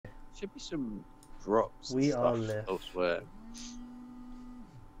should be some drops. We and are stuff left. elsewhere.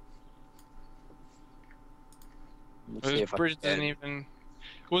 Let me see The if I bridge can doesn't even.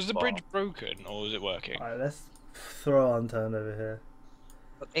 Was the Well- bridge broken or was it working? Alright, let's throw Unturned over here.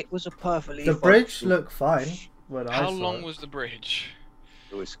 It was a perfectly. The bridge functional- looked fine when I How saw long it. was the bridge?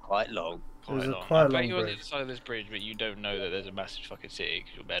 It was quite long. It was a long. quite I bet long you're on the bridge. other side of this bridge, but you don't know that there's a massive fucking city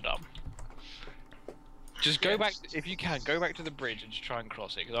because you're bare dumb. Just go back, if you can, go back to the bridge and just try and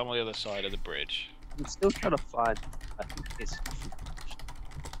cross it, because I'm on the other side of the bridge. I'm still trying to find. I think it's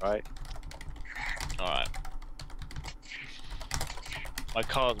right. Alright. My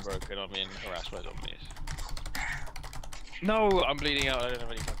car's broken, I'm being harassed by zombies. No, I'm bleeding out, I don't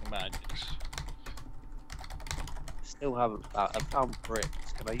have any fucking magics. Still haven't. I found bricks.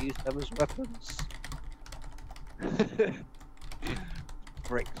 Can I use them as weapons?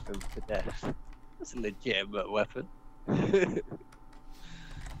 Bricks them to death. That's a legitimate weapon.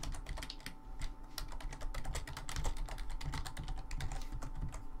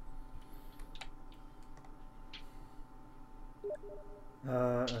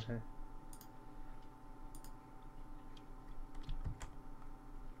 Okay.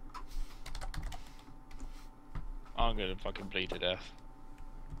 I'm gonna fucking bleed to death.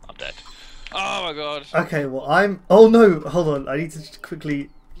 I'm dead. Oh my god. Okay, well I'm... Oh no, hold on. I need to just quickly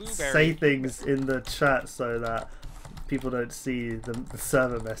Blueberry. say things in the chat so that people don't see the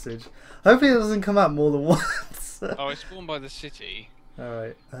server message. Hopefully it doesn't come out more than once. Oh, I spawned by the city.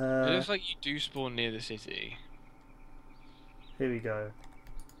 Alright, It looks like you do spawn near the city. here we go.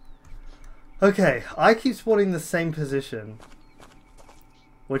 Okay, I keep spawning the same position,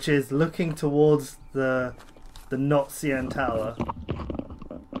 which is looking towards the not CN tower.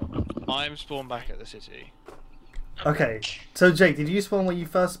 I'm spawned back at the city. Okay, so Jake, did you spawn when you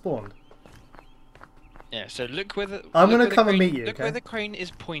first spawned? Yeah, so look where the. I'm look gonna where the come and crane- meet you, Look okay? where the crane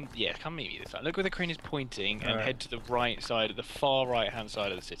is Yeah, come meet me this time. Look where the crane is pointing, and Alright. head to the right side, the far right-hand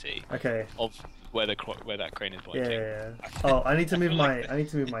side of the city, Okay. of where where that crane is Yeah, pointing. yeah, yeah. Oh, I need to I move feel like my I need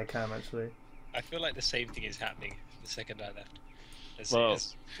to move my cam actually. I feel like the same thing is happening the second I left. Well,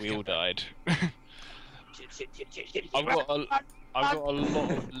 we all died. I've got a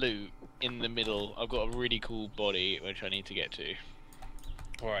lot of loot in the middle. I've got a really cool body which I need to get to.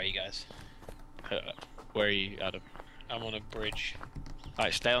 Where are you guys? Where are you, Adam? I'm on a bridge.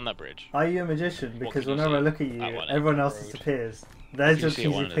 Alright, stay on that bridge. Are you a magician? What Because can you whenever I see? look at you, That one, everyone else road. disappears. There's can just see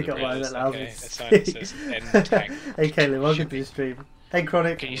at one easy end of pick the up line bridge. that allows Okay, me to that's fine. It says end tag. Hey Caleb, welcome Should to be. the stream. Hey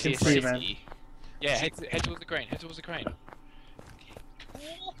Chronic, Can you good see to a see you, man. city? Yeah, head towards the crane. Head towards the crane.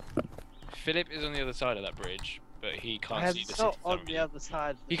 Philip is on the other side of that bridge, but he can't I'm see the city. not for some on the reason. other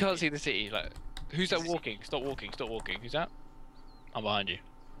side. He can't see the city. Like, who's that walking? Stop walking. Stop walking. Who's that? I'm behind you.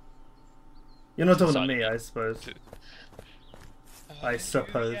 You're not talking to Side me, of me. I suppose. I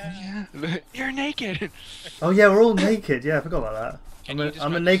suppose. Yeah. Look, you're naked. Oh yeah, we're all naked. Yeah, I forgot about that. Can I'm you a, just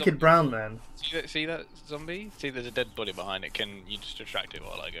I'm a make the naked zombie- brown man. See that zombie? See, there's a dead body behind it. Can you just distract it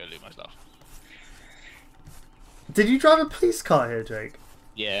while I go loot my stuff? Did you drive a police car here, Jake?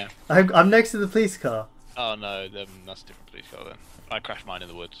 Yeah. I'm next to the police car. Oh no, that's a different police car then. I crashed mine in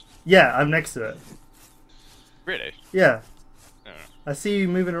the woods. Yeah, I'm next to it. Really? Yeah, No. I see you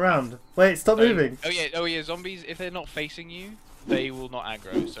moving around. Wait, stop moving. Oh yeah. Zombies. If they're not facing you, they will not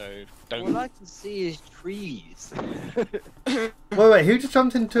aggro. So don't. All I can see is trees. Wait, who just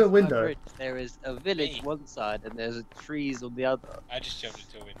jumped into a My window? bridge, there is a village Me. one side and there's trees on the other. I just jumped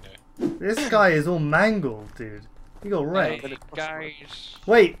into a window. This guy is all mangled, dude. He got wrecked. Hey, guys.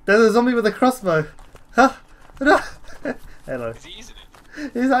 Wait, there's a zombie with a crossbow. Huh? No. Hello. Is he using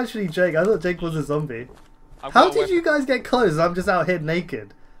it? It's actually Jake. I thought Jake was a zombie. I've How got a did you guys get close? I'm just out here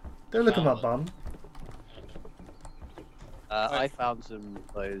naked. Don't look at my bum. I found some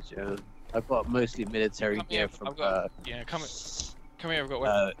clothes, yeah. I've got mostly military Come gear here, from I've got- Yeah, come here. I've got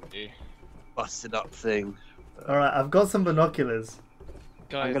weapons. for you. busted up thing. Alright, I've got some binoculars.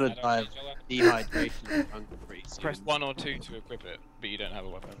 Guys, I'm gonna I don't die need of your weapon. dehydration and hunger pretty soon. press 1 or 2 to equip it, but you don't have a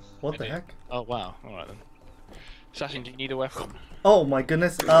weapon. What I the do. heck? Oh wow. All right then. Sashin, do you need a weapon? Oh my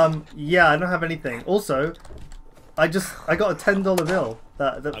goodness. Yeah, I don't have anything. Also, I got a $10 bill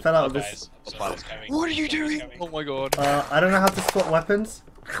that fell out of this. Guys, someone's coming. What are you Someone's doing? coming. Oh my god. I don't know how to swap weapons.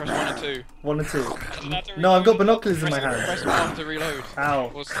 Press 1 and 2. 1 and 2. Doesn't have to No, I've got reload. binoculars in my Press hand. 1 to reload. Ow.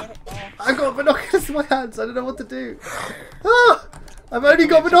 What's I got binoculars in my hands. I don't know what to do. Ah! I've only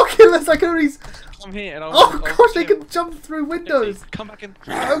got binoculars. I can only. Come here and I'll. Oh I'll gosh, they chill. can jump through windows. Come back in.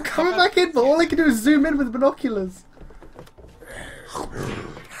 I'm coming back in, but all I can do is zoom in with binoculars.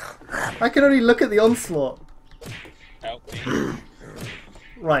 I can only look at the onslaught. Help me.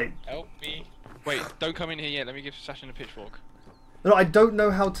 Right. Help me. Wait, don't come in here yet. Let me give Sashin a pitchfork. No, I don't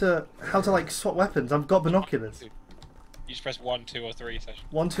know how to like swap weapons. I've got binoculars. You just press 1, 2, or 3 session.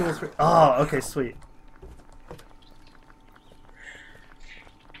 1, 2, or 3. Ah, okay, sweet.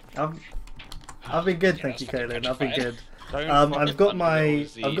 I've been good, Yeah, thank you, that's fucking Caitlin. I've been petrified. good. Don't I've fucking got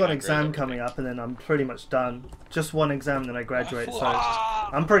underlord the I've got an aggro exam and coming everything. up, and then I'm pretty much done. Just one exam, then I graduate. So Ah,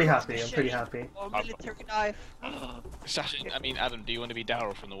 I'm pretty happy. I'm pretty happy. oh, military knife. I mean, Adam, do you want to be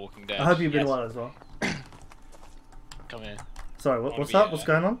Daryl from The Walking Dead? I hope you've been Yes. well as well. Come here. Sorry, wanna what's be, up? What's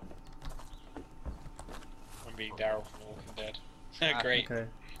going on? I'm being Daryl from The Walking Dead. Great. Okay.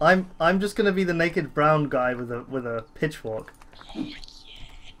 I'm just gonna be the naked brown guy with a pitchfork.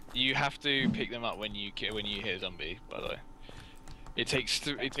 You have to pick them up when you hit a zombie. By the way, it takes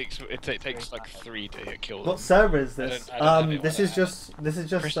like 3 to kill them. What server is this? I don't have it This when is I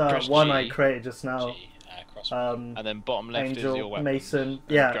just Press one I G. created just now. G, cross. Um, And then bottom left is your Angel, weapon. Mason.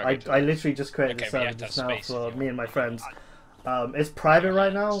 Yeah, drag I it to I the- literally just created Okay, the but you server have to just have now space for if me you and my want. friends. It's private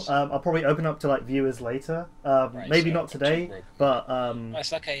right now. I'll probably open up to like viewers later. Right, Maybe so not today, group. but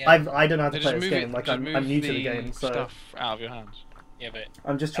It's okay. I don't know how to Just play this move game. it- Like just I'm move new to the the game, so stuff out of your hands. Yeah, but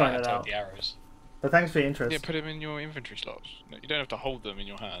I'm just trying it I out. the arrows. But thanks for your interest. Yeah, put them in your inventory slots. No, you don't have to hold them in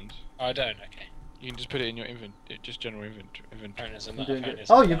your hand. Oh, I don't. Okay. You can just put it in your just general inventory. Apparently I'm doing good. there's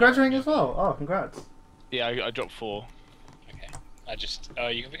Oh, a- you're graduating as well. Oh, congrats. Yeah, I dropped 4. Okay.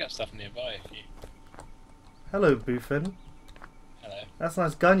 You can pick up stuff nearby if you. Hello, Boofin. Hello. That's a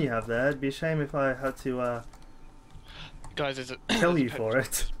nice gun you have there. It'd be a shame if I had to Guys, there's a kill there's a you for it.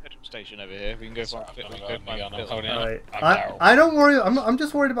 there's a petrol station over here. We can go find. Sorry, We I'm can go gonna find go Phil. holding out. Alright. I'm I Daryl. I don't worry. I'm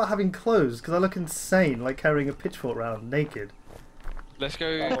just worried about having clothes because I look insane, like carrying a pitchfork around naked. Let's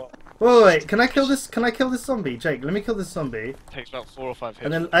go. Oh, Wait. Can I kill this? Can I kill this zombie, Jake? Let me kill this zombie, Takes about 4 or 5 hits.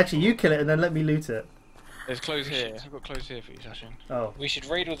 and then actually you kill it, and then let me loot it. There's clothes here. I've got clothes here for you, Sashin. Oh. we should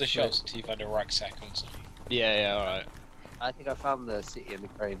raid all the shops until you find a rucksack or something. Yeah, all right. I think I found the city in the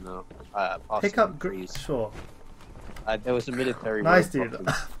crane now. Pick up sure. There was a military. Nice, roadblock dude. in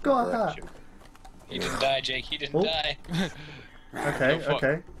I've got a hat. direction. You didn't die, Jake. You didn't Oh. die. Okay. Oh, fuck.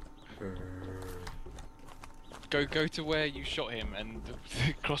 Okay. Go to where you shot him, and the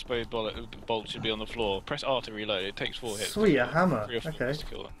crossbow bolt should be on the floor. Press R to reload. It takes 4 hits. to Sweet, kill a them. hammer. 3 or 4 Okay. hits to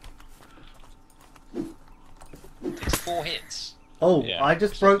kill them. It's 4 hits. Oh, Yeah, I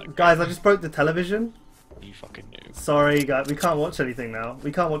just it's broke, like- guys. I just broke the television. You fucking noob. Sorry, guys. We can't watch anything now.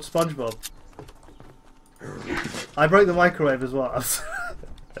 We can't watch SpongeBob. I broke the microwave as well.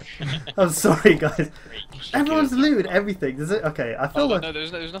 I'm sorry, guys. Everyone's looted everything. Does it? Okay, I feel Oh, like. no,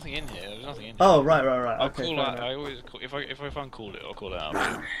 there's nothing in here. There's nothing in here. Oh, right. I'll Okay. call fair out. enough. I always call, if I find call it, I'll call it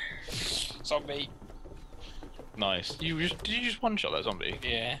out. Zombie. Nice. Did you just one shot that zombie?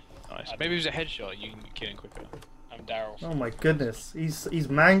 Yeah. Nice. I Maybe it was a headshot. You can kill him quicker. I'm Daryl. Oh my goodness, he's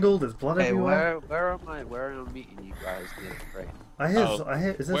mangled. There's blood Okay, everywhere. where am I? Where am I meeting you guys near the crane? I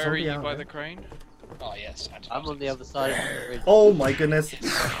hear. Is there Where are zombie you out by there? the crane? Oh yes. I'm on the other side of the bridge. Oh my goodness.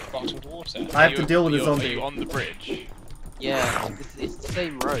 Bottled water. I have to deal with a Are zombie. you on the bridge? Yeah, it's the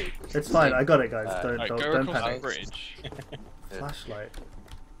same road. It's fine. I got it, guys. Uh, Don't Right, don't, go don't across panic. the bridge, Flashlight.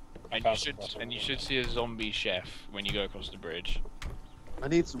 and you should see a zombie chef when you go across the bridge. I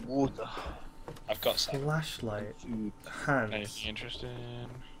need some water. I've got some. Flashlight. Food. Hands. Anything interesting?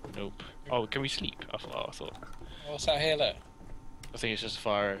 Nope. Oh, can we sleep? I thought. What's out here, look? I think it's just a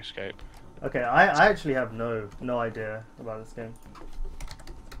fire escape. Okay, I actually have no idea about this game.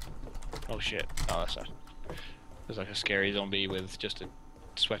 Oh shit! Oh, that's sad. There's like a scary zombie with just a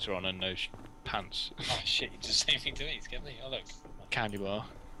sweater on and no pants. Oh shit! You did the same thing to me. It's getting me. Oh look. Candy bar.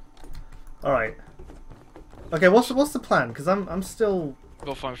 All right. Okay, what's the plan? Because I'm still.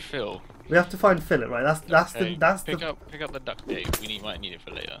 Gotta find Phil. We have to find Philip, right? That's Okay, the pick up the duct tape. Might need it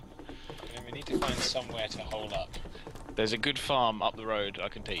for later. And we need to find somewhere to hole up. There's a good farm up the road I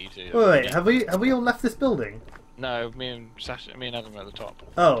can take you to. Wait, have we all left this building? No, me and Adam are at the top.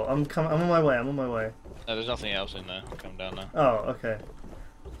 Oh, I'm on my way. I'm on my way. No, there's nothing else in there. I'll come down there. Oh, okay.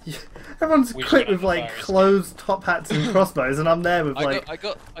 Everyone's We just equipped got with on the like fire escape. clothes, top hats, and crossbows, and I'm there with like I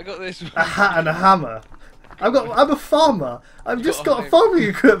got this. a hat and a hammer. I'm a farmer. I've just got a got farming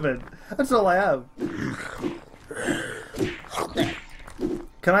equipment. That's all I have.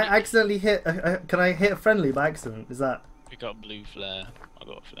 Can I accidentally hit? Can I hit a friendly by accident? Is that Pick up blue flare. I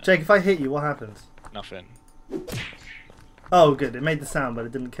got a flare. Jake? If I hit you, what happens? Nothing. Oh, good. It made the sound, but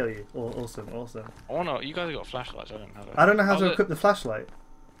it didn't kill you. Awesome. I wanna. You guys have got flashlights. I don't have it. I don't know how Oh, to look, equip the flashlight.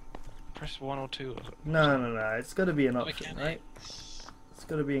 Press 1 or 2 or something. No. It's got to be an option, right? Mechanics. It's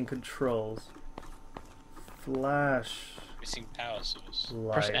got to be in controls. Flash. Missing power source.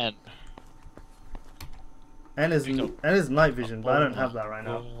 Press Light. N. N is night vision, but I don't have that right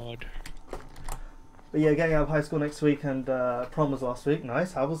now. God. But yeah, getting out of high school next week, and prom was last week.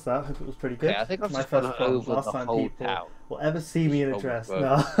 Nice. How was that? Hope it was pretty good. Yeah, I think I've My just first gone prom. over Last the time whole people town. will ever see me in a Oh, dress. well.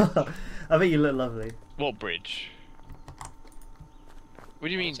 No, I bet you look lovely. What bridge? What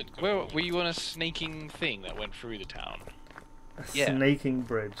do you mean? Where were you on a snaking thing that went through the town? A Yeah. snaking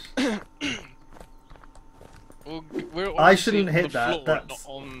bridge. Well, we're I obviously shouldn't on hit the that, floor, that's-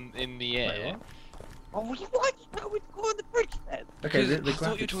 not on in the Wait, air. what? Oh, why would you go on the bridge then? Okay, Because the I thought you were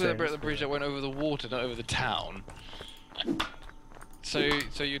graphics talking about changed. the bridge that went over the water, not over the town. So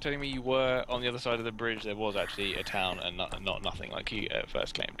you're telling me you were on the other side of the bridge? There was actually a town and not nothing like you at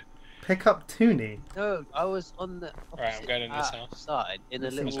first claimed. Pick up Toonie. No, I was on the Right, I'm going in this house. outside in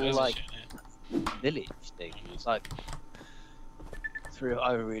a This seems little like Yeah. village thing. It's like through.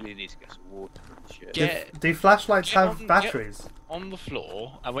 I really need to get some water and shit. Do flashlights get have on- get- batteries? On the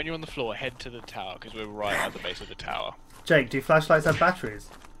floor, and when you're on the floor, head to the tower because we're right at the base of the tower. Jake, do flashlights have batteries?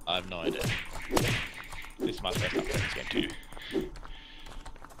 I have no idea. This is my first time playing this game too.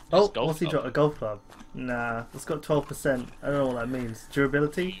 Oh, golf what's he club. got? A golf club? Nah, it's got 12%. I don't know what that means.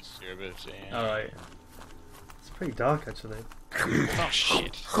 Durability? It's your ability. Yeah. Alright. It's pretty dark, actually. Oh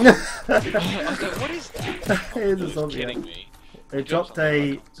shit! I was like, what is that? It is a You're zombie. kidding me. It dropped dropped something I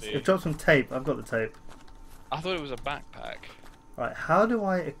a. can't see. It dropped some tape. I've got the tape. I thought it was a backpack. Right, how do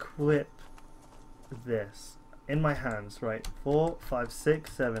I equip this? In my hands, right? 4, 5,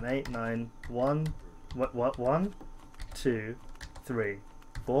 6, 7, 8, 9, 1. What? 1, 2, 3,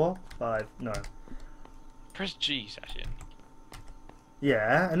 4, 5. No. Press G, Sashin.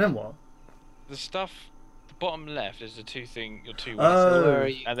 Yeah, and then what? The stuff, the bottom left is the your two Oh. Where are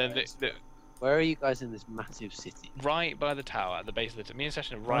you and then guys? the Where are you guys in this massive city? right by the tower, at the base of the tower. Me and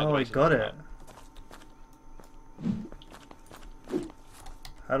Sashin are right at Oh, the I base of got the it. tower.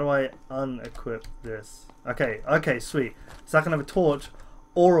 How do I unequip this? Okay, sweet. So I can have a torch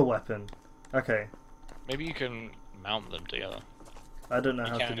or a weapon. Okay, Maybe you can mount them together. I don't know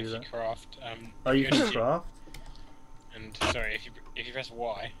You how to can do if you that. craft. Oh, you go can to- craft? And sorry, if you press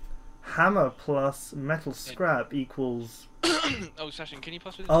Y, Hammer plus metal scrap equals... Oh, Sashin, can you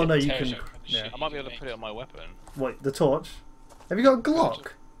possibly? Oh no, you tells can... you what kind of Yeah. shit I might be you able to make. put it on my weapon. Wait, the torch? Have you got a Glock?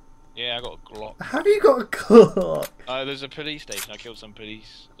 Yeah, I got a Glock. How do you got a Glock? There's a police station. I killed some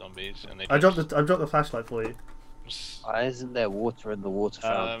police zombies, and they. I dropped the flashlight for you. Why isn't there water in the water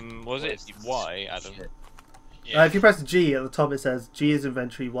fountain? Was What it is this Y, Adam? shit? Yeah. If you press G at the top, it says G is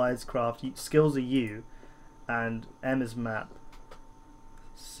inventory, Y is craft, skills are U, and M is map.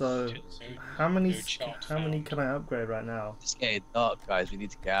 So So, how many no chart found. can I upgrade right now? It's getting dark, guys. We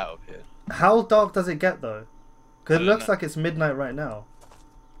need to get out of here. How dark does it get though? Because I it don't looks know. like it's midnight right now.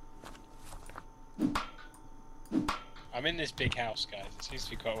 I'm in this big house, guys. It seems to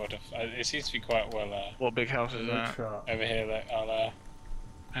be quite well. It seems to be quite well What big house is No that? chart. over here. Like, I'll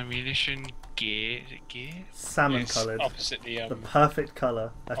Ammunition gear. Is it gear? Salmon it's coloured. opposite the The perfect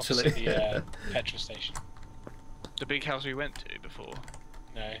colour, actually. opposite the petrol station. The big house we went to before.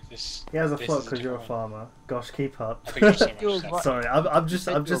 No, this. He has a this flock is because you're a different farmer. Gosh, keep up. I think you're so much You're stuff. right. Sorry, I'm just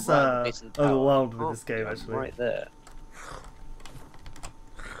You said you're right at the base of the tower. overwhelmed with Oh, this game I'm actually. Right there.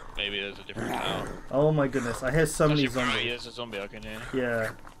 Maybe there's a different tower. Oh my goodness, I hear so many Actually, right, zombies. there's a zombie I can hear.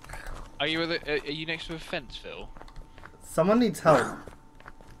 Yeah, Are you are you next to a fence, Phil? someone needs help.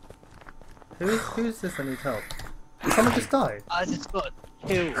 Who's this that needs help? Did someone just die? I just got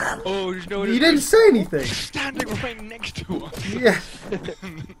killed. Oh, there's no. You didn't say anything. Standing right next to us. Yeah.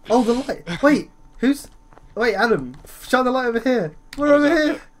 Oh, the light. Wait, Wait, Adam, shine the light over here. We're over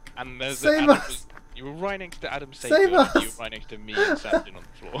here. And there's Save Adam us. You were right next to Adam Save Save us. You were right next to me and Samson on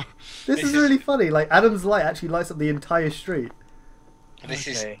the floor. This is really funny. Like Adam's light actually lights up the entire street. This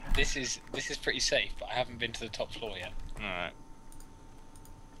Okay. is pretty safe, but I haven't been to the top floor yet. Alright.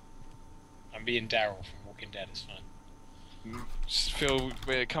 I'm being Daryl from Walking Dead. It's fine. Phil,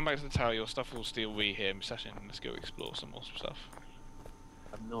 come back to the tower. Your stuff will still be here. Session, let's go explore some more stuff.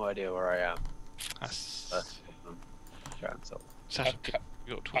 I have no idea where I am. That's That's the problem. Try and solve. Session, Okay.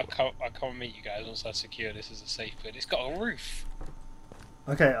 you got a I can't meet you guys once I secure this as a safe bit. It's got a roof.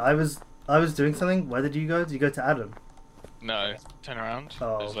 Okay, I was doing something. Where did you go? Did you go to Adam? No, turn around.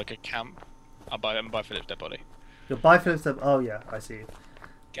 Oh. There's like a camp. I'm by Philip's dead body. Your by Philip's. Oh yeah, I see.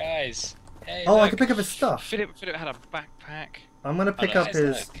 Guys. Hey, Oh, I look. can pick up his stuff. Philip had a backpack. I'm gonna pick Hello. up Nice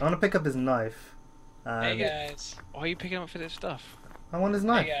his. look. I'm gonna pick up his knife. Hey And guys. Why are you picking up Philip's stuff? I want his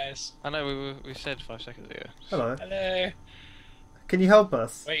knife. Hey guys. I know we said 5 seconds ago. Hello. Hello. Can you help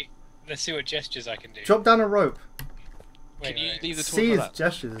us? Wait. Let's see what gestures I can do. Drop down a rope. Wait, Can you wait. leave the torch See for his that?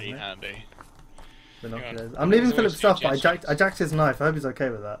 gestures, Pretty isn't it? handy. Binoculars. on. I'm leaving There's Philip's always stuff, but gestures. I jacked his knife. I hope he's okay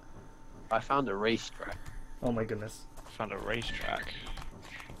with that. I found a racetrack. Oh my goodness. Found a racetrack.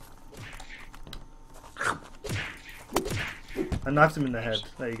 I knifed him in the head.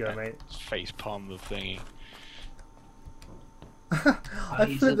 There you go, mate. Face palm the thingy. I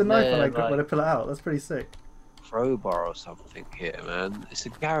He's flipped the in knife there, when I like- pull it out. That's pretty sick. Crowbar or something here, man. It's a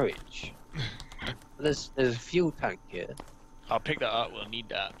garage. There's a fuel tank here. I'll pick that up. We'll need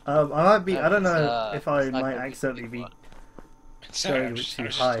that. I might be. I don't It's, know if I it's like might a big accidentally be. one. Sorry, Going I'm a bit just, too I'm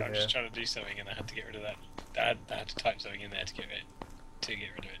just, high I'm just here. trying to do something and I had to get rid of that. I had to type something in there to get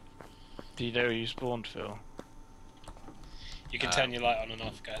rid of it. Do you know where you spawned, Phil? You can turn your light on and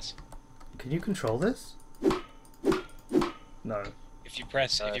off, guys. Can you control this? No. If you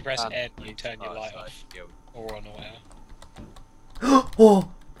press N, you turn your light side, off yeah. or on or whatever.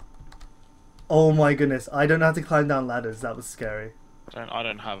 Oh! Oh my goodness! I don't have to climb down ladders. That was scary. I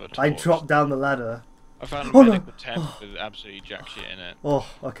don't have a torch. I dropped down the ladder. I found a Oh, no. medical tent with absolutely jack shit in it. Oh,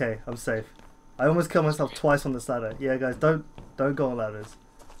 okay. I'm safe. I almost killed myself twice on this ladder. Yeah, guys, don't go on ladders.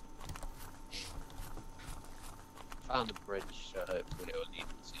 Found a bridge, so hopefully it'll lead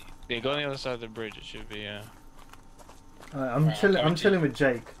to you. Yeah, go on the other side of the bridge. It should be. I'm Right, chilling. I'll I'm come to chilling with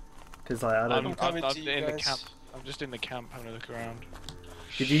Jake, because like I don't. I'm coming I'm to you in the guys. camp. I'm just in the camp having a look around.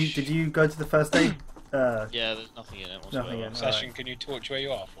 Did you go to the first aid? Yeah, there's nothing in it whatsoever. Nothing in it. Session, can you torch where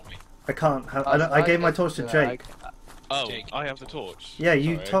you are for me? I can't. I gave my torch to Jake. Oh, Jake, I have the torch. Yeah,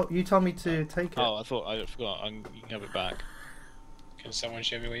 you Sorry. told me to take it. Oh, I thought I forgot. You can have it back. Can someone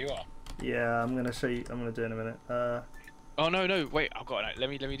show me where you are? Yeah, I'm gonna show you. I'm gonna do it in a minute. Oh no, wait! I've got it. Let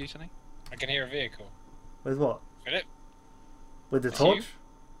me do something. I can hear a vehicle. With what? Philip? With the That's torch? you?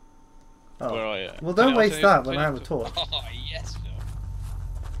 Oh. Where are you? Well, don't I'll waste turn that it- when turn I it have a to- torch. Oh, yes, Phil.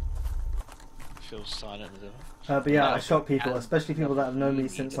 Feels silent as ever. But yeah, No, I shot people, and especially people that have known me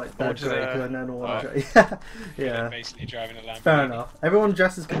nothing since like Or third to grade the- who I know one. Alright. Yeah, Philip yeah. basically driving a Lamborghini. Fair enough. Everyone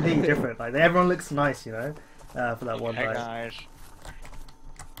dresses completely different. Like everyone looks nice, you know, for that one Hey night. guys.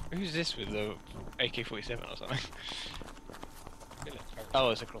 Who's this with the AK-47 or something? Philip, Oh,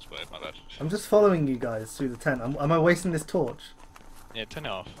 it's a crossbow. My bad. I'm just following you guys through the tent. Am I wasting this torch? Yeah, turn it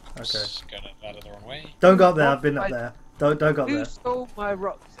off. Okay. Just going up ladder the wrong way. Don't go up there. What? I've been up there. Don't go up Who there. stole my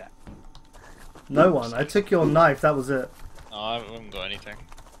rucksack? No one. I took your knife. That was it. No, I haven't got anything.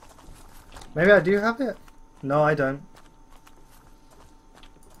 Maybe I do have it. No, I don't.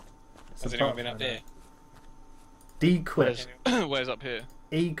 It's Has a anyone bug been up right there? now. Dequip. Where's up here?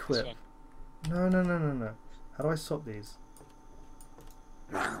 This Equip. one. No. How do I swap these?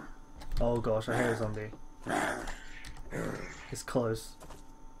 Oh gosh, I hear a zombie. It's close.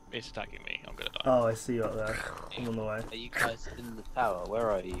 It's attacking me. I'm gonna die. Oh, I see you up there. I'm on the way. Are you guys in the tower? Where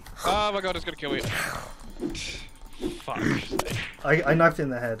are you? Oh my god, it's gonna kill me. Fuck. I knifed it in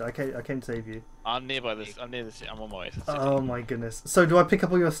the head. I came to save you. I'm nearby this. I'm near this. I'm on my way to the city. Oh my goodness. So do I pick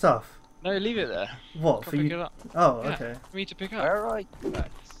up all your stuff? No, leave it there. What Come for pick you? it up. Oh, Yeah, okay. For me to pick up. Where are you guys?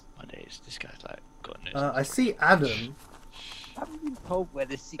 My days. This guy's like got no. I see Adam. I haven't been told where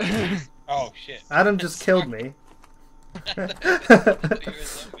the secret is. Oh, shit. Adam just killed me. You're a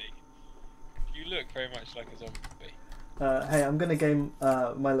zombie. You look very much like a zombie. Hey, I'm gonna game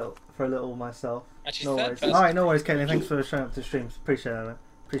a little myself. Actually, No third worries. person. Alright, no worries, Caitlin. Thanks for showing up to streams. Appreciate that, man.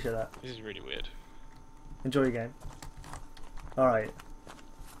 Appreciate that. This is really weird. Enjoy your game. Alright.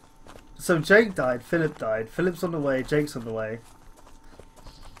 So Jake died, Philip died. Philip's on the way, Jake's on the way.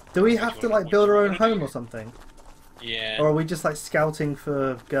 Do we have to like build our own home or something? Yeah. Or are we just like scouting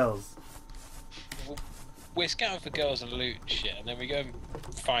for girls? We're scouting for girls and loot and shit, and then we go and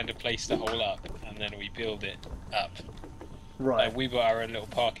find a place to hole up, and then we build it up. Right. Like we bought our own little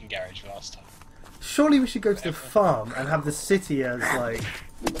parking garage last time. Surely we should go to the farm and have the city as like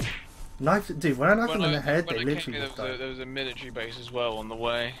knife. Dude, when I knife them in the head, when they I came literally here, just there die. was a military base as well on the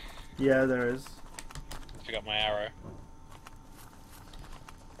way. Yeah, there is. Forgot my arrow.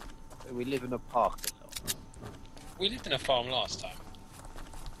 We live in a park or something. We lived in a farm last time.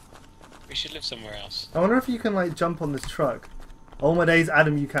 We should live somewhere else. I wonder if you can like jump on this truck. All my days,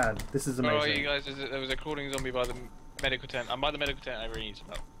 Adam, you can. This is Where are amazing. you guys? There was a crawling zombie by the medical tent. I'm by the medical tent. I really need some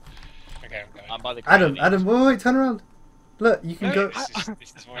help. Okay, I'm going. I'm by the. Adam, crane. Adam, wait, turn around. Look, you can No, go.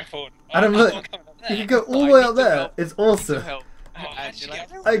 This is more important. Adam, Oh, look. I'm coming up You there. can go all I the way need up some there. help. It's Need some awesome. help. Oh, And actually,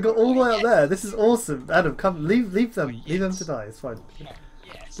 you're like, I got all the way up Yes. there. This is awesome. Adam, come, leave them. Leave them yes. to die. It's fine. Oh,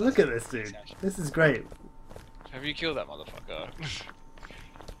 yes. Look at this, dude. This is great. Have you killed that motherfucker?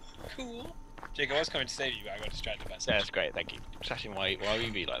 Cool. Jake, I was coming to save you, but I got distracted by Yeah, something. that's great. Thank you. Sashing, why will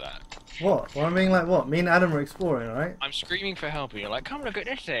you be like that? What? Well, I'm being like what? Me and Adam are exploring, alright? I'm screaming for help, and you're like, come look at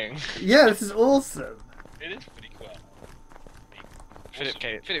this thing. Yeah, this is awesome. It is pretty cool.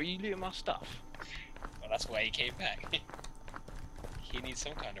 Philip, you looting my stuff. Well, that's why he came back. He needs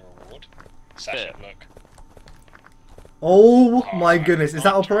some kind of reward. Sasha, Yeah. look. Oh my I goodness, is can't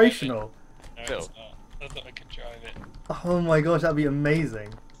that drive it. operational? No, Phil. it's not. Oh my gosh, that'd be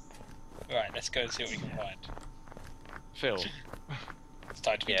amazing. Right, let's go and see what we can find. Phil, It's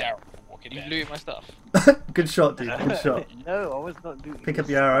time to be Yeah. Daryl. Walking you've dead. looted my stuff. Good shot, dude. Good shot. No, I was not doing. Pick up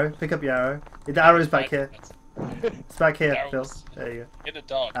your arrow. Pick up your arrow. The arrow's back here. It's back here, Phil. Daryl's- There you In the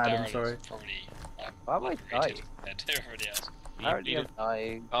dark, Adam, Daryl sorry. is probably Why am I dying? than everybody else. You Apparently, I'm bleeding-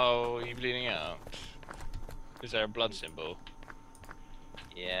 dying. Oh, are you bleeding out? Is there a blood symbol?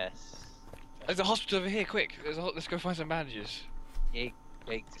 Yes. There's a hospital over here, quick! Let's go find some bandages. Jake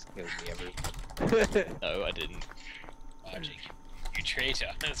just killed me, everyone. No, I didn't. Oh, Jake, you traitor.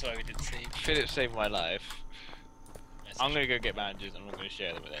 That's why we didn't see. Philip saved my life. I'm gonna go get bandages. I'm not gonna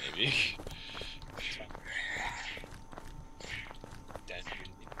share them with any of you.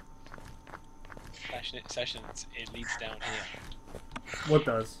 Sessions, it leads down here. go. What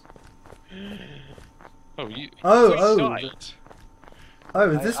does? Oh, you. Oh, you oh. died. Oh,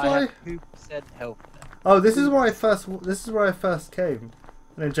 is this I why? have 2% health left. Oh, this is where I first. This is where I first came.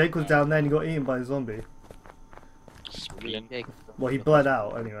 And then Jake was down there and he got eaten by a zombie. Splint. Jake- Well, he bled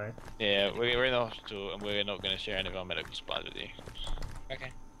out anyway. Yeah, we're in the hospital and we're not gonna share any of our medical supplies with you.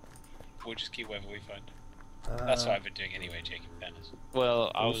 Okay. We'll just keep whatever we find. That's what I've been doing anyway, Jake, in fairness.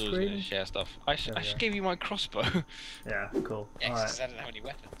 Well, I Full was always gonna screen? share stuff. I There we just go. gave you my crossbow Yeah, cool. Yeah, Alright. because I don't have any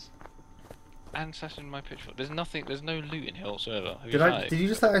weapons. and Sasha my pitchfork. There's nothing. There's no loot in here whatsoever. Have Did you I? tried? Did you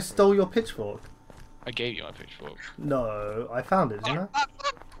just say I stole your pitchfork? I gave you my pitchfork. No, I found it, didn't I?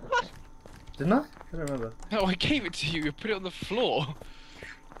 Didn't I? I don't remember. No, I gave it to you. You put it on the floor.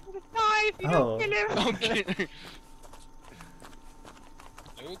 Oh. Okay.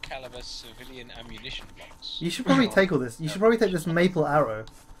 Low caliber civilian ammunition box. You should probably take all this. You should probably take this maple arrow.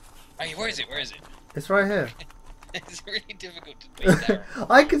 Hey, where is it? Where is it? It's right here. It's really difficult to place down.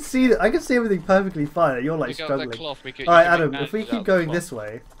 I can see that. I can see everything perfectly fine. And you're like Pick up that struggling. cloth. We could, All right, you could Adam. make If we bandages keep out of the going cloth. this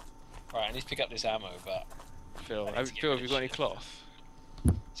way, Right, I need to pick up this ammo, but Phil, I need to get Phil, rid have you of got any shit. cloth?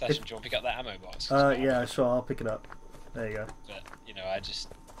 Session, do you want to pick up that ammo box? 'Cause my yeah, ammo- sure. I'll pick it up. There you go. But you know, I just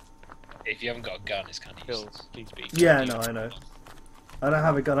if you haven't got a gun, it's kind of Phil, useless. please speak. Yeah, no, I know. I don't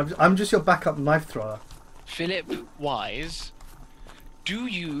have a gun. I'm just your backup knife thrower. Philip Wise, do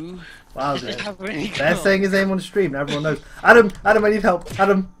you Wow, have any they're guns? saying his name on stream. Now everyone knows. Adam, I need help.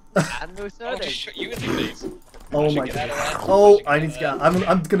 Adam. And no Oh, surname. just shot you in the face. Oh should my get out god. of that. Oh, should I get need to get out out.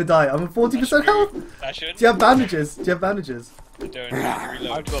 I'm gonna die. I'm at 40% health. Session, Do you have bandages? Do you have bandages? don't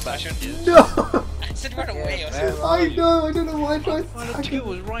reload. I've got Session. bandages. No. I said run away. I Yeah, said, where I are you? know. I don't know why I tried. Final kill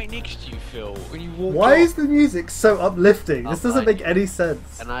was right next to you, Phil. When you walked Why off. is the music so uplifting? This doesn't make any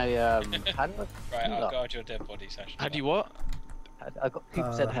sense. And I how do I right, heal I'll up? guard your dead body, Session. How do you what? I got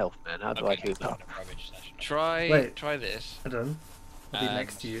 2% health, man. How do I Okay, heal that's up? not rubbish, Session. Wait. Try this. Adam, I'll be And-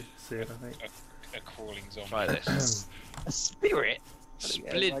 next to you soon, I think. A crawling zombie. Try this. A spirit.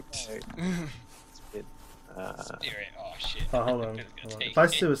 Split. Split. Spirit. Oh shit. Oh, hold on. I'm gonna Hold on. take If I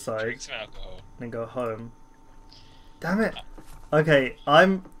it, suicide, drink some alcohol. then go home. Damn it. Okay,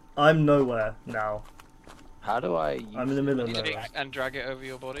 I'm nowhere now. How do I? Use I'm in the middle of You nowhere. take and drag it over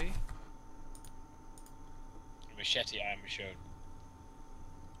your body. Machete, I am shown.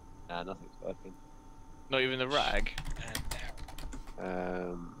 Nah, nothing's working. Not even the rag. And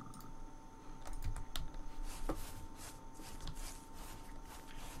now.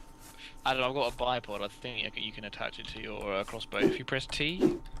 Adam, I've got a bipod. I think you can attach it to your crossbow. If you press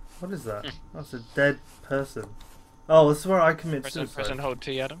T, What is that? That's a dead person. Oh, this is where I commit press suicide. and hold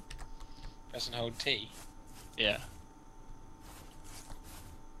T, Adam. Press and hold T. Yeah.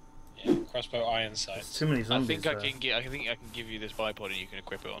 Yeah, crossbow iron There's sights. too many I zombies think there. I can give you this bipod and you can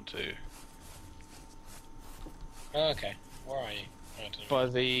equip it onto Oh, okay. Where are you? Oh, I don't know.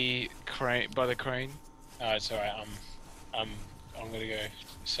 by the crane. Oh, it's alright. I'm gonna go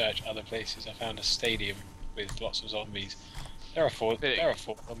search other places. I found a stadium with lots of zombies. There are four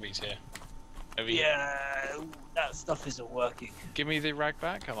zombies here. Have you- Yeah, that stuff isn't working. Give me the rag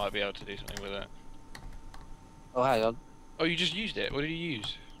back. I might be able to do something with it. Oh, hang on. Oh, you just used it. What did you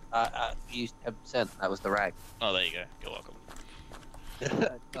use? I used 10%. That was the rag. Oh, there you go. You're welcome.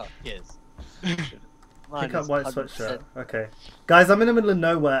 Oh, yes. Pick up white sweatshirt. Okay. Guys, I'm in the middle of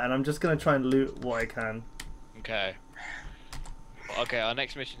nowhere and I'm just gonna try and loot what I can. Okay. Okay, our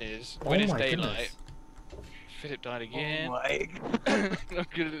next mission is Oh when it's my daylight. Philip died again. Oh my. I'm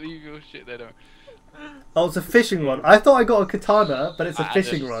gonna leave your shit there. Don't. Oh, it's a fishing rod. I thought I got a katana, but it's a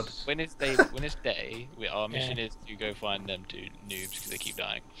fishing rod. When it's day, our mission is to go find them two noobs because they keep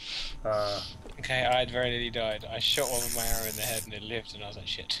dying. Okay, I had very nearly died. I shot one with my arrow in the head and it lived, and I was like,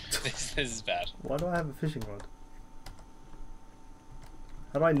 shit, this is bad. Why do I have a fishing rod?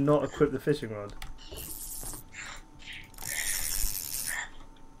 How do I not equip the fishing rod?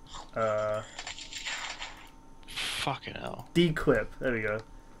 fucking hell. Dequip. There we go.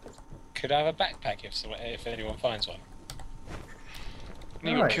 Could I have a backpack if anyone finds one?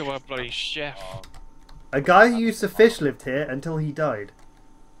 You Alright. kill our bloody chef. Oh, A guy who used to fish lived here until he died.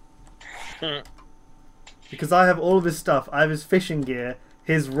 Because I have all of his stuff. I have his fishing gear,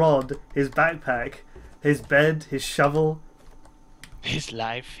 his rod, his backpack, his bed, his shovel. His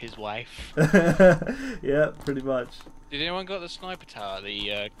life, his wife. Yeah, pretty much. Did anyone got the sniper tower,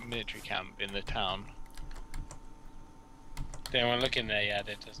 the military camp in the town? Did anyone look in there? Yeah,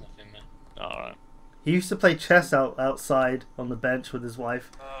 there's nothing there. Alright. He used to play chess outside on the bench with his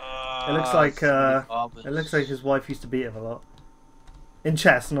wife. It looks like his wife used to beat him a lot. In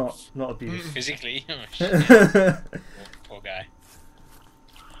chess, not abuse. Physically? Oh, shit. Poor guy.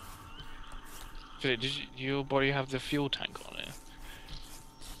 Philip, did your body have the fuel tank on it?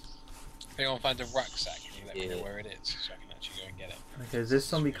 If anyone finds a rucksack, can you let me know Yeah. where it is so I can actually go and get it? Okay, this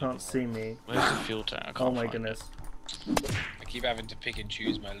zombie can't see me. Where's the fuel tank? I can't Oh my find goodness. I keep having to pick and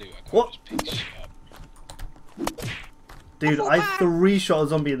choose my loot. I can't What? just pick shit up. Dude, I 3-shot a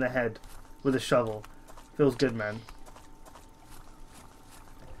zombie in the head with a shovel. Feels good, man.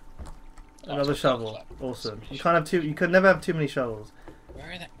 Oh, Another it's a shovel. club. Awesome. You can't have two. You could never have too many shovels.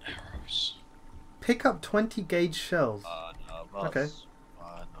 Where are the arrows? Pick up 20 gauge shells. Okay.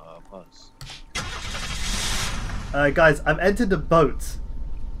 Guys, I've entered a boat.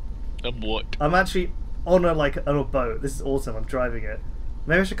 what? I'm actually on a boat. This is awesome. I'm driving it.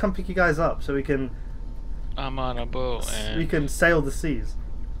 Maybe I should come pick you guys up so we can I'm on a boat and... sail the seas.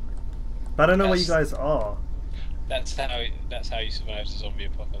 But I don't know where you guys are. That's how you survive the zombie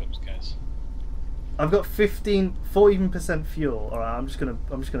apocalypse, guys. I've got 14% fuel. All right, I'm just gonna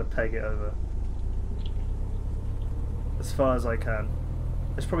peg it over as far as I can.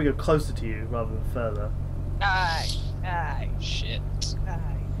 Let's probably go closer to you rather than further. Shit. I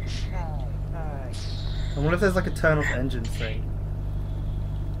wonder if there's like a turn off engine thing.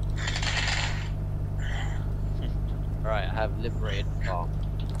 Right, I have liberated the farm.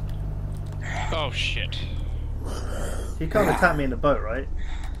 Oh shit. He can't attack me in the boat, right?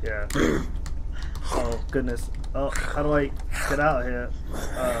 Yeah. Oh goodness. Oh, how do I get out of here?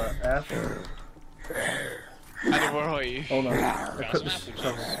 F. Adam, where are you? Oh no. Found Equip some the apples.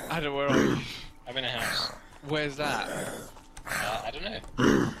 shovel. Adam, where are you? I'm in a house. Where's that? I don't know.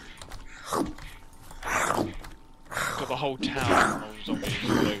 Got the whole town of zombies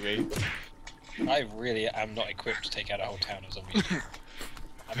all over me. I really am not equipped to take out a whole town of zombies.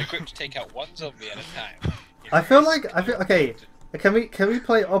 I'm equipped to take out one zombie at a time. I feel okay. Can we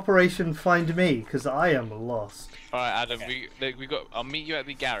play Operation Find Me? Because I am lost. Alright, Adam, Okay. I'll meet you at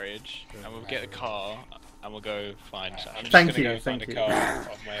the garage, and we'll get a car, and we'll go find I'm something. just Thank gonna you, go find thank a you. car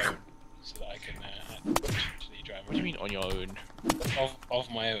of my own so that I can actually drive. What do you mean on your own? Of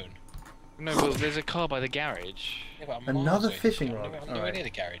my own. No, well, there's a car by the garage. Yeah, but I'm Another miles away. fishing I'm rod. nowhere Alright. near the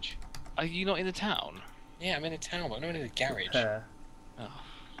garage. Are you not in the town? Yeah, I'm in a town, but I'm nowhere near the garage. Repair. Oh.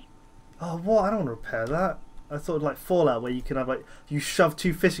 Oh, what? I don't want to repair that. I thought like Fallout where you can have you shove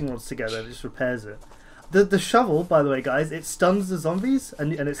 2 fishing rods together and it just repairs it. The shovel, by the way, guys, it stuns the zombies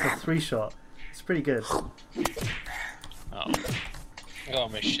and it's a 3-shot. It's pretty good. Oh. I got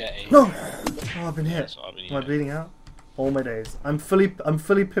a machete. No! Oh, I've been hit. That's what I've been Am I eating. bleeding out? All my days. I'm fully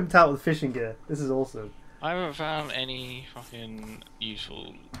pimped out with fishing gear. This is awesome. I haven't found any fucking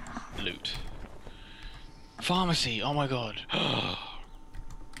useful loot. Pharmacy, oh my god.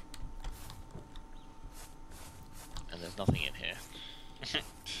 And there's nothing in here.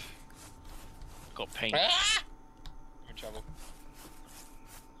 Got paint. Ah! I'm in trouble.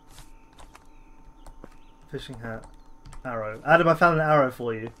 Fishing hat. Arrow. Adam, I found an arrow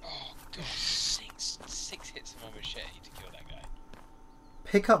for you. Oh god, six hits of my machete to kill that guy.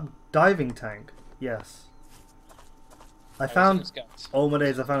 Pick up diving tank. Yes. I was in found. this guy's- All my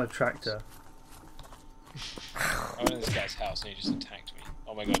days, I found a tractor. I went in this guy's house and he just attacked me.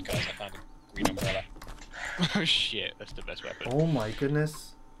 Oh my god, guys, I found a green umbrella. Oh shit, that's the best weapon. Oh my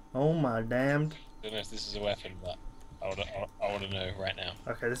goodness. Oh my damned. I don't know if this is a weapon, but I want to know right now.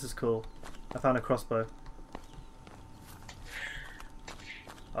 Okay, this is cool. I found a crossbow.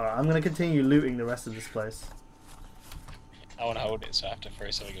 Alright, I'm gonna continue looting the rest of this place. I want to hold it, so I have to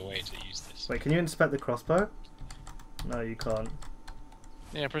throw something away to use this. Wait, can you inspect the crossbow? No, you can't.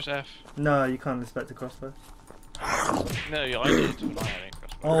 Yeah, press F. No, you can't inspect the crossbow. No, yeah, I did when I had it.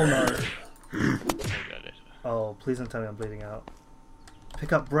 Oh no. Maybe I did. Oh, please don't tell me I'm bleeding out.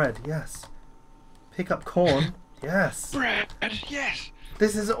 Pick up bread, yes. Pick up corn, yes. Bread! Yes!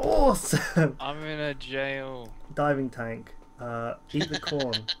 This is awesome. I'm in a jail. Diving tank. Eat the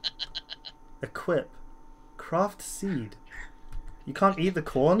corn. Equip. Craft seed. You can't eat the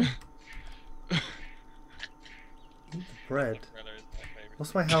corn? bread. Umbrella is my favourite.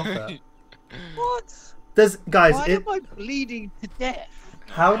 What's my health at? What? There's guys. Why am I bleeding to death?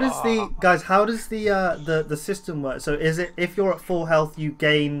 How does the system work? So is it if you're at full health you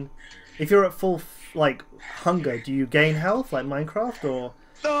gain, if you're at full like hunger do you gain health like Minecraft, or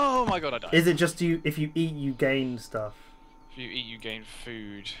Oh my god, I died. is it just if you eat you gain stuff? If you eat, you gain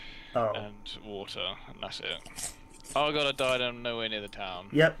food Oh. and water, and that's it. Oh god, I died. I'm nowhere near the town.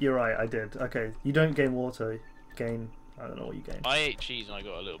 Yep, you're right. I did. Okay, you don't gain water. You gain. I don't know what you gain. I ate cheese and I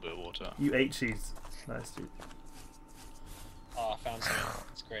got a little bit of water. You ate cheese. Nice, dude. Oh, I found something.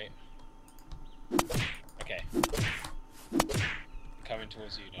 It's great. Okay. Coming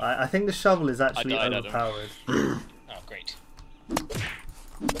towards you now. I think the shovel is actually died, Adam. overpowered. Oh, great.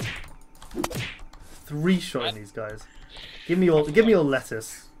 3-shotting these guys. Give me your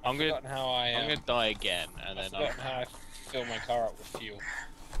lettuce. I'm gonna Forgotten how I'm gonna die again, and I've then forgotten how I fill my car up with fuel.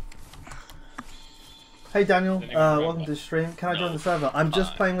 Hey Daniel, Didn't even remember. welcome to the stream. Can I join No. the server? I'm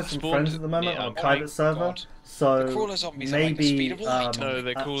just playing with some Spawned friends at the moment near on a my- private Oh server. God. So The crawler zombies are like the maybe speed of light. no,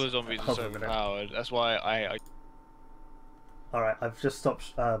 they're cooler zombies are hold so on a minute. overpowered. That's why I Alright, I've just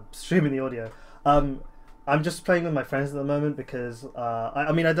stopped streaming the audio. I'm just playing with my friends at the moment because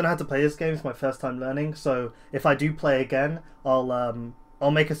I mean I don't know how to play this game. It's my first time learning. So if I do play again,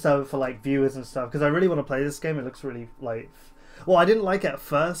 I'll make a server for like viewers and stuff because I really want to play this game. It looks really like, well, I didn't like it at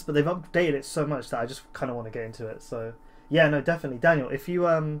first, but they've updated it so much that I just kind of want to get into it. So yeah, no, definitely, Daniel. If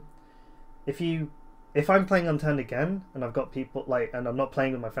I'm playing Unturned again and I've got people like, and I'm not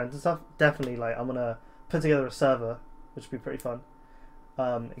playing with my friends and stuff, definitely like I'm gonna put together a server, which would be pretty fun.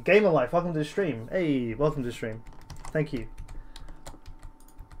 Gamer Life, welcome to the stream. Hey, welcome to the stream. Thank you.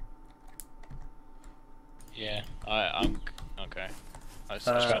 Yeah. I'm okay. I I was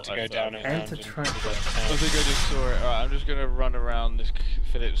about to go down and Enter around track. I think I just saw it. Alright, I'm just gonna run around this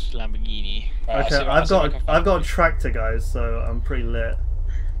Phillips Lamborghini. Okay, I've got a tractor, guys, so I'm pretty lit.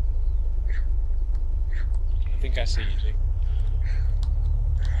 I think I see you, G.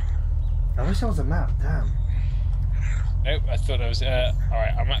 I wish there was a map. Damn. Nope, I thought I was.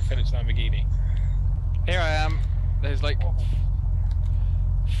 Alright, I'm at Phillips Lamborghini. Here I am. There's like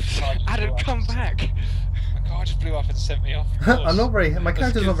Adam, come back. My car just blew up and sent me off. I'm not very. My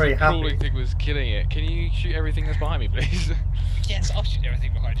character's not very The happy. crawling thing was killing it. Can you shoot everything that's behind me, please? Yes, I'll shoot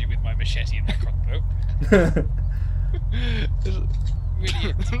everything behind you with my machete and my crossbow.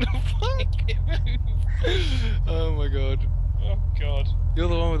 Really? Oh my god. Oh god. You're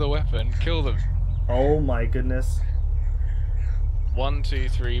the one with the weapon. Kill them. Oh my goodness. 1, 2,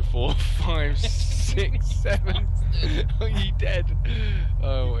 3, 4, 5, 6, 7. Are you dead?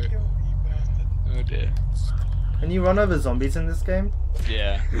 Oh wait. Oh dear. Can you run over zombies in this game?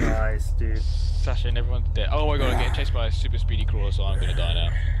 Yeah. Nice, dude. Sashing, everyone's dead. Oh my god, I'm getting chased by a super speedy crawler, so I'm gonna die now.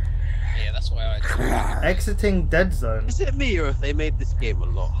 Yeah, that's why I do. Exiting dead zone. Is it me or have they made this game a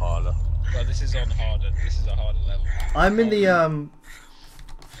lot harder? Well, this is on harder. This is a harder level. I'm in the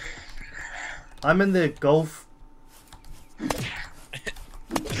I'm in the golf.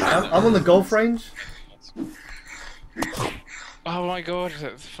 I'm on the golf range. Oh my god, the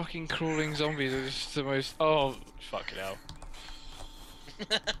fucking crawling zombies are just the most. Oh, fucking hell.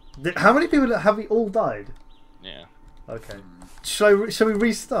 How many people have we all died? Yeah. Okay. Shall we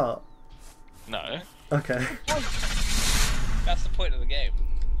restart? No. Okay. That's the point of the game.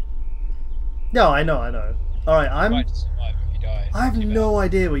 No, I know. Alright, You I'm. might survive if you die. I have Too bad. no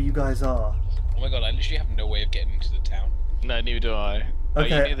idea where you guys are. Oh my god, I literally have no way of getting into the town. No, neither do I. Are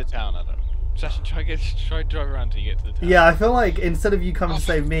you Okay. near the town, Adam? Sasha, try to drive around till you get to the town. Yeah, I feel like instead of you coming to Oh,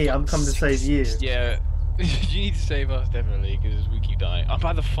 save me, for I'm coming to fuck's save you. Yeah. You need to save us, definitely, because we keep dying. I'm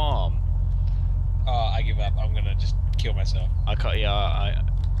by the farm. I give up. I'm gonna just kill myself. I can't. Yeah, I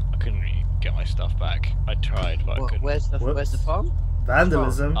couldn't really get my stuff back. I tried, but I couldn't. Where's the farm?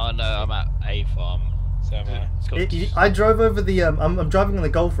 Vandalism. Oh no, I'm at a farm. So am I. It's got I drove over the I'm driving on the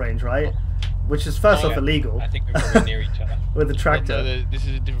golf range, right? Which is first Oh, off yeah. illegal I think we're probably near each other. with the No, tractor. this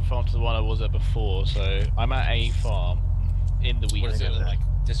is a different farm to the one I was at before. So I'm at a farm in the wheat What does it field. look like?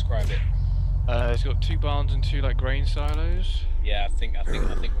 Describe it. It's got 2 barns and 2 like grain silos. Yeah, I think we're in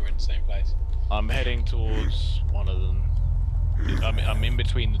the same place. I'm heading towards one of them. I'm in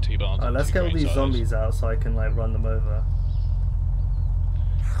between the 2 barns. Alright, and let's 2 get all grain these silos. zombies out so I can like run them over.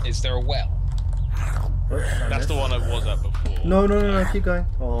 Is there a well? Oops, I That's the missed. one I was at before. No, keep going.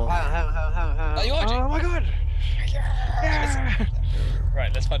 Oh, How? Oh, you are, Jake. Oh my god!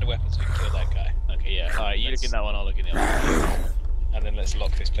 Right, let's find a weapon so we can kill that guy. Okay, yeah. Alright, you look in that one, I'll look in the other one. And then let's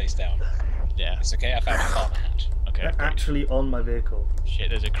lock this place down. Yeah. It's okay, I found a farmer hat. Okay. they're great. actually on my vehicle. Shit,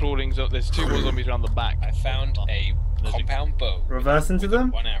 there's a crawling there's 2 more zombies around the back. I found a There's a- compound bow. Reverse into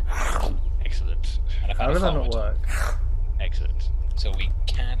them? 1 arrow. Excellent. And I How found did a that not farmer. work? Excellent. So we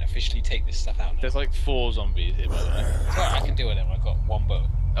can officially take this stuff out now. There's like 4 zombies here, by the way. It's alright, I can deal with them. I've got 1 bow.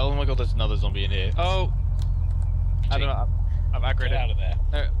 Oh my god, there's another zombie in here. Oh! I don't know. I'm aggroed. Get out of there.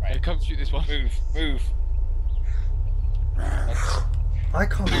 No, Right. come shoot this one. Move. I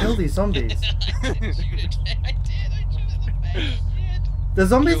can't kill these zombies. I did. I shot at the face. The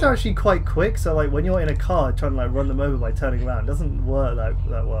zombies are actually quite quick, so like when you're in a car trying to like run them over by turning around, it doesn't work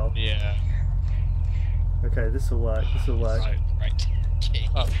that well. Yeah. Okay, this will work. This will work. Right. Okay.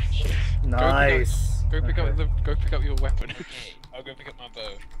 Oh shit. Nice. Go pick Okay. up your weapon. Okay. I'll go pick up my bow.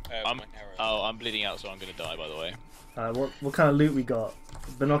 I'm, my arrow. oh, I'm bleeding out, so I'm gonna die. By the way. What kind of loot we got?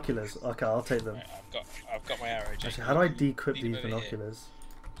 Binoculars. Okay, I'll take them. Right, I've got my arrow. Jake. Actually, how do I decrypt Leave these them over here. binoculars?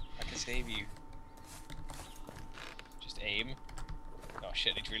 I can save you. Just aim. Oh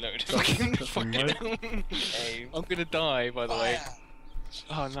shit, I need to reload. Fucking Aim. I'm gonna die. By the way. Fire.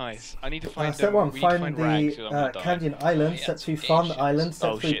 Oh, nice. I need to find. Step 1, we need to find rags, the or I'm gonna die. Canyon Island. yeah, Step 2, it's farm the ancient. island.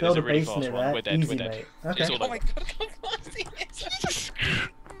 Step Oh, 3, shit, build a there's a really base fast near one. there. We're dead, Easy, we're dead. mate. It's Okay. all Oh my god, I can't fast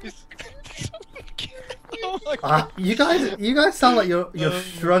Oh my god. You guys sound like you're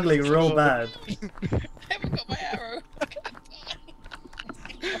struggling real bad. I haven't got my arrow.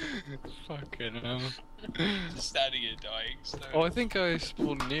 Fucking hell. Just standing here dying. So. Oh, I think I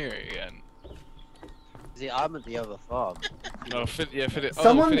spawned near it again. See, I'm at the other farm. No, fit it.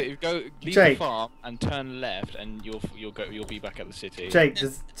 Someone- Go leave Jake. the farm and turn left, and you'll be back at the city. Jake,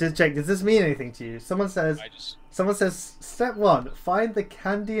 does this mean anything to you? Someone says step 1, find the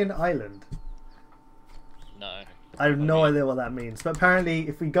Candian Island. No. I have no idea what that means, but apparently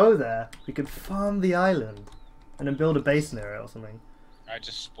if we go there, we could farm the island and then build a base near it or something. I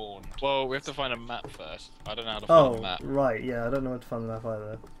just spawned. Well, we have to find a map first. I don't know how to find a Oh, map. right, yeah, I don't know where to find the map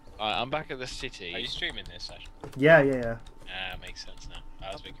either. Alright, I'm back at the city. Are you streaming this session? Yeah. Makes sense now.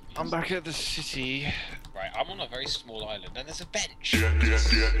 I was a bit confused. I'm back at the city. Right, I'm on a very small island and there's a bench.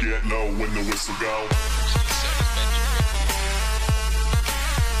 Get low when the whistle go.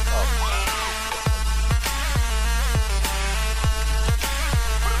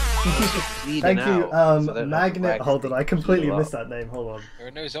 Bleeding Thank you, out, so I don't have to Magnet. rag Hold on, I things completely all missed up. that name. Hold on. There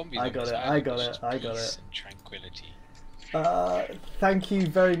are no zombies I on got this it, island, I got it's it, just I got peace it. and tranquility. Thank you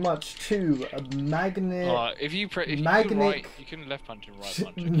very much to Magnet. If you can Magnet- right, you can left punch and right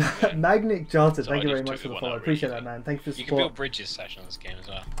punch. If you can. Magnet Johnson, So thank I you very just much took for the the follow. I one out appreciate really that, man. Thanks for the You can build support. bridges session on this game as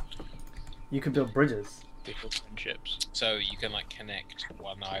well. You can build bridges. Different friendships. So you can like connect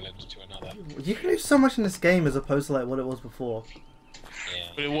one island to another. You can do so much in this game as opposed to like what it was before. Yeah.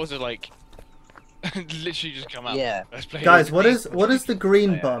 But it wasn't like literally just come out. Yeah. Let's play Guys, it. what does the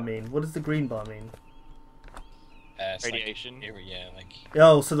green Yeah. bar mean? What does the green bar mean? It's like- Radiation? yeah, like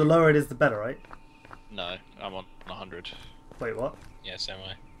Oh, so the lower it is, the better, right? No, I'm on 100. Wait, what? yeah, so am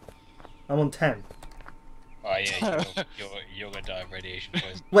I. I'm on 10. Oh yeah, you're gonna die of radiation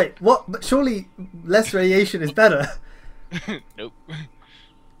poisoning. Wait, what? But surely less radiation is better. Nope.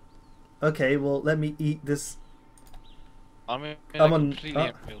 Okay, well let me eat this. I'm I'm on-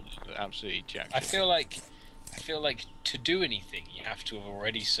 completely absolutely jacked. I feel like to do anything, you have to have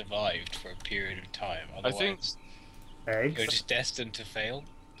already survived for a period of time. Otherwise, think you're Eggs. just destined to fail.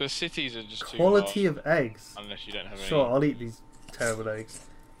 the cities are just Quality too of eggs. hard, unless you don't have any. Sure, I'll eat these terrible eggs.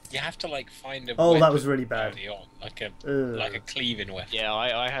 You have to like find a. Oh, that weapon was really bad. early on, like a Ugh. cleaving weapon. Yeah,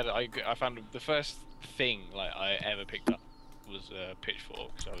 I found the first thing like I ever picked up was a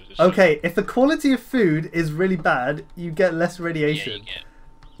pitchfork. So I was just Okay, if the quality of food is really bad, you get less Yeah, radiation. you get.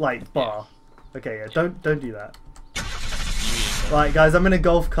 Like bar. Okay, yeah, don't do that. You Right, guys, I'm in a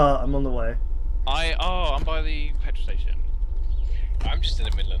golf cart. I'm on the way. I'm by the petrol station. I'm just in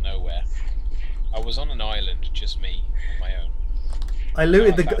the middle of nowhere. I was on an island, just me, on my own. I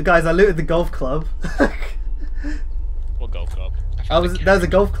looted Oh, okay. guys. I looted the golf club. What golf club? There's a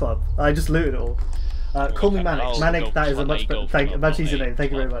golf club. I just looted it all. Call me Manic. Oh, Manic, golf that is a club, much a better, golf club, much not easier a name.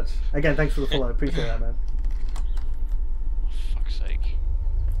 Thank you very club. much. Again, thanks for the follow. I appreciate that, man. For fuck's sake.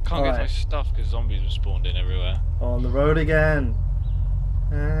 Can't get Alright. my stuff because zombies have spawned in everywhere. On the road again.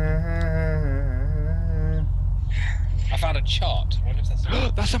 I found a chart. I wonder if that's.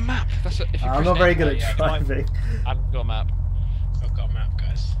 That's a map. If you I'm press not very F, good yeah, at driving. I've got a map. I've got a map,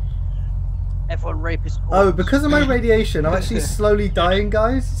 guys. Everyone rapist. Oh, because of my radiation, I'm actually slowly dying,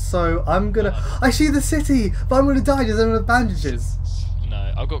 guys. So I'm gonna. I see the city, but I'm gonna die because I don't have bandages.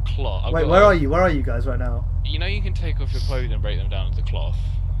 No, I've got cloth. Wait, where are you? Where are you guys right now? You know you can take off your clothing and break them down into cloth.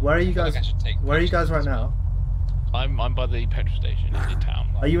 Where are you I feel guys? like I should take Where are you guys right pictures as well. now? I'm by the petrol station in town.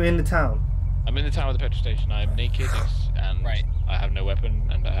 Are you in the town? I'm in the town of the petrol station. I'm naked and Right. I have no weapon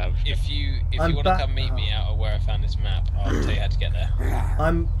and I have. If you I'm want to back- come meet me out of where I found this map, I'll tell you how to get there.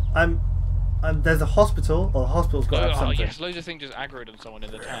 I'm there's a hospital, or the hospital's got to have Oh something. yes, loads of things just aggroed on someone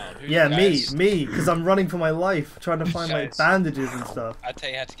in the town. Who's Yeah, Guys. me, because I'm running for my life, trying to find like Guys. bandages and stuff. I'll tell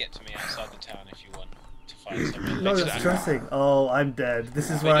you how to get to me outside the town if you want to find something. No, just that's aggro. stressing. Oh, I'm dead. This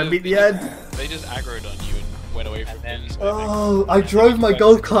is They where I just- meet the they end. They just aggroed on you and went away from And then- me. Oh, I drove my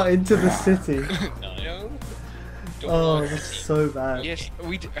golf cart into the city. No. No. Don't Oh, work that's as a team. so bad. Yes,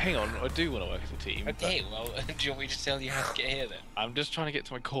 hang on. I do want to work as a team. but Okay, well, do you want me to tell you how to get here then? I'm just trying to get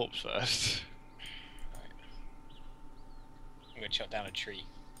to my corpse first. I'm gonna chop down a tree.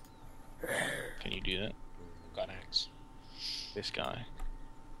 Can you do that? Got an axe. This guy.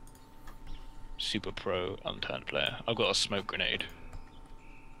 Super pro unturned player. I've got a smoke grenade.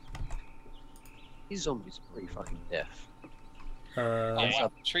 These zombies are pretty fucking deaf. Oh, Uh,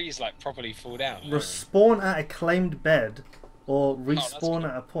 wow. Trees like properly fall down. respawn at a claimed bed, or that's respawn good.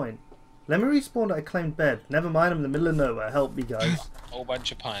 at a point. Let me respawn at a claimed bed. Never mind, I'm in the middle of nowhere. Help me, guys. A whole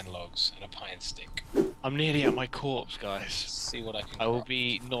bunch of pine logs and a pine stick. I'm nearly at my corpse, guys. See what I can. I will craft.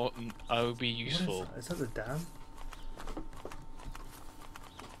 be not. I will be What is useful. that? Is that the dam?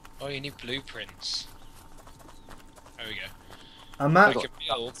 Oh, you need blueprints. There we go. I'm at. We can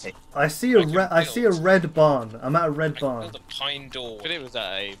build. I see a I can I see a build. red barn. I'm at a red I can barn. build a pine door. But it was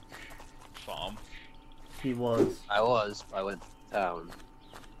at a farm. He was. I was, but I went to town.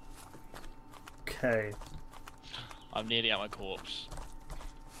 Okay. I'm nearly at my corpse.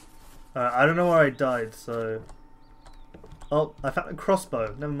 I don't know where I died, so. Oh, I found a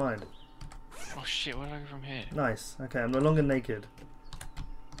crossbow. Never mind. Oh shit! Where do I go from here? Nice. Okay, I'm no longer naked.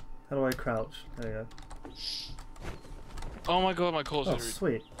 How do I crouch? There you go. Oh my god, my corpse Oh, is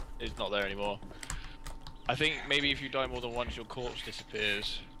sweet. not there anymore. I think maybe if you die more than once, your corpse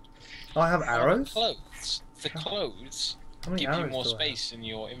disappears. Oh, I have Oh, arrows? The clothes. The clothes How many give you arrows more do I have? space in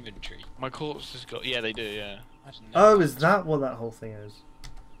your inventory. My corpse has got. Yeah, they do. Yeah. I didn't know Oh, that. is that what that whole thing is?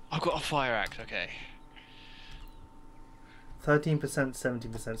 I've got a fire axe. Okay. 13%,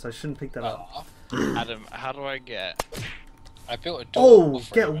 70%, so I shouldn't pick that up. Ah, Adam, how do I get? I built a Oh, door.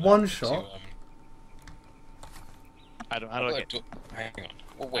 for get everyone one to, shot. Adam, how I do I built a get? door. Hang on.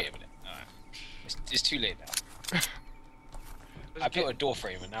 Well, wait a minute. It's too late now. I built a door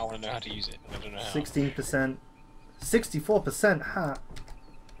frame and now I want to know how to use it. I don't know how. 16%. 64% hat.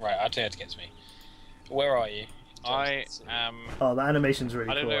 Right, I'll tell you how to get to me. Where are you? I am. Oh, the animation's really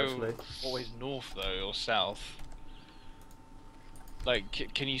I don't cool, know actually. always north though or south. Like,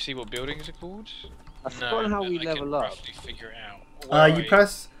 can you see what buildings are called? I've No, forgotten how but we I level can up. probably figure it out. Where are You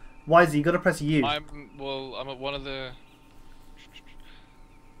press YZ, you gotta press U. I'm at one of the.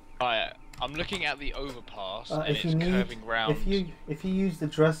 I'm looking at the overpass and if it's you need, curving round, if you use the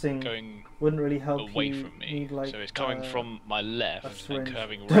dressing, going wouldn't really help away you. from me. Need, like, so it's coming from my left and syringe.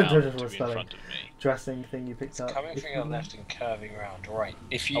 curving Don't round know to what be in spelling. front of me. dressing thing you picked It's up. coming If from you your need- left and curving round. Right.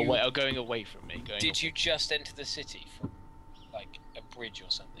 If you Going away from me. did you just enter the city from like a bridge or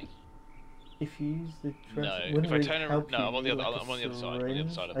something? If you use the No, dressing, if wouldn't I really turn help no, you I'm on the need, other. like, I'm a on the other side. I'm on the other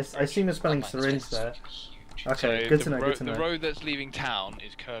side of the syringe. I assume you're spelling Oh, syringe it's there. huge. Okay, So good the to know. Good to the know. road that's leaving town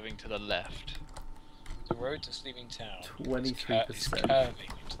is curving to the left. The road that's leaving town 23%. is curving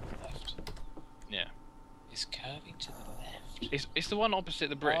to the left. Yeah. It's curving to the left. It's the one opposite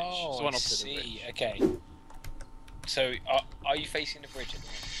the bridge. Oh, it's the one I opposite the see. bridge. Okay. So, are you facing the bridge at the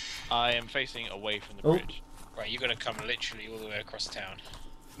moment? I am facing away from the Oh. bridge. Right, you're gonna come literally all the way across town.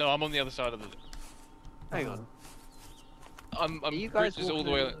 No, I'm on the other side of the. Hang on. I'm Are you guys bridge is all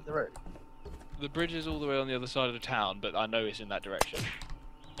the walking way. on the road? The bridge is all the way on the other side of the town, but I know it's in that direction.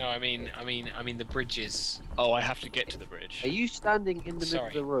 No, I mean the bridge is. Oh, I have to get to the bridge. Are you standing in the middle Sorry.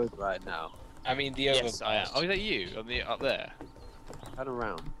 of the road right now? I mean the Yes, overpass. I am. Oh, is that you on the up there? Turn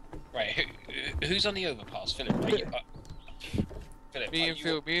around. Right. Who's on the overpass? Philip. Are you, Philip. Me are and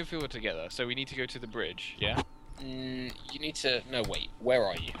you, Phil are together, so we need to go to the bridge. Yeah. You need to. No, wait. Where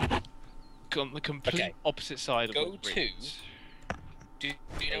are you? On the complete Okay. opposite side of Go the to- bridge. Do you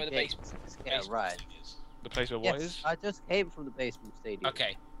know where the Okay, basement? Yeah, basement right. stadium is? The place where what Yes, is? I just came from the basement stadium.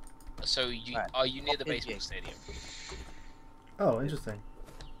 Okay. So you Right. are you near the Okay, baseball yeah. stadium? Oh, interesting.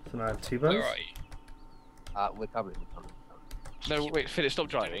 So now I have two bows. Where are you? We're coming. No, wait, Philip, stop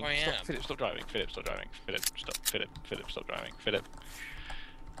driving. I Stop, am. Philip, stop driving. Philip, stop driving. Philip, stop. Philip, stop driving. Philip,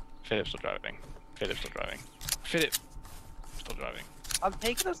 stop driving. Philip, stop driving. Philip, stop driving. I'm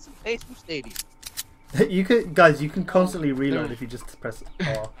taking us to the basement stadium. You can, guys. You can constantly reload if you just press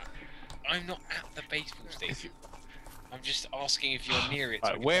R. I'm not at the baseball stadium. I'm just asking if you're near it.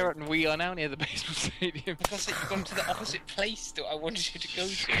 So I Right, can we are now near the baseball stadium. For God's sake, you've gone to the opposite place that I wanted you to go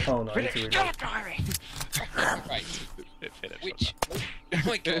to. Oh no, I need to Philip, read stop it. driving! Right. Philip, Which? stop Oh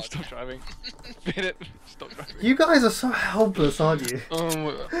my driving. Philip, God. stop driving. Philip, stop driving. You guys are so helpless, aren't you?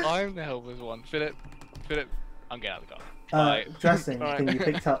 I'm the helpless one. Philip, I'm getting out of the car. Dressing Right. thing you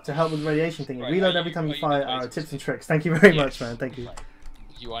picked up to help with radiation thing. Right, Reload are every you- time you are you fire the arrow. closest? Tips and tricks. Thank you very Yes. much, man. Thank you. Right.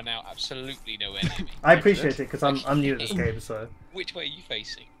 You are now absolutely nowhere near me. I appreciate it because I'm new at this game, so. Which way are you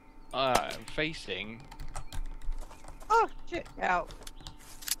facing? I'm facing Oh shit! Out.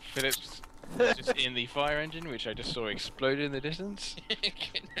 Philip's just in the fire engine, which I just saw explode in the distance.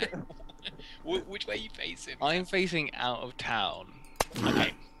 Which way are you facing? I'm facing out of town.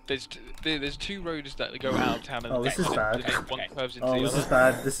 Okay. There's two roads that go out of town. And Oh, this is bad. One curves into Oh, the this other. is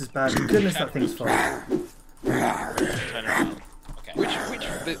bad. This is bad. Goodness, that thing's full. Turn around. Okay.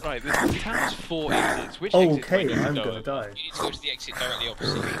 Right, the town's 4 exits. Which exit do I Okay, need to I'm go gonna over? die. You need to go to the exit directly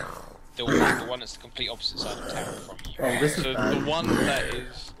opposite you. The one that's the complete opposite side of town from you. Oh, this is So the bad. one that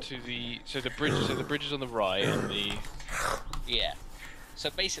is to the the bridge is on the right and the Yeah. So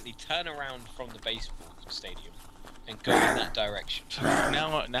basically, turn around from the baseball stadium and go in that direction. so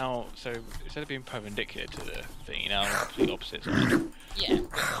now so instead of being perpendicular to the thing, now on the complete opposite side. Yeah.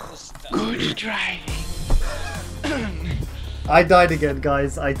 That's Good driving. I died again,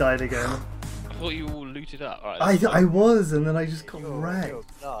 guys. I died again. I thought you all looted up. Alright, I was, and then I just got wrecked.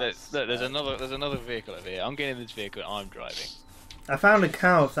 there's another vehicle over here. I'm getting in this vehicle. I'm driving. I found a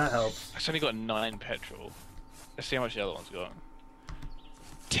cow, if that helps. It's only got 9 petrol. Let's see how much the other one's got.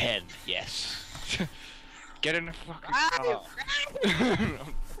 10. Yes. Get in the fucking car.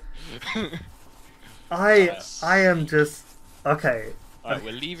 I am just okay. Alright,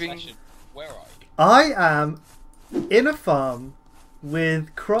 we're leaving. Session. Where are you? I am in a farm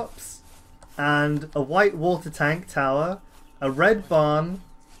with crops and a white water tank tower, a red barn,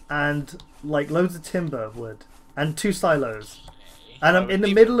 and like loads of timber wood and 2 silos. And I'm in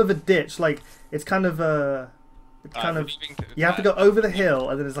the middle of a ditch. Like it's kind of a, you have to go over the hill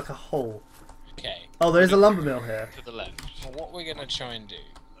and then there's like a hole. Okay. Oh, there's a lumber mill here. To the left. Well, what we're gonna try and do?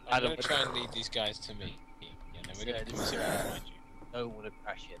 I'm gonna try and lead these guys to me, and then we're gonna do see if we can find you. Don't want to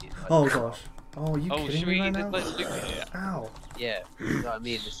crash it. These guys Oh are gosh. Oh, are you Oh, kidding should me we right now? let's loot here? Ow. Yeah, you know what I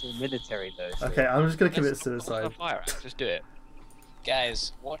mean? It's in the military though. So Okay, I'm just gonna commit Let's suicide. start a fire axe. Just do it.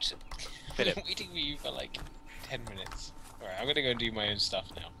 Guys, watch. I've Philip. been waiting for you for like 10 minutes. Alright, I'm gonna go do my own stuff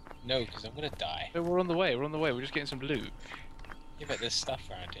now. No, because I'm gonna die. No, we're on the way. We're on the way. We're just getting some loot. Yeah, but there's stuff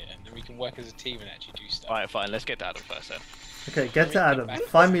around here, and then we can work as a team and actually do stuff. Alright, fine. Let's get to Adam first then. Okay, get to Adam.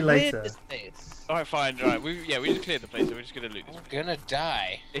 Find me Clear later. this place. Alright, fine. Alright, we just cleared the place, so we're just gonna loot this. I'm gonna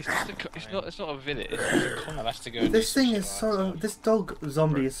die. It's just it's not a village. It's just a I'll have to go. And This do some thing shit is while so. I'm This dog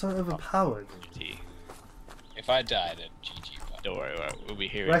zombie is so overpowered. community. If I die, then GG. Bud. Don't worry, we'll be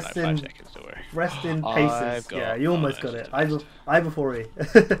here in Rest like 5 in- seconds. Don't worry. Rest in I've paces. got- Yeah, you almost got that's it. just- I before he.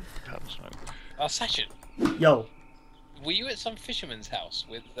 Can't smoke. Session. Yo, Were you at some fisherman's house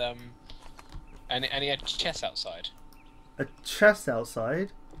with and he had chess outside? a chest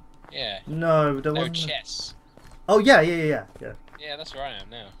outside? Yeah. No, the No one. chess. Oh yeah. Yeah, that's where I am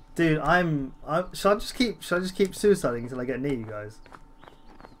now. Dude, I'm. Should I just keep suiciding until I get near you guys?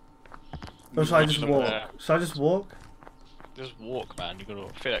 Or should I just Watch them walk? there. Should I just walk? Just walk, man. You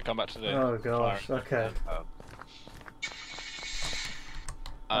gotta feel it. Come back to the. Oh gosh. fire. Okay.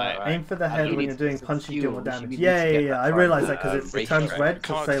 Alright. Aim for the I head need when you're to doing get some punchy fuel. deal damage. We need Yeah. to get I that realised from, that because it race turns track. red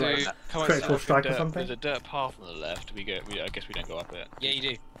Come to on, say to- like come on, critical to strike or dirt- something. There's a dirt path on the left. I guess we don't go up it. Yeah, you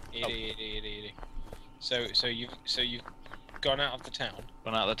do. You do. You do. So you've gone out of the town.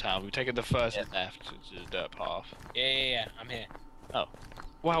 Gone out of the town. We've taken the first Yeah. left, which is a dirt path. Yeah. I'm here.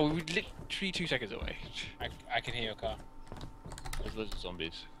 Wow, we were literally 2 seconds away. I can hear your car. There's loads of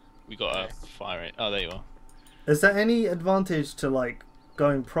zombies. We got a fire in. Oh, there you are. Is there any advantage to like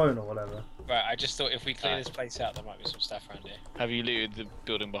going prone or whatever? Right. I just thought if we clear this place out, there might be some stuff around here. Have you looted the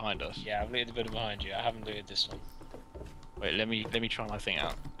building behind us? Yeah, I've looted the building behind you. I haven't looted this one. Wait, let me try my thing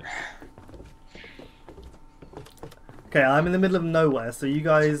out. Okay, I'm in the middle of nowhere, so you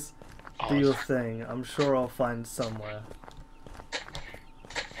guys do Oh, your thing. I'm sure I'll find somewhere.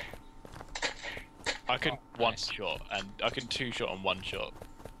 I can Oh, one nice. shot and I can 2 shot and 1 shot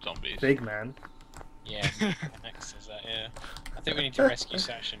zombies. Big man. Yeah. Next is that. Yeah. I think we need to rescue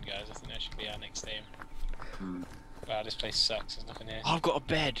Sashin, guys. I think that should be our next aim. Wow, this place sucks. There's nothing here. I've got a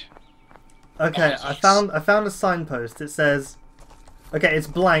bed. Okay, Oh, I yes. found a signpost. It says, okay, it's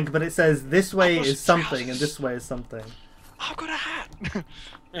blank, but it says this way got is something and trousers. this way is something. I've got a hat.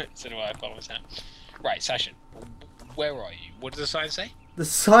 So do I. Follow his hand. Right, Sashin. Where are you? What does the sign say? The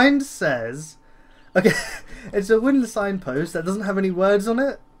sign says, Okay, it's a wooden signpost that doesn't have any words on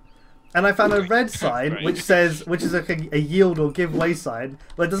it. And I found a red sign Great. which is like a yield or give way sign,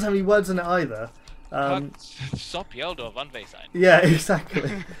 but it doesn't have any words on it either. Stop yelled of one sign. Yeah,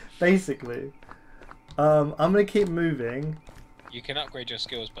 exactly. Basically. I'm gonna keep moving. You can upgrade your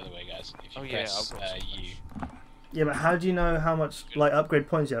skills, by the way, guys. If you Oh, yeah, press I've got some U. Yeah, but how do you know how much like upgrade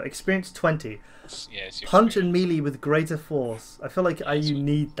points you have? Experience 20. Yeah, it's your Punch and experience. melee with greater force. I feel like you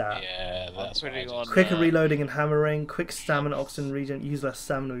need that. Yeah, that's what I putting do. on- Quicker reloading and hammering, quick stamina, oxygen regen, use less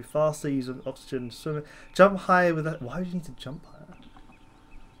stamina, move faster, use oxygen swimming. Jump higher with that. Why would you need to jump higher?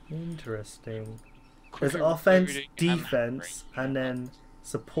 Interesting. There's Quicker offense, reloading and defense, and then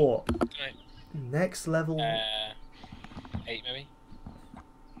support. Right. Next level. 8 maybe?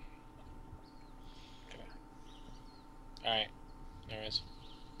 Alright. There is.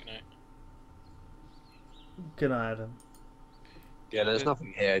 Good night. Good night, Adam. Yeah, there's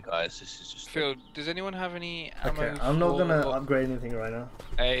nothing here, guys. This is just. Phil, does anyone have any ammo Okay, I'm not for gonna upgrade anything right now.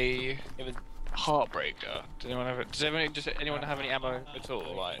 a heartbreaker? Does anyone have it? Does anyone have any ammo at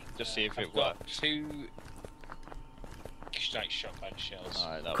all? Like, just see if it I've got works. 2 like shotgun shells.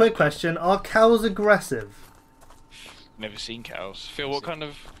 Alright, that Quick was- question: are cows aggressive? Never seen cows. Phil, what kind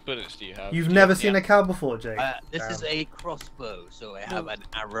of bullets do you have? You've Do you never have seen any a cow before, Jake. This is Damn. a crossbow, so I have an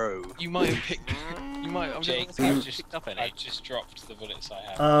arrow. You might have picked. You might. I'm Jake, just. I've Picked up I any. just dropped the bullets I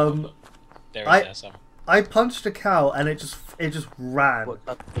have. They're in I- there somewhere. I punched a cow and it just ran. What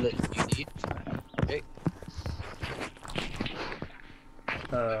type of bullets do you need? Okay.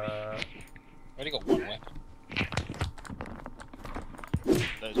 I've only got 1 weapon.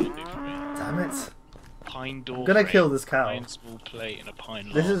 Those will do for me. Damn it! Pine door. I'm gonna frame, kill this cow. Pine small plate and a pine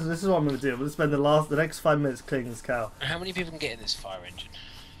log. This is what I'm gonna do. I'm gonna spend the next 5 minutes killing this cow. How many people can get in this fire engine?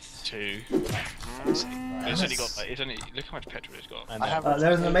 2. Fuck's sake, right. It's only got. Like, it's only. Look how much petrol it's got. I I know. have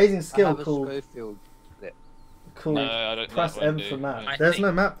There's an amazing I skill have a called Schofield. No, I don't. press that won't M do. for map. I There's think-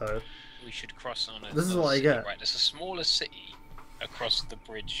 no map though. We should cross on it. This is what I get. Right, there's a smaller city across the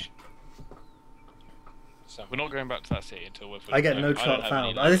bridge. We're not going back to that city until we're. Fully I get clear. no I don't chart have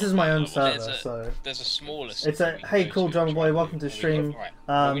found. any This is my own levels. There's server, a- so There's a smaller city. it's a we can hey go cool to drummer and boy, try welcome to and- stream. Right,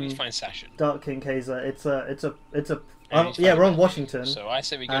 well, we need to Um, find Sasha. Dark King Kaiser. It's a Yeah, we need to yeah, find we're on him. Washington. So I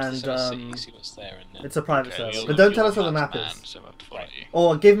say we go to and, the city, um, see what's there, and then It's a private Okay, server, you're- but don't tell you're us what the a map man, is. So I have to follow Right. you.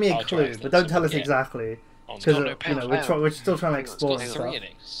 Or give me a I'll clue, drive but then, don't so tell us yeah. exactly. on Because got no power. we're still trying to It's explore got and three stuff. in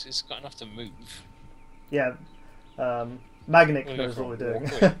it. It's got enough to move. Yeah, Magnic We'll go knows for what a we're doing.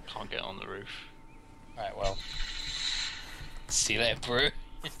 walk, wait. Can't get on the roof. Right, well. See you later, bro.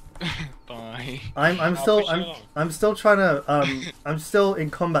 Bye. I'm I'll still push you along. I'm still trying to I'm still in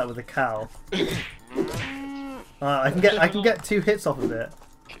combat with a cow. I can get 2 hits off of it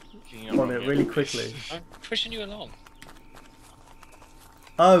on it really quickly. I'm pushing you along.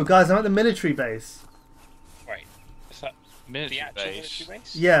 Oh guys, I'm at the military base. Right. Is that the Military actual base. military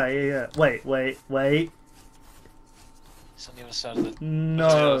base? Yeah. Wait. It's on the other side of the... It's the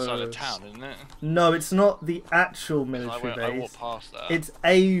other side No. of town, isn't it? No, it's not the actual I military walked base. past that. It's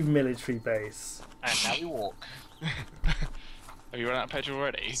a military base. And now we walk. Have you run out of petrol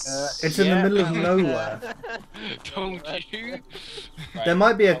already? It's in the middle of nowhere. Told you. Right. There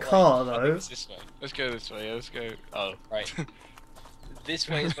might be a Oh, right. car, I think though. it's this way. Let's go this way. Let's go. Oh. Right. This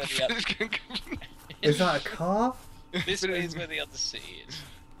way is where the other... Is that a car? This way is where the other city is.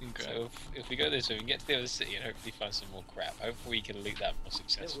 Okay. So if we go this way, we can get to the other city and hopefully find some more crap. Hopefully we can loot that more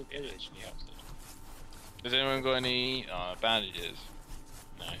successfully. Yeah, we'll It do it. actually helps it. Has anyone got any bandages?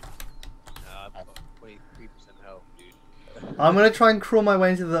 No. I've got 23% health, dude. I'm gonna try and crawl my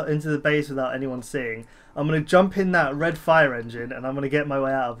way into the base without anyone seeing. I'm gonna jump in that red fire engine and I'm gonna get my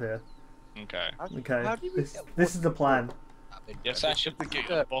way out of here. Okay. Okay. How did we This, get this is the plan. Yes, So I I should should- get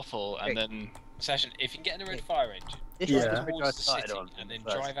a bottle and then. Sasha, if you can get in a red fire engine, This Yeah. is drive the bridge I towards the started city on and then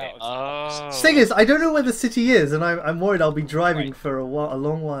first drive game. out of the Oh. Thing is, I don't know where the city is, and I'm worried I'll be driving Right. for a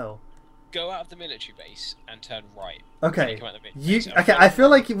long while. Go out of the military base and turn right. Okay. Come out the military You base and okay? follow I feel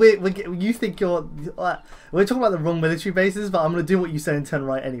the like you think we're talking about the wrong military bases, but I'm gonna do what you say and turn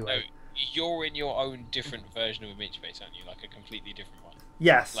right No, anyway. you're in your own different version of a military base, aren't you? Like a completely different one.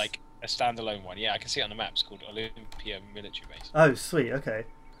 Yes. Like a standalone one. Yeah, I can see it on the map. It's called Olympia Military Base. Oh, sweet. Okay.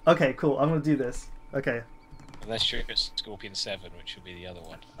 Okay, cool. I'm gonna do this. Okay. Unless you're at Scorpion 7, which would be the other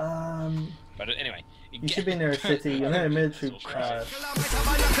one. But anyway, You should be near a city. You're near a military. Road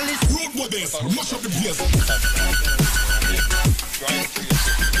with this, mash up the place. Drive through the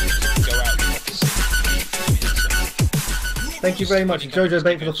city, go out the city. Thank you very much, Just when you Jojo come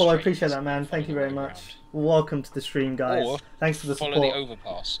Bait, to for the go follow. I straight, appreciate that, man. follow Thank you the very way much. around. Welcome to the stream, guys. Or Thanks for the Follow support. the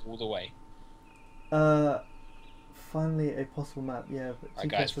overpass all the way. finally a possible map. Yeah, but Right,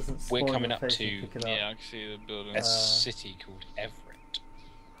 GPS guys, doesn't we're spawn coming your up face to- and pick it up. Yeah, I can see the building. A city called Everett.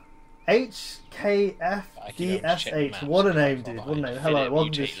 HKFDSH. What a name, dude. What a name. Hello, Philip, welcome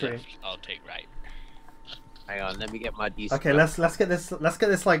you to the take stream. left, I'll take right. Hang on, let me get my DC. Okay, let's get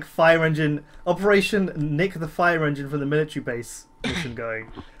this like fire engine Operation Nick the Fire Engine from the military base mission going.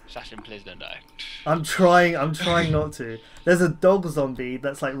 Assassin, please don't die. I'm trying not to. There's a dog zombie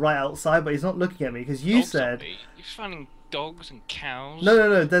that's like right outside, but he's not looking at me because you Dog said zombie? You're finding dogs and cows.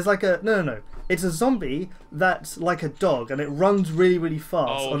 no. There's like a no. It's a zombie that's like a dog, and it runs really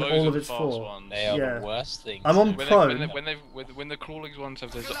fast on those all are of the its fast four. ones. They are Yeah. the worst things. I'm on When prone. when the crawling ones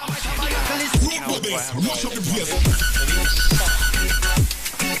have those. Road for this. Mash up the place.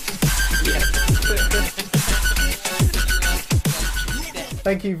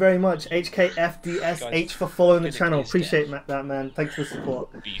 Thank you very much, HKFDSH, for following the Guys, channel. he's Appreciate dead. that, man. Thanks for the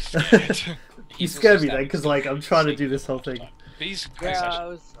support. Be scared. You He's scared also me then, stabbing because like I'm people trying to in do the this whole same thing. These. Yeah,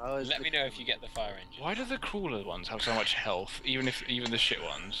 guys, I was Let me know if you get the fire engine. Why do the crawler ones have so much health? Even the shit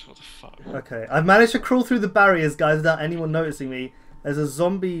ones. What the fuck? Okay, I've managed to crawl through the barriers, guys, without anyone noticing me. There's a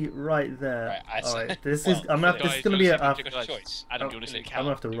zombie right there. Right, Alright, this well, is. I'm gonna have, Guys, this is gonna be you a. wanna see You've got a choice. Adam, Oh, do you want to see a I'm cow? gonna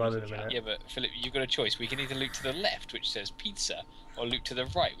have to Do you run wanna in see a cow? minute. Yeah, but Philip, you've got a choice. We can either look to the left, which says pizza, or look to the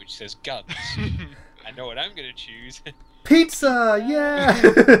right, which says guns. I know what I'm gonna choose. Pizza, yeah!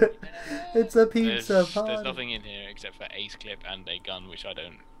 It's a pizza There's party. nothing in here except for ace clip and a gun, which I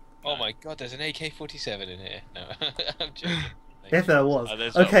don't. Oh my god, there's an AK-47 in here. No, I'm joking. If there was.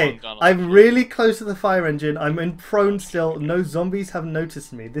 There's not Okay, one gun on the I'm floor. really close to the fire engine. I'm in prone still. No zombies have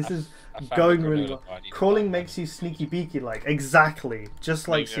noticed me. This is I found going the really granola well. bar, I need to Crawling buy makes you sneaky beaky like. Exactly. Just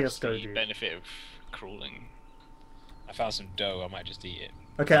like Maybe that's CSGO, the dude. benefit of crawling. I found some dough. I might just eat it.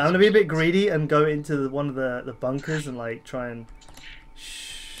 Okay, I'm gonna be a bit greedy and go into one of the bunkers and like try and.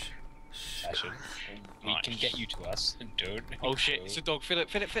 Session. We can get you to us. Don't. Oh shit! It's a dog. Philip,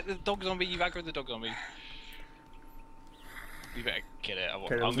 the dog zombie. You've aggroed the dog zombie. You better kill it.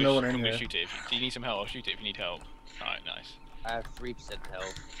 Okay, there's no one in I'm gonna here. shoot it. Do you need some help? I'll shoot it if you need help. Alright, nice. I have 3%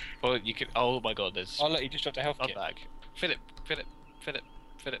 health. Well, you could. Oh my god, there's Oh look, you just dropped a health blood kit. bag. Philip.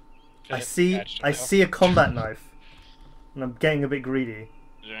 I see. I see a combat knife, and I'm getting a bit greedy.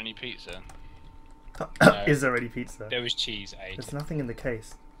 Is there any pizza? No. Is there any pizza? There was cheese. I ate There's it. nothing in the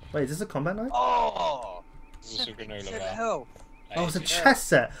case. Wait, is this a combat knife? Oh! There's also a granola 7% bar. health. I Oh, ate it's a it. chest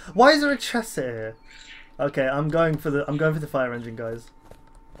set. Why is there a chest set here? Okay, I'm going for the fire engine, guys.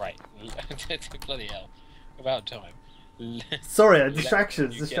 Right. Bloody hell. About time. Sorry, Let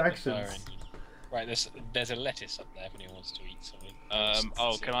distractions, you get the fire distractions. engine. Right, there's a lettuce up there if anyone wants to eat something.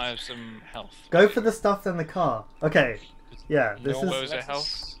 Oh, can I have some health? Go for the stuff in the car. Okay, yeah, this No, is. Where was there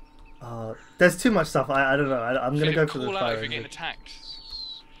lettuce. health? There's too much stuff. I don't know. I'm gonna go for the call out fire if you're getting engine. attacked.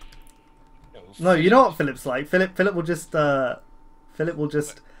 No, you know what Philip's like. Philip will just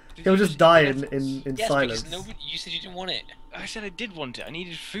he'll just die in Yes, silence. because nobody, you said you didn't want it. I said I did want it. I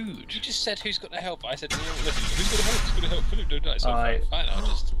needed food. You just said who's got to help. I said, listen, who's got to help? Who's got to help? Philip, don't die. So Alright. fine,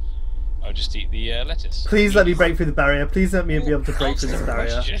 I'll just eat the lettuce. Please let me break through the barrier. Please let me be able to break Answer through this the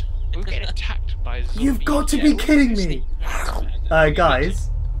barrier. question. We'll get attacked by zombies. You've got to be kidding me! Guys,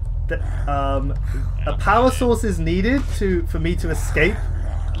 a power source is needed for me to escape.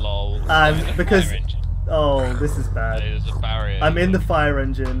 Lol. And because Fire engine. oh, this is bad. There's a barrier. I'm in the fire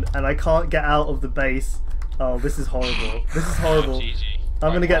engine and I can't get out of the base. Oh, this is horrible. This is horrible. GG. I'm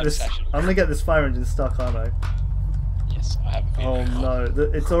gonna Right, get one this. session. I'm gonna get this fire engine stuck, aren't I? Yes, I have a Oh feeling. no,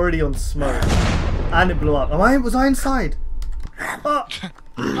 it's already on smoke, and it blew up. Was I inside? Oh,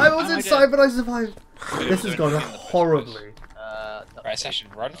 I was Am I inside, dead? but I survived. This has gone horribly. Right, Session,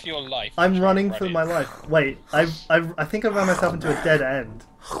 run for your life. I'm Try and running run for in. my life. Wait, I think I ran myself into a dead end.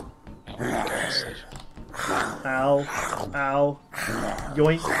 Oh my God, Session. Ow, ow,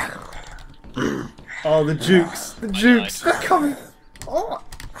 yoink. Oh, the jukes, they're coming. Oh,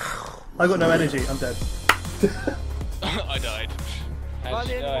 I got no energy. I'm dead. I died. How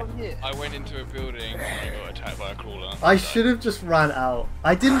did you die? I went into a building and I got attacked by a crawler. I should have just ran out.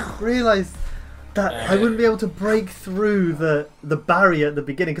 I didn't realise that I wouldn't be able to break through the barrier at the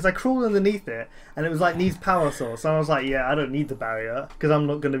beginning because I crawled underneath it and it was like needs power source. And I was like, yeah, I don't need the barrier because I'm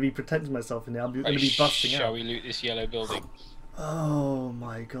not going to be protecting myself in there. I'm going to be busting Shall out. we loot this yellow building? Oh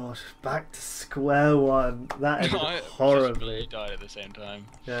my gosh, back to square one. That ended You horribly. died at the same time.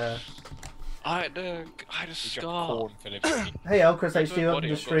 Yeah. I had a We dropped scar. corn, Philip. Hey, Elchris I've got HD, a welcome body, to I've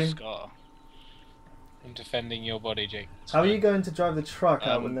got a stream. scar. I'm defending your body, Jake. It's How are fine. you going to drive the truck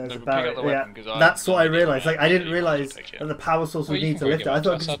out when there's no, a pick up barrier? the Yeah, weapon, 'cause I that's what I don't need realised. it. Like, I didn't I'll realise take it. that the power source Well, would you need can to bring lift it. I up thought I to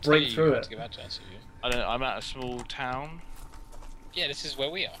could us. just I'll tell break you through how to it. give that to us, if you- I'm at a small town. Yeah, this is where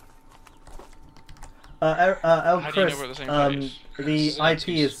we are. El How do you know Chris, we're at the same place? the It's like IP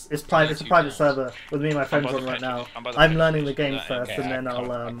is private. It's a private server with me and my friends by the on right petrol- now. I'm by the I'm petrol learning the station. game first, Okay, and then I I'll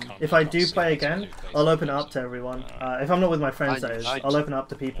can't if I cross do it play to again, new places. I'll open it up to everyone. If I'm not with my friends, that is, I- I'll open it up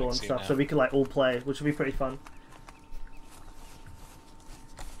to people I and see stuff, now. so we could like all play, which will be pretty fun.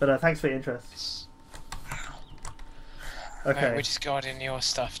 But thanks for your interest. Right, Okay. we're just guarding your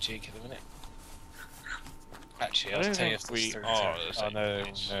stuff, Jake, at the minute. Actually, I I'll don't tell you think if there's we 3 are towns. at the Oh same no,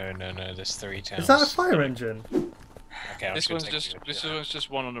 place. no, there's 3 towns. Is that a fire engine? Okay, I'm This gonna one's take just a look this at one's just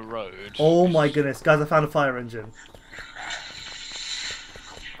one on the road. Oh my goodness, guys! I found a fire engine.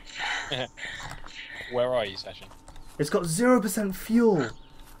 that. Where are you, Sachin? It's got 0% fuel.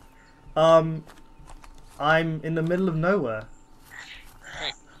 I'm in the middle of nowhere.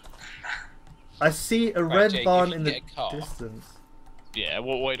 Wait. I see a Right, red Jake, barn if you in the get a car- distance. Yeah,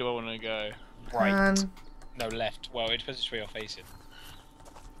 what way do I want to go? Right. Man. No, left. Well, it depends which way you're facing.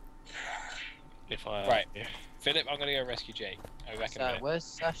 If I Right. Philip, I'm gonna go rescue Jake. I'll be back in a minute. Where's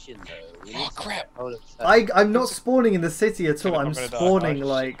Sashin though? We Oh, need to crap. get hold of Sashin. I'm not spawning in the city at all. Philip, I'm I'm gonna die. spawning Oh,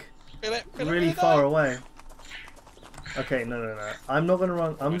 like Philip, really far away. Okay, no. I'm not gonna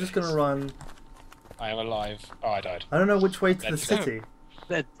run. I'm just gonna run. I am alive. Oh, I died. I don't know which way to the Let's go. city.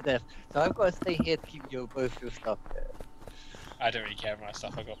 Dead to death. So I've got to stay here to keep both your stuff here. I don't really care about my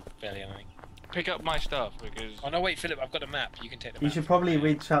stuff. I got barely anything. pick up my stuff because Oh no, wait, Philip, I've got a map. You can take the map. You should probably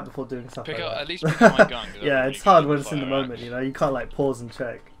read chat before doing stuff pick like up that. at least pick up my gun. 'cause I'm Yeah, really it's hard good when with it's in the fire moment, axe. you know. You can't like pause and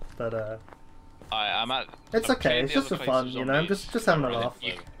check. But I'm at. it's I've okay. cleared It's the just other for fun, places you on know. I'm these. just having a Really, laugh.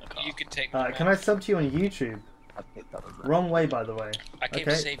 you- the You car. can take the map. Can I sub to you on YouTube? I picked up the map. Wrong way, by the way. I came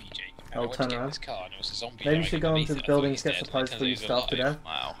Okay. to save you, Jake. And I'll I went turn to get in around. this car and it was a zombie. Maybe you dying should go underneath into the it. I thought he buildings, was get dead. supplies Turns for out you, he was stuff to alive. death.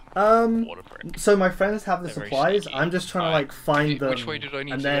 Wow. Water brick. So my friends have the They're very supplies. sneaky. I'm just trying to Right. like find them, Which way did I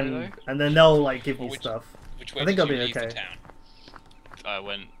need and to then go, and then they'll like give Well, you which- stuff. Which way I think did I'll you be leave okay. the town? I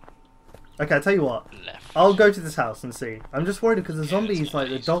went Okay, I'll tell you what. left. I'll go to this house and see. I'm just worried because the Yeah, zombies, that's like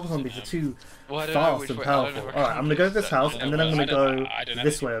the nice. dog zombies, are too Well, I don't know fast which and way- I don't know powerful. where Alright, I'm gonna go to this house and then I'm gonna go I don't know.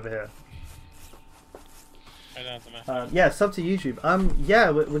 this way over here. I don't have the map. Yeah, sub to YouTube.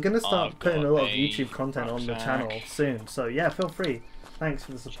 Yeah, we're gonna start I've putting a got lot of a YouTube content on the rucksack. channel soon. So yeah, feel free. Thanks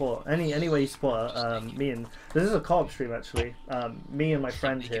for the support. Any way you support me and this is a co-op stream actually. Me and my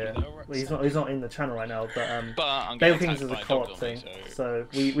friend here. Well, he's not in the channel right now, but But I'm Bagel getting Kings is attacked a by a dog co-op zombie, thing. so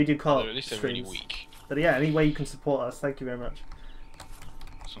So we do co-op at least they're really streams. weak. But yeah, any way you can support us, thank you very much.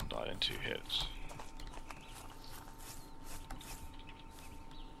 Some died in 2 hits.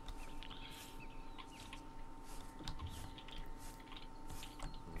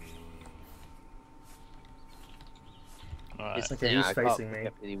 Alright. Okay, Yeah, he's I can't facing pick me.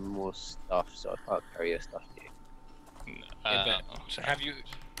 up any more stuff, so I can't carry your stuff here. Yeah, oh, but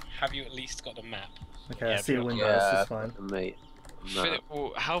have you at least got the map? Okay, I Yeah, see a Phil- window. Yeah, This is I've fine. got the mate. No. Philip,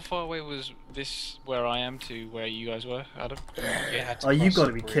 well, how far away was this where I am to where you guys were, Adam? You had to Oh, you cross got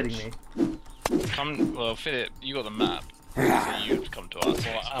to the be bridge. kidding me. Come, well, Philip, you got the map, so you'd come to us.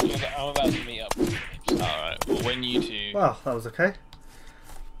 Well, I'm about to meet up. with Philip. Alright, well, when you two... Wow, that was okay.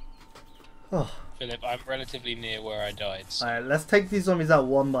 Oh, Philip, I'm relatively near where I died. So alright, let's take these zombies out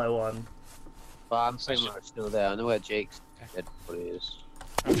one by one. But I'm pretty much still there. I know where Jake's Okay. dead body is.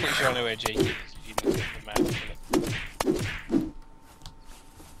 I'm pretty sure I know where Jake is. If you look at the map, Philip.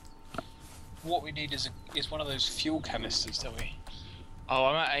 What we need is one of those fuel canisters, don't we? Oh,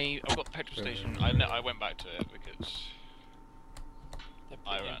 I've got the petrol station. I went back to it because... They're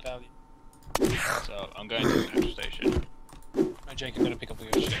I pretty ran. invaluable. So, I'm going to the petrol station. Oh, Jake, I'm gonna pick up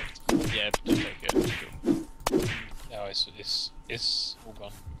your shift. Yeah, just take it. It's cool. No, it's all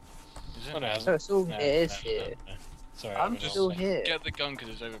gone. Is Oh, it? no, it hasn't. So it's all No, here, it is no, here. no. Sorry, I'm just still here. Get the gun because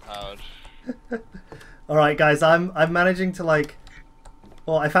it's overpowered. Alright, guys, I'm managing to like.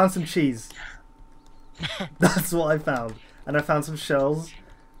 Well, I found some cheese. That's what I found, and I found some shells,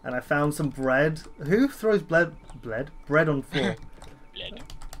 and I found some bread. Who throws bread on floor? Bled.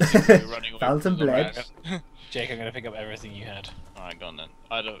 You're running away Found some from the bread. rats. Jake, I'm gonna pick up everything you had. Alright, go on then.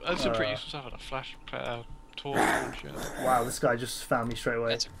 That's some pretty useful stuff. I had a flash torch and shit. Wow, this guy just found me straight away.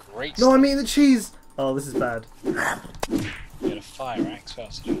 That's a great. No, I'm eating the cheese. Oh, this is bad. You had a fire axe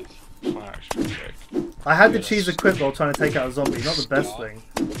first, Jeff. Fire action trick. I had the Yes. cheese equipped while trying to take out a zombie. Not the best thing.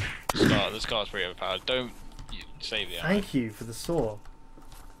 The scar's pretty overpowered. Don't save the ammo. Thank you for the saw.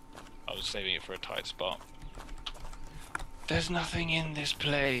 I was saving it for a tight spot. There's nothing in this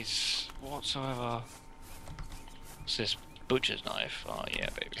place whatsoever. What's this? Butcher's knife. Oh yeah,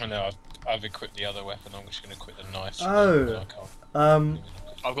 baby. I know. I've equipped the other weapon. I'm just gonna equip the knife. Oh. No, I can't.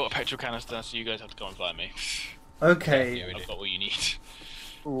 I've got a petrol canister, so you guys have to go and find me. Okay. Yeah, we I've do. got what you need.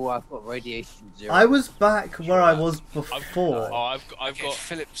 Oh, I've got radiation 0. I was back where I was Oh, before. I've Okay, got.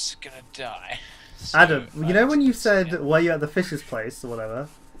 Philip's gonna die. Adam, you know when you said were you at the fish's place or whatever?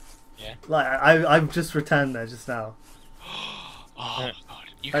 Yeah. Like I've just returned there just now. Oh my god,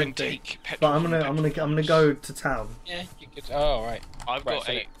 you Don't can think. take petrol. But I'm from gonna go to town. Yeah, you could. Oh, right. I've Right, got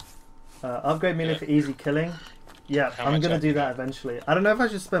so 8. Upgrade melee for easy killing. Yeah, How I'm much gonna have do you that got? eventually. I don't know if I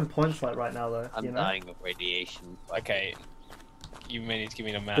should spend points like right now though. I'm You know, dying of radiation. Okay. You may need to give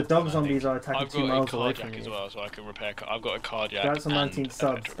me the map. the dog I think. zombies are attacking I've 2 got a miles away from carjack as you. well, so I can repair. I've got a carjack. Congrats on and 19 a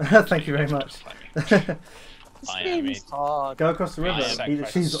subs. petrol. Thank you very much. This I game am is hard. Go across the I river. am Eat the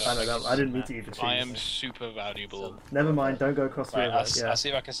cheese. sacrificing I don't know. I didn't mean to eat the cheese. I am super valuable. Never mind. Don't go across the Right, river. I'll Yeah. see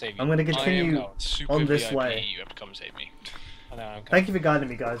if I can save you. I'm gonna I continue. am super on this VIP. way. You have to come save me. I know, I'm Thank you for guiding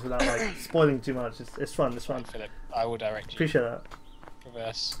me, guys, without like spoiling too much. It's fun. It's fun. Philip, I will direct you. Appreciate that.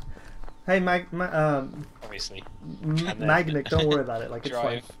 Reverse, Hey, obviously. Magnic, don't worry about it. Like it's fine.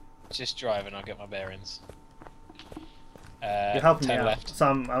 Drive. Just drive and I'll get my bearings. You're helping me turn out, left.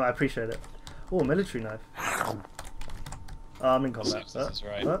 so I appreciate it. Oh, military knife. Oh, I'm in combat. This is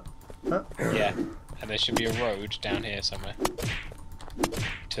right. Huh? Yeah, and there should be a road down here somewhere.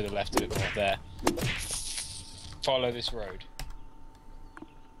 To the left a bit more. There. Follow this road.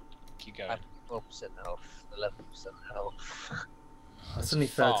 Keep going. 12% health, 11% health. That's only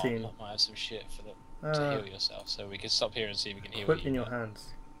Farm 13. that might have some shit for the, to heal yourself, so we can stop here and see if we can heal Put you. in your hands.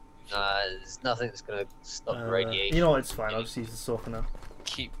 There's nothing that's gonna stop the radiation. You know what? It's fine. I'll just use the saw for now.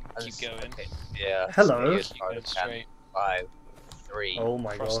 Keep As- going. okay, yeah. Hello. as Keep far going as I can. straight. 5, 3, Oh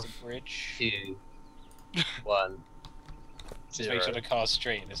my Cross gosh. the bridge. 2, 1. Just make sure the car's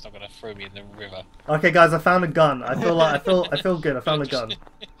straight and it's not gonna throw me in the river. Okay, guys, I found a gun. I feel like I feel good. I found a gun.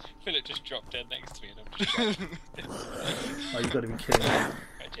 Philip just dropped dead next to me and I'm just driving. Oh, you gotta be kidding me.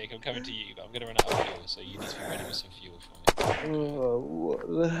 Right, Jake, I'm coming to you, but I'm gonna run out of fuel, so you need to be ready with some fuel for me. Oh, what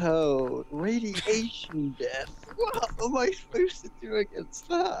the hell? Radiation death? What am I supposed to do against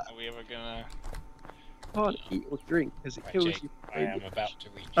that? Are we ever gonna? I can't eat or drink because it Right, kills Jake, you. I am about to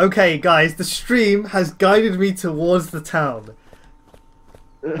reach. Okay, guys, the stream has guided me towards the town.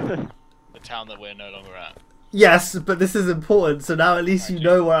 The town that we're no longer at. Yes, but this is important, so now at least you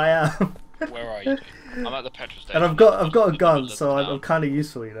know where I am. Where are you? I'm at the petrol station. And I've got a in the gun, middle of so the I'm town. kind of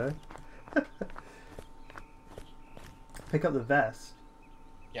useful, you know. Pick up the vest.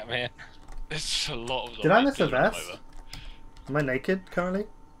 Yeah, I'm here. There's a lot of. Did I zombies miss a going on vest? over. Am I naked currently?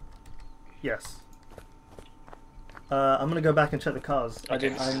 Yes. I'm gonna go back and check the cars.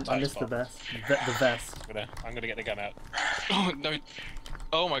 Okay, I missed the vest. The vest. I'm gonna get the gun out. Oh no!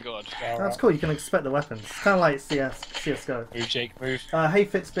 Oh my god! That's cool. You can expect the weapons. It's kind of like CS:GO. Move, Jake, move. Hey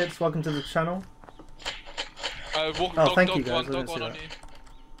Fitzbits, welcome to the channel. Walk, Oh, dog, thank dog you, guys, one, I didn't dog see one on that. you.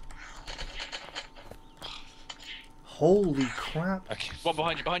 Holy crap! Okay. One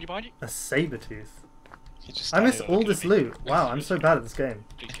behind you, behind you, behind you. A saber tooth. You just I missed standing all there this looking loot. Wow, I'm so bad at this game.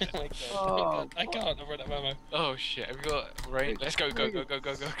 Please at me. get Oh my it. god, I can't. I've run out of ammo. Oh shit! Have you got rain? Let's go, go, go, go,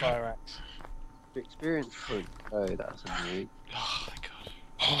 go, go. Fire axe. Experience point. Oh, that's annoying. Oh my god!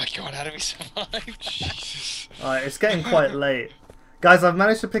 Oh my god, how do we survive? Jesus! Alright, it's getting quite late. Guys, I've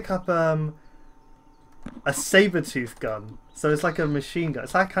managed to pick up a saber tooth gun. So it's like a machine gun.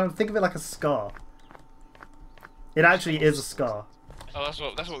 It's like kind of think of it like a scar. It actually is a scar. Oh,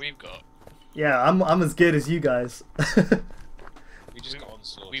 that's what we've got. Yeah, I'm as good as you guys. We just got on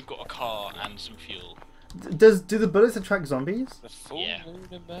sword. We've got a car and some fuel. Do the bullets attract zombies? The full Yeah. moon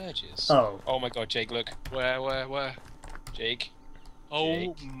emerges. Oh. Oh my god, Jake, look. Where? Jake.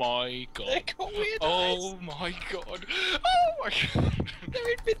 Oh Jake. my They god! got weird Oh eyes. my god! Oh my god!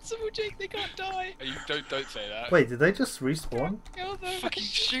 They're invincible, Jake. They can't die. You don't say that. Wait, did they just respawn? Kill them. Fucking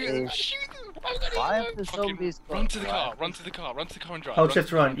shoot them, Shoot them! Why have the Fucking zombies got run to the car! rifles? Run to the car! Run to the car and drive! Oh, run just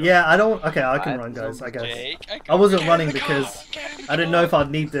to the car run. and drive. Yeah, I don't. Okay, I can I run, guys. I guess. Jake, I wasn't Get in running the car! because Get in the I didn't know if car!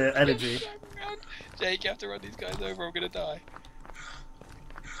 I'd need the energy. Run. Jake, you have to run these guys over. I'm gonna die.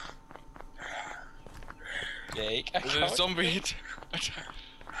 Jake, I There's a can't. zombie.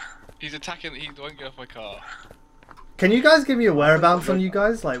 He's attacking. He won't get off my car. Can you guys give me a whereabouts on you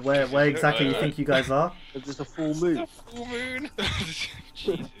guys? Like where exactly you think you guys are? There's a full moon. The full moon.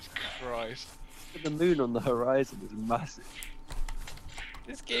 Jesus Christ! The moon on the horizon is massive.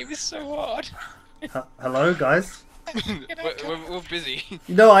 This game is so hard. Hello, guys. we're busy.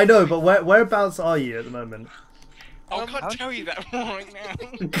 No, I know, but whereabouts are you at the moment? I can't tell you that right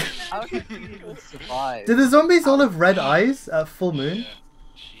now. How did you even survive? Do the zombies all have red eyes at full moon?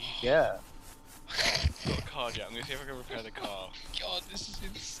 Yeah. Got a car jack. I'm gonna see if I can repair the car. God, this is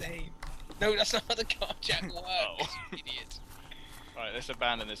insane. No, that's not how the car jack works. Oh. You idiot. Right, let's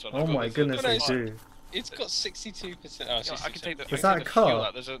abandon this one. Oh my goodness, they do. It's got 62%. Oh, Yeah, 60%. I can take the. Is I that can a take the fuel car?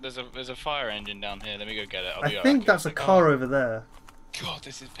 out. There's a fire engine down here. Let me go get it. I'll I be think right that's a back. car over there. God,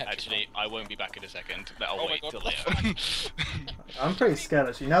 this is petrifying. Actually, I won't be back in a second. I'll Oh my wait God, till what later. I'm pretty scared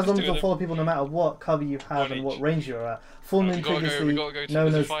actually. Now zombies will follow people no matter what cover you have One and what each. range you're at. Full moon we gotta previously go to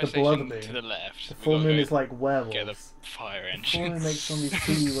known there's as a fire the blood station moon. to the left. The We full gotta moon go is like Get the werewolves. fire The engine. full moon makes zombies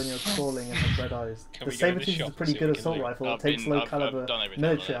see you when you're crawling and have red eyes. Can The we go in the saber tooth is a shop pretty and see good what we can assault do? rifle. It I've takes been- low I've caliber done everything on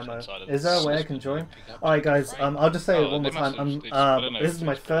the military left-hand ammo. side of Is the there a way I sword. can join? Pick up Alright guys, Jake. I'll just say it Oh, one more they must time. have- it's- I don't know This if is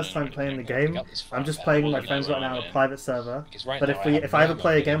my it's first done or time playing the anything. game. Pick up this I'm just fire playing with barrel. my friends right now on a private server. Because right But now if I we have if I ever no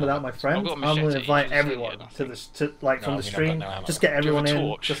play ammo again in without my my weapons. friends, got a I'm gonna machete, invite you just everyone get to this to like No, from I the mean, I've stream. got no ammo. Just get Do you have everyone a in,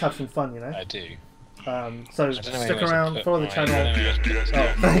 torch? just have some fun, you know. I do. So I don't know stick where to around, put follow the my- channel. I don't know where to put Oh,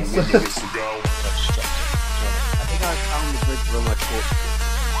 my- thanks. I think I found the bridge where my torch is.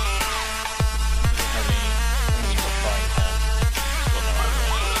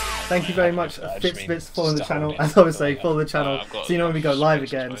 Thank you very much, I just mean Fitzbits, for following the just to channel. hold it. As I was saying, follow the I've channel. got So you know when we go live space,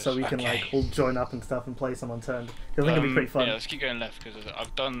 again, I so we can suppose. like all join up and stuff and play some Unturned. I think it'll be pretty fun. Yeah, let's keep going left because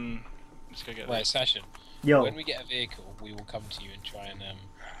I've done. Let's go get Right, this. Sasha. Yo, When we get a vehicle, we will come to you and try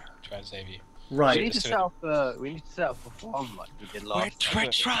and save you. We right. need to set up a farm like we did last time.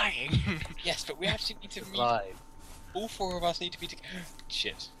 We're trying. Yes, but we actually need to meet. Live. All four of us need to be together.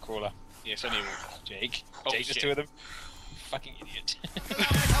 Shit, crawler. Yes, only. Jake. Oh, Jake, just shit. two of them. Fucking idiot.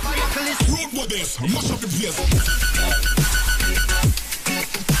 Road with this, mash up the place.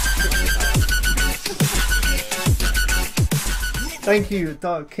 Thank you,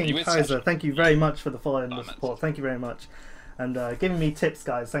 Dark King You with Kaiser. Sasha? Thank you very much for the follow and Oh, the man. support. Thank you very much. And giving me tips,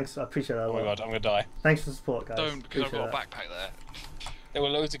 guys. Thanks, I appreciate that a Oh my lot. god, I'm gonna die. Thanks for the support, guys. Don't because I've Appreciate got a that. backpack there. There were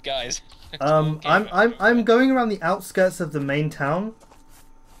loads of guys. I'm going around the outskirts of the main town.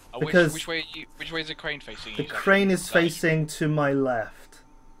 Because which way is the crane facing? The you, crane is Sasha? facing to my left.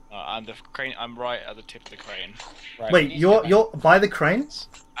 And the crane. I'm right at the tip of the crane. Right, we Wait, need to get you're by the crane?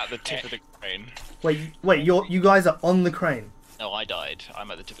 At the tip of the crane. Wait, you guys are on the crane. No, I died. I'm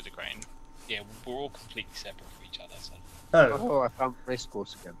at the tip of the crane. back. Yeah, we're all completely separate from each other. So. Oh, Oh, I found race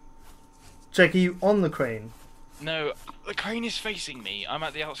course again. Jake, are you on the crane? No, the crane is facing me. I'm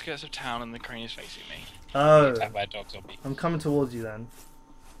at the outskirts of town, and the crane is facing me. Oh, Attacked by a dog zombie. I'm coming towards you then.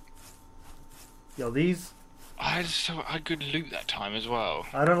 Yo, these. I had good loot that time as well.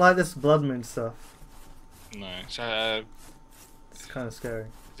 I don't like this blood moon stuff. No, so It's kind of scary.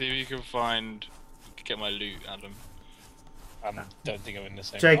 see if you can get my loot, Adam. I don't think I'm in the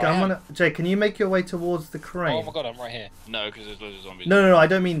same. Jake, Oh, I I'm am. gonna. Jake, can you make your way towards the crane? Oh my god, I'm right here. No, because there's loads of zombies. No, I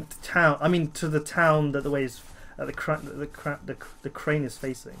don't mean town. I mean to the town that the way is the crane is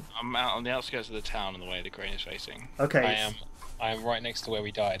facing. I'm out on the outskirts of the town, and the way the crane is facing. Okay. I am right next to where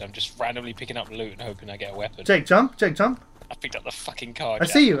we died. I'm just randomly picking up loot and hoping I get a weapon. Jake, jump! Jake, jump! I picked up the fucking car. I Jack.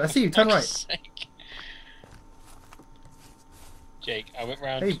 see you! I see you! Turn For right. God's sake. Jake, I went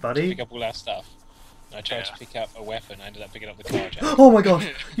round Hey, to buddy. pick up all our stuff. And I tried to pick up a weapon. I ended up picking up the car. Jack. Oh my gosh!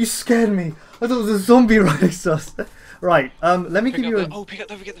 You scared me. I thought it was a zombie right next to us. Right. Let me give you a. Don't forget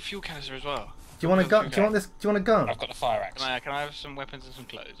the fuel canister as well. Do you want a gun? Do you want this? Do you want a gun? I've got the fire axe. Can I have some weapons and some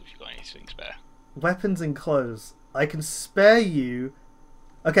clothes if you've got anything spare? Weapons and clothes. I can spare you.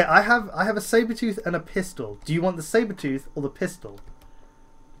 Okay, I have a saber tooth and a pistol. Do you want the saber tooth or the pistol?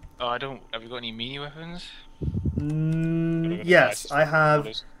 Oh, I don't. Have you got any melee weapons? Yes, I have.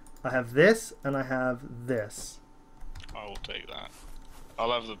 Orders. I have this and I have this. I will take that.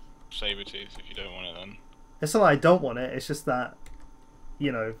 I'll have the saber tooth if you don't want it then. It's not that I don't want it. It's just that,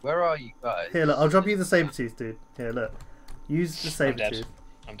 you know. Where are you guys? Here, look. I'll drop you the saber tooth, dude. Here, look. Use the I'm saber dead. tooth.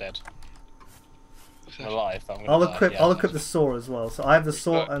 I'm dead. I'm alive. But I'm gonna I'll die. equip. Yeah, I'll equip the saw as well. So I have the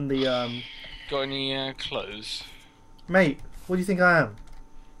saw got- and the Got any clothes? Mate, what do you think I am?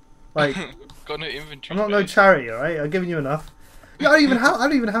 Like, Got no inventory. I'm not no space. charity, alright? I've given you enough. Yeah, I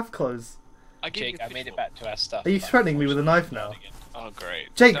don't even have clothes. I gave Jake, you a I made it pistol. back to our stuff. Are you but threatening me with a knife now? unfortunately, Oh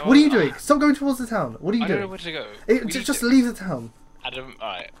great. Jake, No, what are you doing? Stop going towards the town. What are you I don't know doing? where to go. It, We need just to- leave the town. Adam,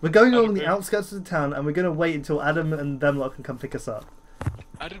 alright. We're going Adam, along the who- outskirts of the town, and we're gonna wait until Adam and them lot can come pick us up.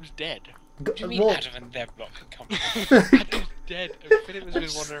 Adam's dead. Go, What do you mean what? Adam and Deb block can come? Adam's dead. And Philip has been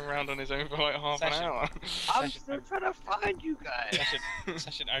wandering around on his own for like half an Session. hour. I'm still trying to find you guys.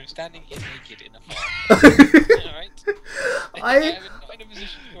 Session, I'm standing here naked in a fire. Alright? I- I'm not in a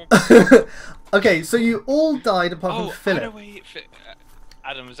position to... Okay, so you all died apart Oh, from I know Philip. where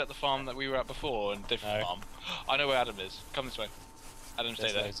Adam, is that the farm that we were at before? And different No. farm. I know where Adam is. Come this way. Adam, stay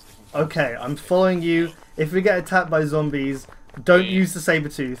There's there. loads of different farms. Okay, I'm following you. If we get attacked by zombies, don't Yeah. use the saber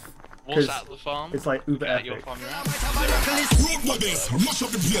tooth. What's 'Cause at the farm? It's like uber At your epic. farm you're at? Road with this, mash up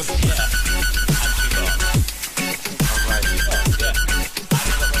the place.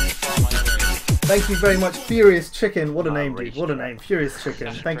 Thank Thank you very much, Furious Chicken. What a Ah, name, dude. racist. What a name. Furious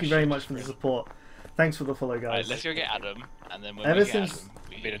Chicken. Thank you very much for the support. Thanks for the follow, guys. Alright, let's go get Adam, and then when Ever we get since- Adam,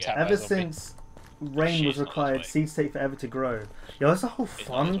 we Bit can of get tap. Ever zombie. since rain was She's not required, this way. seeds take forever to grow. Yo, there's a whole It's not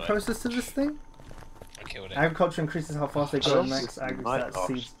farming this way. process to this thing. I killed it. Agriculture increases how fast they grow. Oh, Max this aggregates might that last.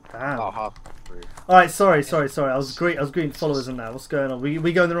 seeds. Oh, Damn. half through. All right, sorry. I was greeting followers in that. What's going on?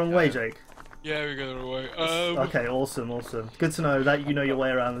 We going the wrong way, Jake? Yeah, we go the wrong way. Okay, awesome. Good to know that you know your way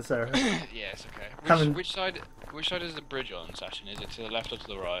around this area. Yes, okay. Haven't- Which side is the bridge on, Sashin? Is it to the left or to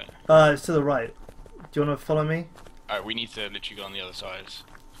the right? It's to the right. Do you want to follow me? Alright, we need to literally go on the other side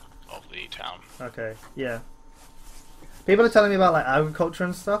of the town. Okay, yeah. People are telling me about like agriculture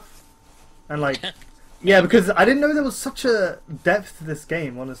and stuff, and like, yeah, because I didn't know there was such a depth to this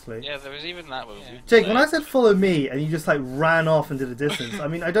game. Honestly, Yeah, there was even that. Yeah. Jake, when I said follow me and you just like ran off into the distance, I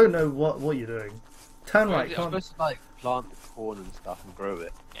mean I don't know what you're doing. Turn Well, right, yeah, come You're on. supposed to like plant the corn and stuff and grow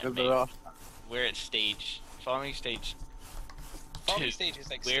it. Yeah, Remember mate. last We're at stage farming stage. Farming 2. stage is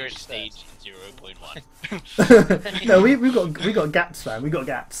like We're at stage stage 0.1. No, we got gats, man. We got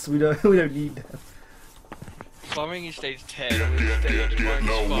gats. We don't need them. Farming is stage 10. We're at stage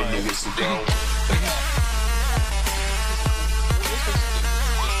Know when to 5. whistle go.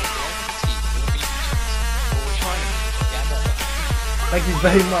 Thank you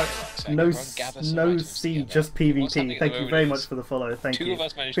very much. So No, everyone gather some no items C, together. just What's PvP. happening at Thank the you moment very is much for the follow. Thank two you. of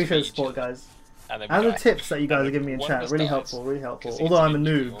us managed to Appreciate the beat each support, other. guys. And, then And the die. tips that you guys And are giving me in one chat, of us really dies, helpful, really helpful. 'cause he Although I'm a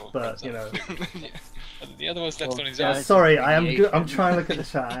intervened noob, or but runs you know. off. Yeah. And the other one's left on his Yeah, own. Sorry, I am good. I'm Radiation. trying to look at the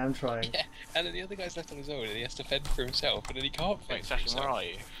chat. I am trying. Yeah, and then the other guy's left on his own, and he has to fend for himself, and then he can't Wait, fend for Sashin, where himself. are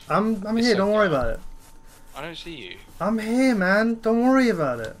you? I'm It's here. so Don't worry far. about it. I don't see you. I'm here, man. Don't worry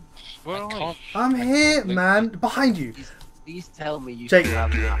about it. Where I are you? can't. I'm here, man. Behind you. Please tell me you Jake. still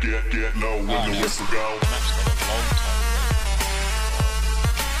have that. Know when Oh, to no. whistle go. Map's got a long time.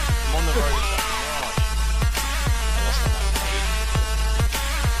 I'm on the road. Sashin, I lost the map.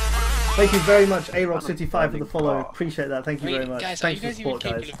 Thank you very much, ARock55 for the follow. Oh. Appreciate that. Thank you Wait, very much. guys, Thanks are for you the guys even support,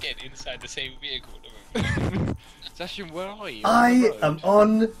 capable guys. of getting inside the same vehicle at the moment? Sashin, where are you? I am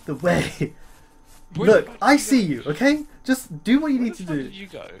on the way. Where Look, the fuck I did see go? you. Okay, just do what you Where need the to fuck do. did you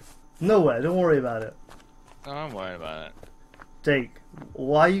go? Nowhere. Don't worry about it. No, I'm worried about it. Jake,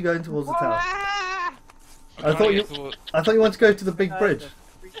 why are you going towards the town? I'm I trying thought to you- get toward- I thought you wanted to go to the big bridge.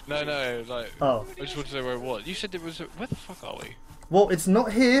 No, like. Oh, I just wanted to know where it was. You said it was. Where the fuck are we? well, it's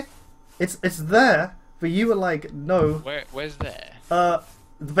not here. It's there. But you were like, no. Where's there?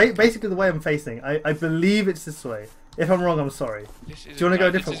 Basically the way I'm facing, I believe it's this way. If I'm wrong, I'm sorry. This isn't, you wanna go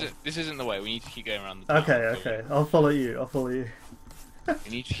a this different isn't- This isn't the way. We need to keep going around the town. Okay. I'll follow you.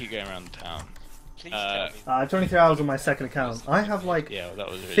 We need to keep going around the town. Please tell me. 23 hours on my second account. I have like Yeah, well, that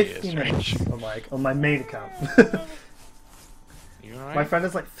was really 50 strange. minutes on my main account. You alright? My friend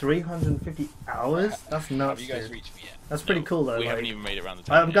has like 350 hours. That's Have nuts, you guys dude. reached me yet? That's pretty No, cool though. We haven't Like, even made it around the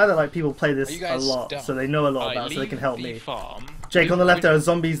town. I'm glad that like people play this Are you a guys lot, done? so they know a lot Alright, about, it, so they can help leave me. the farm. Jake, on the left, Leave- there are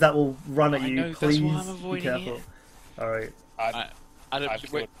zombies that will run at I you. know, that's Please why I'm be avoiding careful. it. All right. Adam, I've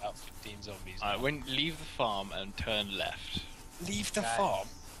killed wait, about 15 zombies. when leave the farm and turn left. Leave the Guys. farm.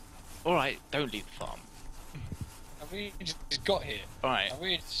 All right, don't leave the farm. Have we just got here? All right, Have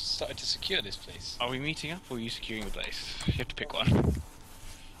we started to secure this place? are we meeting up or are you securing the place? You have to pick one.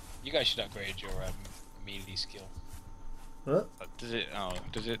 You guys should upgrade your melee skill. What? Does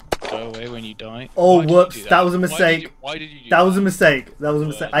it go away when you die? Oh, Why did you whoops, do that was a Why did mistake. Why did you do That was a mistake. That was a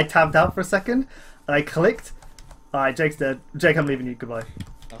mistake. Word. I tabbed out for a second, and I clicked. All right, Jake's dead. Jake, I'm leaving you. Goodbye.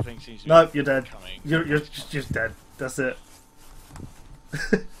 Nothing seems to be Nope, you're dead. coming. You're just dead. That's it.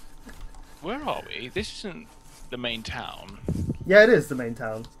 Where are we? This isn't the main town. Yeah, it is the main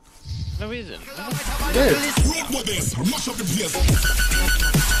town. No, it isn't. It is. Road with this. Mash up the place.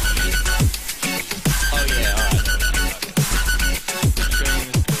 Oh yeah,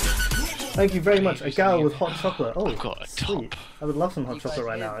 Thank you very much. A gal with hot chocolate. Oh, I've got a sweet. top. I would love some hot You chocolate guys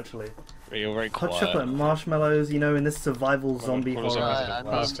right did. now, actually. You're very Hot quiet. chocolate and marshmallows, you know, in this survival zombie what was horror. that? I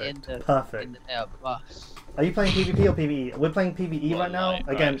mean, Perfect. in Perfect. the bus. Are you playing PvP or PvE? We're playing PvE right now. Online,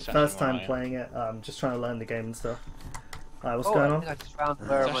 Again, right, first time online. playing it. Just trying to learn the game and stuff. Alright, what's Oh, going I on? think I just found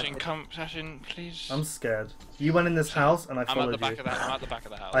where am I? Sashin, come, Sashin, please. I'm scared. You went in this house and I I'm at the followed back you. of the. I'm at the back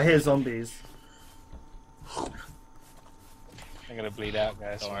of the house. I hear zombies. I'm gonna bleed out,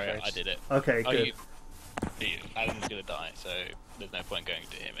 guys. Don't worry, I did it. Okay, Oh, good. Adam's gonna die, so there's no point going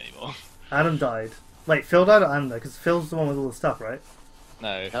to him anymore. Adam died. Wait, Phil died or Adam died? Because Phil's the one with all the stuff, right?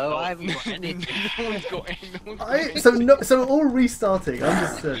 No. No, I haven't got anything. No one's got any. No one's got So we're all restarting.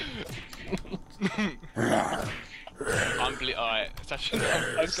 Understood. I'm alright, Sashin.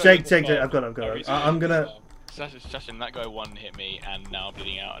 Jake, I've got it. I'm gonna. Sashin, that guy one hit me, and now I'm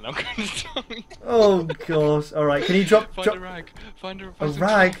bleeding out, and I'm gonna die. Oh gosh. All right. Can you drop Find a drop rag. Find a some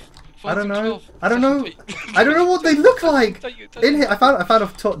rag? cloth. I don't some know. cloth. I don't know. Take- I don't know what they look like. Take In here, I found a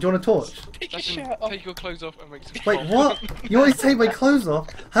torch. Do you want a torch? Take your Sasha, shirt off. take your clothes off and make some Wait, cloth. what? You want me to take my clothes off?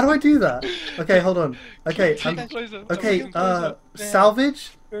 How do I do that? Okay, hold on. Okay, Take your clothes off. Take okay. your clothes off.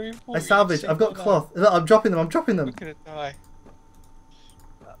 Salvage. Very I important. salvage. I've got cloth. Look, I'm dropping them. I'm dropping them. I'm gonna die.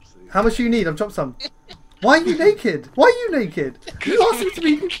 Absolutely. How much do you need? I've dropped some. Why are you naked? Why are you naked? You asked me to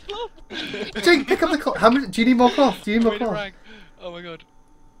be. Jake, pick up the cloth. How much? Do you need more cloth? Do you need more Made a cloth? rag. Oh my god.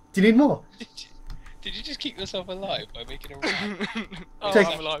 Do you need more? Did you just keep yourself alive by making a rag? Oh, Jake,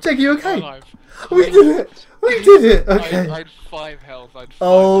 I'm alive. Jake, are you I'm okay? alive. We did it. We did it. I Okay. had 5 health. I had 5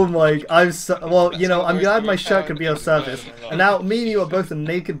 Oh health. my! I'm so well. You know, That's I'm the glad worst my thing shirt we've could be found. of service. No. And now me and you are both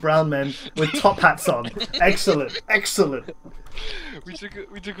naked brown men with top hats on. Excellent, excellent. We took it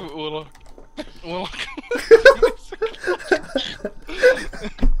all off. All off.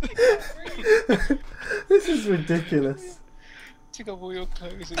 This is ridiculous. Took off all your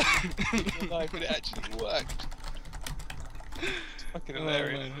clothes and keep you alive, but it actually worked. It's fucking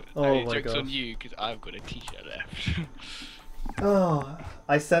hilarious. Oh Hey, my joke's gosh. on you because I've got a t-shirt left. Oh,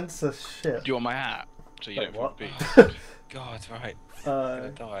 I sense a shit. Do you want my hat? So you Wait, don't what? feel big. God, right. I'm gonna Uh,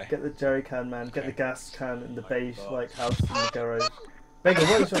 die. get the jerry can, man. Get the gas can in the beige like house in the garage. Bagel,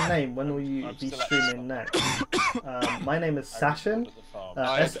 what is your name? When will you I'm be still at streaming next? My name is Sashin,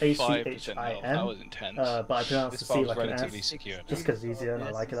 I had S-A-C-H-I-N, 5% health. That was intense. but I pronounce This the C farm's like an relatively S, secure. just because it's easier and I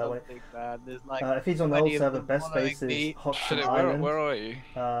This like it is that way. something, man. There's like If he's on the old 20 of server, them best following base is me. Hoxton Philip, Island. where are you?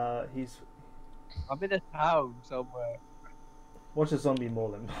 He's I'm in a town somewhere. watch a zombie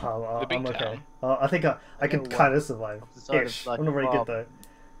maulin. The big I'm okay. town? I think I can know what- kind of survive. Off the side of, Ish. like, I'm not very a good farm though.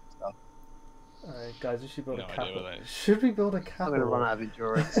 stuff. Alright, guys, we should build No a idea capital. what that is. Should we build a I'm capital? gonna run out of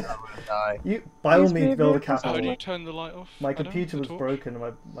endurance. I'm gonna die. You, by all Please means, give build me a a capital. How do you turn the light off? My Adam? computer The was torch? broken,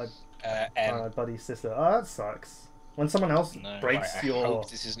 and my M. buddy's sister. Oh, that sucks. When someone else No. breaks Right, I your, hope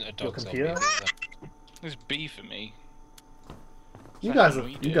this isn't a dog zombie. computer? There's B for me. you Sasha, guys what are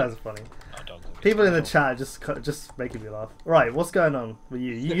you you doing? guys are funny. Not a dog zombie. People in the chat just making me laugh. Right, what's going on with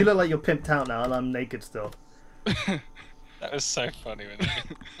you? You look like you're pimped out now, and I'm naked still. That was so funny when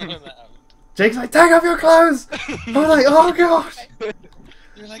when that happened. Jake's like, take off your clothes. I'm like, oh gosh.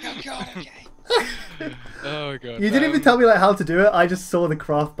 You're like, oh god, okay. Oh god. You didn't even tell me like how to do it. I just saw the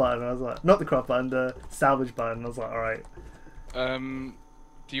craft button. And I was like, not the craft button, the salvage button. I was like, all right.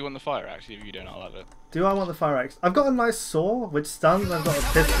 Do you want the fire axe? If you don't, I'll have it. Do I want the fire axe? I've got a nice saw which stuns. And I've got a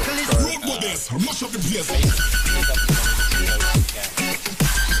pistol. So. Road with this. Mash up the place.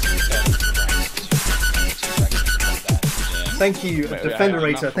 Thank you, Wait, Defenderator.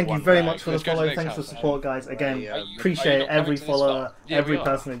 enough for Thank you one very bag. much for the Let's go to follow. the next Thanks for house. support, guys. Again, Are appreciate you every coming to this follower, spot? Yeah, every we are.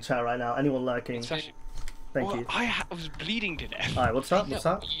 person in chat right now, anyone lurking. Sashi, Thank well, you. I was bleeding to death. Alright, what's up? What's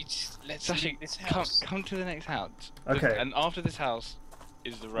up? You just, let's Sashi, leave this come, house. come to the next house. Okay. And after this house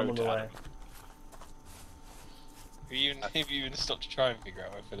is the I'm road on the to way. Adam. Have you even stopped to try and figure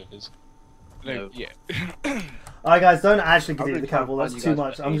out where Philip is? No, No. yeah. Alright, guys, don't actually I'm complete gonna the try and capital. That's find too you guys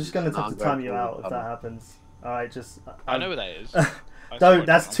much. for I'm ages just gonna and have I'm to going time you through out the if that tunnel. happens. Alright, just. I know where that is. I saw Don't. it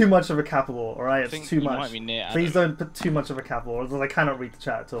That's now. too much of a capital. Alright, I it's think too you much. might be near Please Adam. don't put too much of a capital, otherwise I cannot read the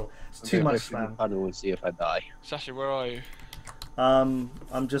chat at all. It's I'm too gonna much go through spam. the tunnel and see if I die. Sasha, where are you? I'm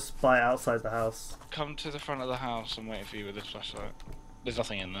just by outside the house. Come to the front of the house. I'm waiting for you with this flashlight. There's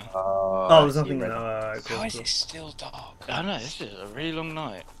nothing in there. Oh, there's I see nothing red. there. Alright, cool, How is cool. it still dark? I know, this is a really long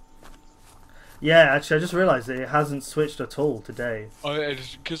night. Yeah, actually, I just realised that it hasn't switched at all today. Oh,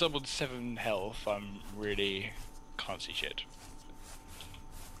 because I'm on 7 health, I'm really can't see shit.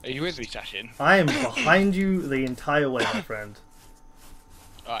 Are you with me, Sashin? I am behind you the entire way, my friend.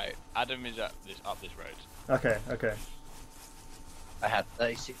 Alright, Adam is up this road. Okay, okay. I had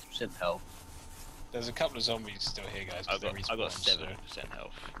 36% health. There's a couple of zombies still here, guys. but I've got, they I've got respawn, 7%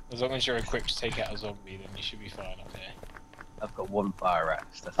 health. so as long as you're equipped to take out a zombie, then you should be fine up here. I've got 1 fire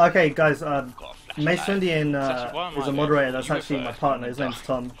axe. That's Okay, guys, Got a flashlight. Mace Windian Sasha, why am is I a there? moderator. That's You go actually my first, partner. I'm His gonna name's die.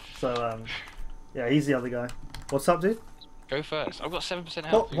 Tom. So, yeah, he's the other guy. What's up, dude? Go first. I've got 7% Well,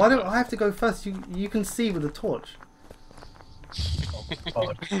 health. why don't I have to go first? You can see with the torch.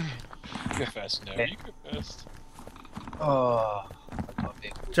 God. You go first, no. You go first. Oh, I got a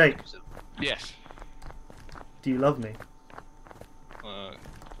big Jake. Yes. Do you love me?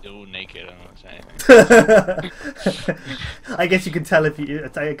 You're all naked, I'm not saying anything. I guess you can tell if you.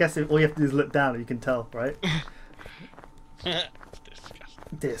 I guess all you have to do is look down and you can tell, right? It's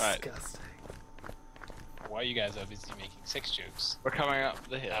disgusting. Disgusting. While you guys are busy making sex jokes, We're coming up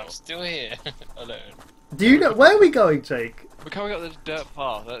the hill. I'm still here, alone. Do you know where are we going, Jake? We're coming up this dirt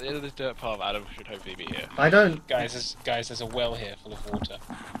path. At the end of this dirt path, Adam should hopefully be here. I don't. Guys, there's a well here full of water.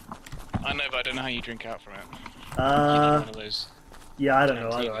 I know, but I don't know how you drink out from it. You need one of those. Yeah, I don't know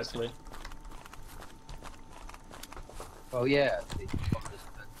Canteen either, or something. actually. Oh yeah.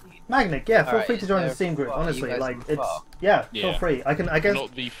 Magnic, yeah, feel Alright, free to is join there the Steam group. far? Are you Honestly, guys like on it's far? yeah, Yeah. feel free. I guess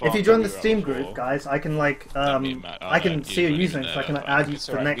Not the if farm you join that the we were Steam on group, before. guys, I can like That'd be mad. I can don't see your use username, so I can like there, add you It's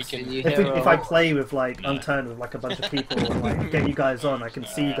to the alright, next. we can- You If, hear if a I horse? play with like No. Unturned with like a bunch of people and like get you guys on, I can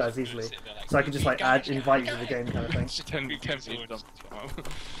see you guys easily. So I can just like add, invite you to the game kind of thing. Just 10 people jump farm.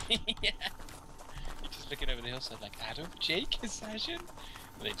 Yeah. You're just looking over the hillside like, Adam, Jake, Sashin?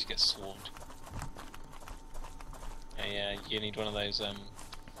 And they just get swarmed. Yeah, you need one of those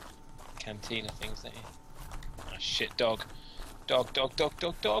cantina things, don't you? Oh shit, dog. Dog. Oh,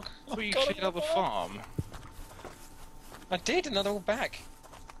 you God, cleared out the farm. I did, and they're all back.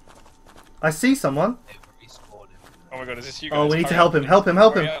 I see someone. Oh my god, is this you guys? Oh, we need to Hurry help up, him. Help him.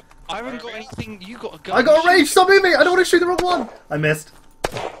 Help hurry him. up. I haven't got anything. You got a gun. I got a rage. Stop moving. I don't want to shoot the wrong one. I missed.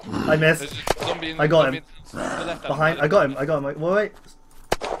 I missed. There's a zombie in I got zombie him. in the left Behind. I got him. I got him. Wait.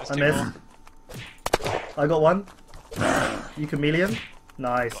 There's I two missed. more. I got one. You chameleon.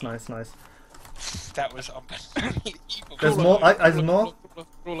 Nice. That was unbelievable. There's more. There's more.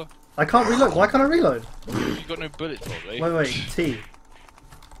 Crawler. I can't reload. Why can't I reload? You got no bullets, probably. Wait. T.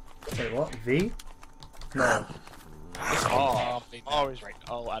 Wait, what? V? No. Oh, he's right.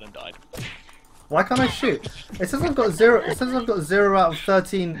 Oh, Adam died. Why can't I shoot? It says I've got 0. It says I've got 0 out of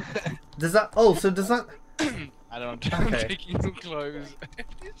 13. Does that? Oh, so does that? Adam, Okay. I'm taking some clothes.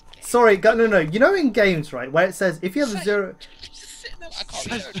 Sorry, no. You know in games, right, where it says if you have a 0. Just sitting there, I can't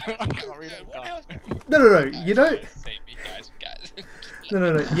reload. I can't read it. What else? No. You know. Save me, guys.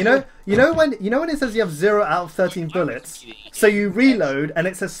 No. You know when it says you have 0 out of 13 bullets, so you reload and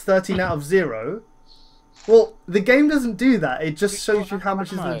it says 13 out of 0. Well, the game doesn't do that. It just shows you how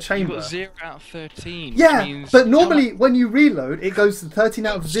much is in the You chamber. got 0 out of 13. Yeah, which means but normally when you reload, it goes to 13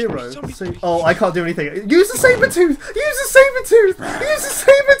 out of 0. So, oh, I can't do anything. Use the saber tooth. Use the saber tooth. Use the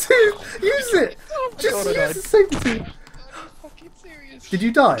saber tooth. Use it. Just use the saber tooth. Fucking serious. Did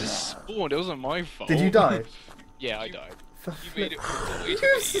you die? spawned. It wasn't my fault. Did you die? Yeah, I died. For You made flip. it all the way to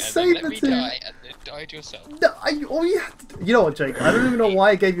Use me, the and then let saber me tooth. die, and then died yourself. No, all you have to do, you know what, Jake? I don't even know why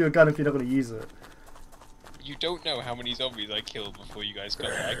I gave you a gun if you're not going to use it. You don't know how many zombies I killed before you guys got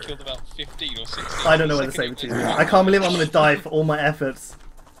there. I killed about 15 or 16. I don't know where the saber tooth is. I can't believe I'm going to die for all my efforts.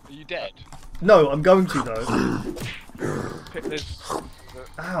 Are you dead? No, I'm going to though. There's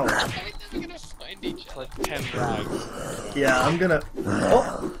Ow. We're never gonna find each other. like 10 rags. Yeah, I'm gonna.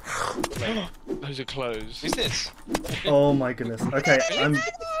 Oh. Those are clothes. Who's this? Oh my goodness. Okay, Am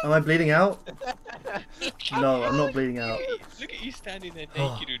I bleeding out? No, I'm not bleeding out. Look at you standing there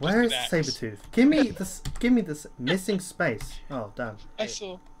Oh, naked with where is just the an saber axe. tooth? Give me this missing space. Oh damn. I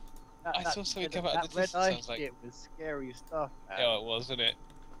saw something come out of the red distance, I eye was like- shit was scary stuff. Man. Oh, it was, wasn't it?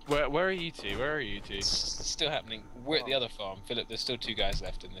 Where are you two? Where are you two? It's still happening. We're at the other farm. Philip, there's still 2 guys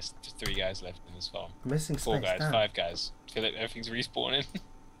left in this. 3 guys left in this farm. Missing 4 space. guys, Damn. 5 guys. Philip, everything's respawning.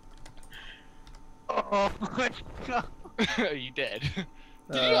 Oh my god! Are you dead? Did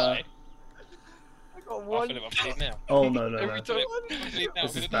you die? I got Oh, one. Philip, I'm bleeding now. Oh no. Every time, I'm bleeding now.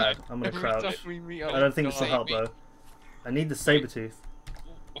 This is Philip, bad. I'm gonna every crouch. time we meet up, I don't think this will die. help though. I need the saber tooth.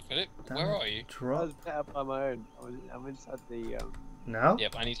 Oh, Philip, Damn where it. are you? I Drop was better by my own. I'm inside the. now.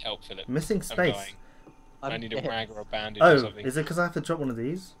 Yep, I need help, Philip. Missing I'm space. dying. I'm I need a dead. rag or a bandage or Oh, something. is it because I have to drop one of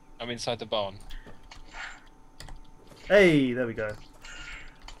these? I'm inside the barn. Hey, there we go.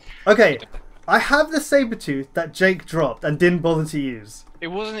 Okay, I have the saber tooth that Jake dropped and didn't bother to use. It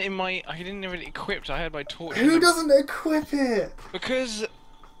wasn't in my. I didn't have it equipped. I had my torch. Who doesn't equip it? Because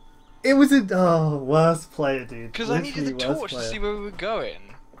It was a worst player, dude. I needed the Literally worst torch to player. see where we were going.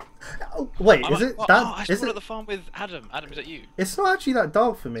 Oh, wait, I'm is like, it oh, that? I Is spawned at it? the farm with Adam. Adam, is that you? It's not actually that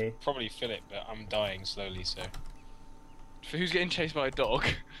dark for me. Probably Philip, but I'm dying slowly, so. For who's getting chased by a dog?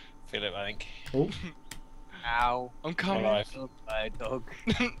 Philip, I think. Oh, Ow! I'm coming. Alive. Killed by a dog.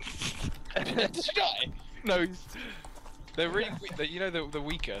 Did you die? No, they're really weak. You know the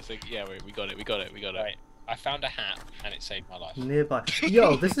weaker. So yeah, we got it. Right. I found a hat, and it saved my life. nearby.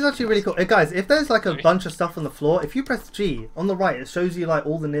 Yo, this is actually really cool. Hey, guys, if there's like a bunch of stuff on the floor, if you press G on the right, it shows you like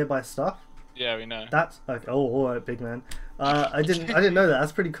all the nearby stuff. Yeah, we know. That's okay. Oh, all right, big man. I didn't know that.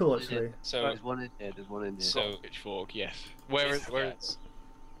 That's pretty cool, actually. So, There's one in there. There's one in there. So- Pitchfork, yes. Where is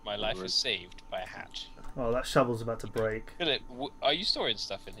my life was saved by a hat. Oh, that shovel's about to break. Philip, are you storing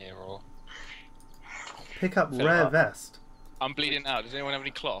stuff in here, or? Pick up Fill rare up. vest. I'm bleeding out. Does anyone have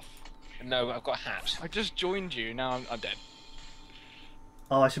any cloth? No, I've got a hat. I just joined you. Now I'm dead.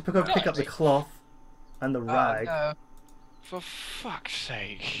 Oh, I should pick up the cloth and the Oh, rag no. For fuck's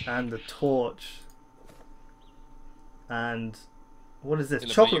sake. and the torch and What is this?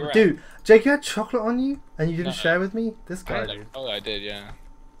 Philip, Chocolate, are you dude. Jake, you had chocolate on you, and you didn't No. share with me. This guy, dude. Oh, I did, yeah.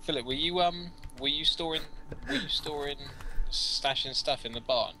 Philip, were you storing stashing stuff in the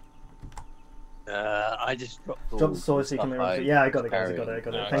barn? I just dropped all Drop the sword so you can stuff remember. Yeah, I got it, guys. I got it. I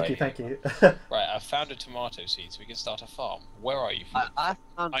got it. No, Thank okay. you. Thank you. Right, I found a tomato seed, so we can start a farm. Where are you, Philip? I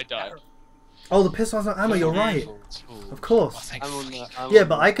found I died. Oh, the pistols and ammo. You're right. Of Oh, course. thank I'm on fucking- the, I'm Yeah, on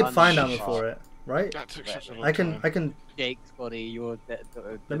but the I could find ammo unsharp. for it, right? That took such a long I can. time. I can. Jake's body, your dead.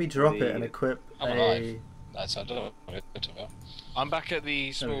 Let me drop it and equip I'm a. alive. That's I don't know what it's about. I'm back at the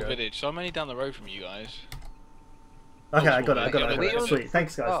There small we go. village, so I'm only down the road from you guys. Okay, I got it. I got it. I Yeah, got we're it. on- Sweet.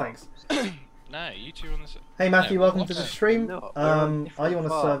 Thanks, guys. Oh. Thanks. No, you two are on the. Hey Matthew, No, welcome what to the the- stream. No, we're on Are you on a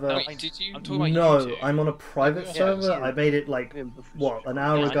different server? No, Wait, did you? I'm talking about you No, two. I'm on a private Yeah, server. yeah. I made it like what an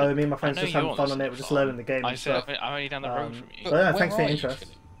hour Yeah, I ago. know- Me and my friends I know just you're having on fun the on it. We're just farm. learning the game I and said stuff. I'm only down the road from you. So yeah, Where thanks for are your you, interest.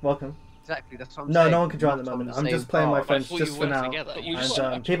 Philip? Welcome. Exactly, that's what I'm No, saying. no one can join at the Not on moment. the I'm same just playing my farm. friends thought just you for worked now. together. But you And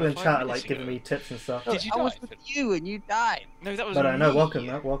started people in 5 chat are minutes like giving ago. me tips and stuff. No, Did you I die, was with Philip? you and you died. No, that was But I know. me. Welcome,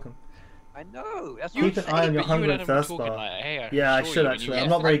 Matt. Welcome. I know. That's Keep what an I'm eye on saying. your But you hunger and and Adam were thirst talking bar. like, hey, I Yeah, I saw should you when actually. you I'm were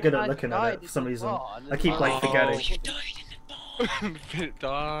not very good I at looking at died it for in some the reason. barn I keep as like well. forgetting. You died in the barn. Philip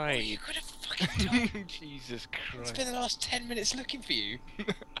died. You could have fucking died. Jesus I Christ. spent the last 10 minutes looking for you.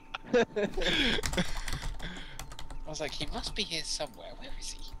 I was like, he must be here somewhere. Where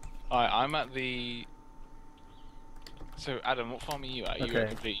is he? Alright, I'm at the. So, Adam, what farm are you at? You're at a Okay.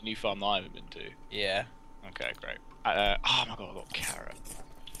 completely new farm that I haven't been to. Yeah. Okay, great. Oh my god, I got a carrot.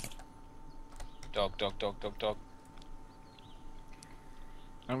 Dog, dog, dog, dog, dog.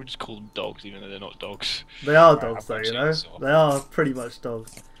 I would just call them dogs, even though they're not dogs. They are Right, dogs, though. I've You got know, chainsaw. they are pretty much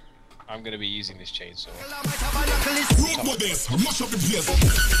dogs. I'm going to be using this chainsaw. Road with this, mash up the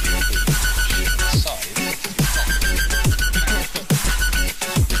place.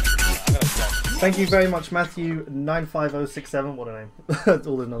 Thank you very much, Matthew 95067. What a name!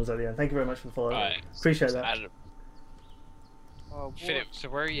 All the numbers at the end. Thank you very much for the follow. Right. Appreciate that. Adam, Oh, what? Philip, so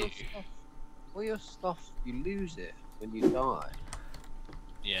where are you? Your stuff- All your stuff, you lose it when you die.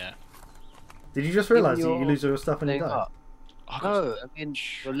 Yeah. Did you just realise that you Your lose all your stuff when you Leveling die? up. I got- No, I mean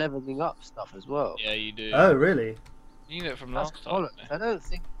you're leveling up stuff as well. Yeah, you do. Oh, really? You knew it from That's last time. bollocks. I don't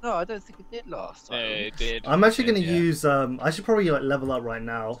think. No, I don't think it did last Yeah, time. it did. I'm actually It going to did, yeah. use. I should probably like level up right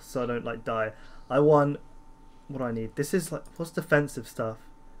now so I don't like die. I want. What do I need? This is like what's defensive stuff.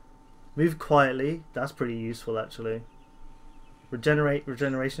 Move quietly. That's pretty useful actually.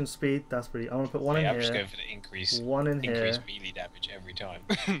 Regeneration speed. That's pretty. I want to put one in I'm just here. going for the increase One in here. melee damage every time.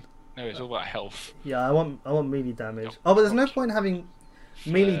 No, it's all about health. Yeah, I want melee damage. Oh, but there's no point having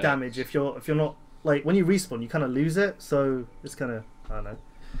melee Fair. damage if you're not like when you respawn, you kind of lose it. So it's kind of I don't know.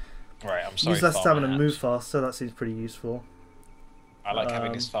 Right, I'm sorry. Use less farmer stamina and hat. move fast, so that seems pretty useful. I like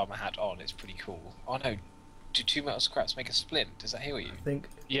having this farmer hat on. It's pretty cool. Oh no, do 2 metal scraps make a splint? Does that heal you? I think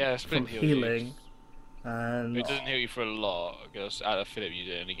Yeah, from splint heals you. healing and It doesn't heal you for a lot. Because out of Philip, you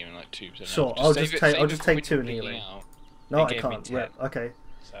did only give me like 2%. Sure, I'll I'll just take 2 in healing. No, It I gave me can't. 10. Rip. Okay.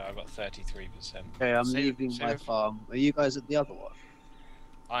 So I got 33%. Okay, I'm Save- leaving save my it. farm. Are you guys at the other one?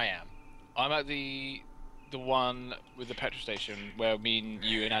 I am. I'm at the one with the petrol station where me and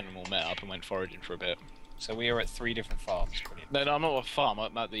you and Animal met up and went foraging for a bit. So we are at 3 different farms. Brilliant. No, I'm not at a farm.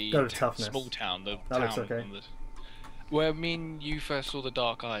 I'm at the Go with toughness. small town. The That town looks okay. on the, where me and you first saw the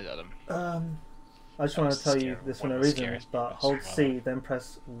dark eyes, Adam. I just want That's to tell you scary. this for One no of the reason, scariest but parts hold of C, then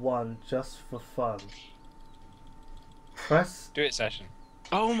press 1 just for fun. Press. Do it, Session.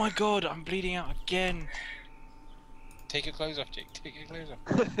 Oh my god, I'm bleeding out again. Take your clothes off, Jake. Take your clothes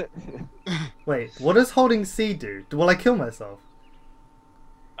off. Wait, what does holding C do? Will I kill myself?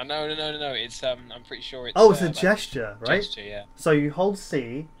 No. It's I'm pretty sure it's. Oh, it's a like gesture, right? Gesture, yeah. So you hold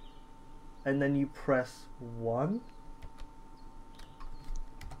C, and then you press 1.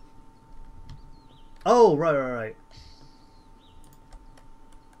 Oh, right.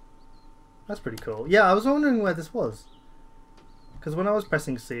 That's pretty cool. Yeah, I was wondering where this was. Because when I was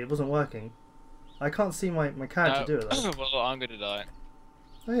pressing C, it wasn't working. I can't see my character do it though. Well, I'm gonna die.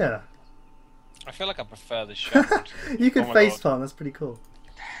 Oh yeah. I feel like I prefer the shot. You can Oh my face God. palm, that's pretty cool.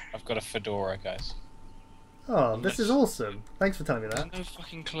 I've got a fedora, guys. Oh, this is Nice. awesome. Thanks for telling me There's that. no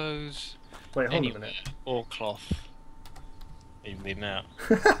fucking clothes Wait, hold on a anywhere. minute. Or cloth. Even bleeding out.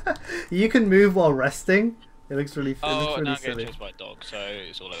 You can move while resting. It looks really, Oh, now I'm getting silly. chased by a dog, so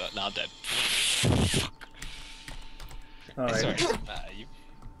it's all over. Now I'm dead. Alright. Sorry.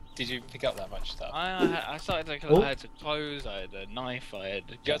 Did you pick up that much stuff? I started like Oh. I had some clothes, I had a knife, I had.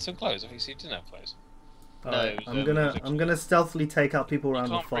 You had some clothes. I think you didn't have clothes. No, Alright, it was, I'm it gonna was a- I'm gonna stealthily take out people You around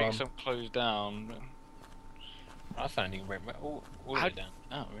the can't break farm. some clothes down. I found you all the How- way down.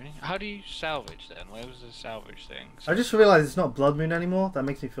 Oh, really? How do you salvage then? Where was the salvage thing? I just realised it's not Blood Moon anymore. That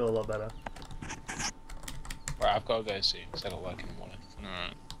makes me feel a lot better. Right, I've got to go soon because I got work in the morning.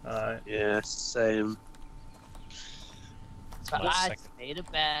 Alright. Alright. Yeah, same. It's my second- take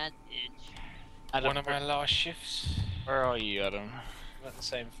advantage. one of my last shifts. Where are you, Adam? I'm at the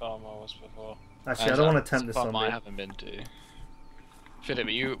same farm I was before. Actually, I don't want to tempt this farm I zombie. haven't been to.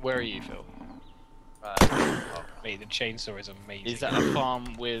 Philip, where are you, Phil? Oh, mate, the chainsaw is amazing. Is that a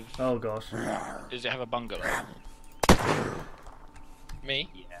farm with? Oh gosh. Does it have a bungalow? Me?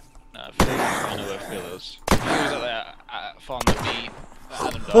 No, Phil, I know where Phil is. Phil was at that farm that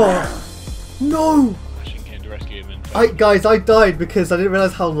Adam died. Oh no! Ashton came to rescue him and. Guys, I died because I didn't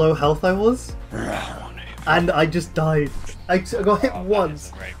realise how low health I was, and I just died. I got hit Oh, that once.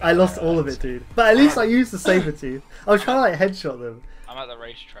 is a very bad I lost arrow, all of it, that's- dude. But at least I used the saber tooth. I was trying to like headshot them. I'm at the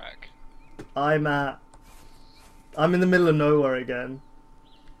racetrack. I'm in the middle of nowhere again.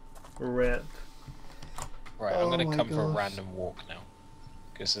 Rip. Right, Oh I'm gonna my come for a gosh. random walk now.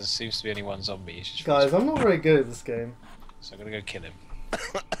 Because there seems to be only one zombie. He's just Guys, I'm not very good at this game. So I'm gonna go kill him.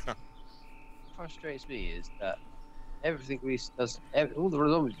 Frustrates me is that everything does, all the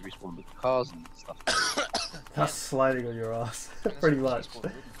zombies respawn with cars and stuff. That's sliding on your ass, And pretty that's much. spawned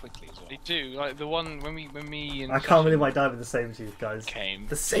really quickly as well. They do, like the one when me and I can't believe I died with the saber tooth, guys. came.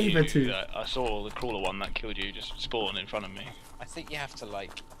 The saber tooth. I saw the crawler one that killed you just spawn in front of me. I think you have to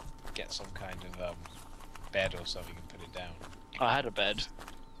like get some kind of bed or something and put it down. I had a bed.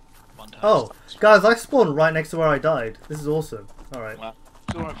 One time. Oh, guys, I spawned right next to where I died. This is awesome. All right. Well,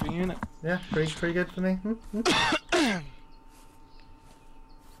 it's alright for you, innit? Yeah, pretty good for me. Hmm? I'm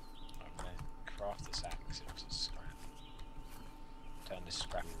gonna craft this axe into scrap. Turn this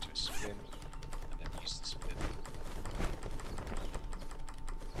scrap into a splint, and then use the splint.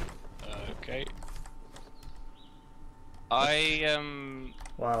 Okay. I'm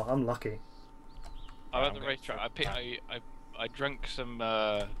Wow, I'm lucky. at the racetrack. I drank some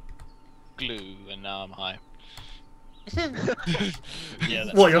glue and now I'm high. Yeah.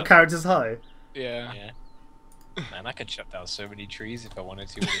 That's What, your character's high? Yeah. Yeah. Man, I could chop down so many trees if I wanted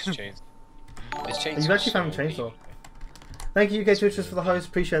to with this chainsaw. This chainsaw. You've actually found a chainsaw. Thank you, UK Twitchers, for the host.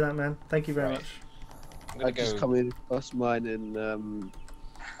 Appreciate that, man. Thank you very Right. much. I'm I gonna just go. come in across mine and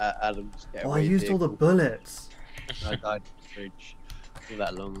Adam's getaway Oh, I used all the vehicle. bullets. I died in the fridge not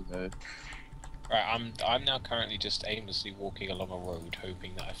that long ago. Right, I'm now currently just aimlessly walking along a road,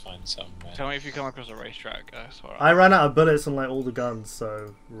 hoping that I find some. Tell me if you come across a racetrack. That's alright. I ran out of bullets on like all the guns,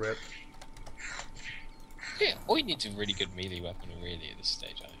 so rip. Yeah, all you need is a really good melee weapon, really, at this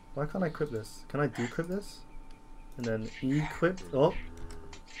stage. I think. Why can't I equip this? Can I decrypt this? And then equip. Oh,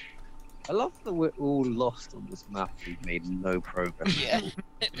 I love that we're all lost on this map. We've made no progress. Yeah.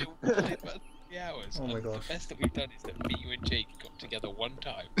 About 3 hours. Oh my and gosh. The best that we've done is that me, you, and Jake got together one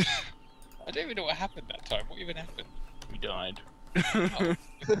time. I don't even know what happened that time. What even happened? We died. Oh,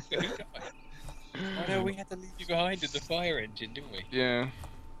 oh no, we had to leave you behind in the fire engine, didn't we? Yeah.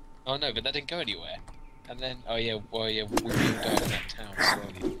 Oh no, but that didn't go anywhere. And then, oh yeah, well yeah, we all died in that town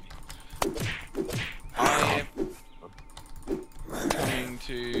slowly, didn't we? I am coming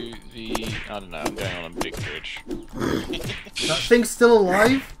to the. I don't know. I'm going on a big bridge. that thing's still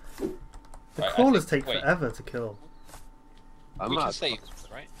alive? The Right, I crawlers think- take wait. forever to kill. I'm We can not. save this,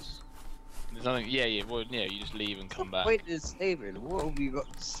 right? There's nothing. Yeah. Well, yeah. You just leave and come back. Wait, is saving. What have we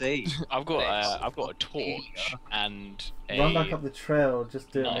got to say? I've got Thanks. I've got a torch and a. Run back up the trail,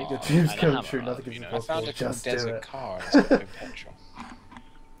 just do it, make your No, dreams and a come hammer, true, nothing you is know. I impossible, found a cool just do desert it. car and it's got no petrol.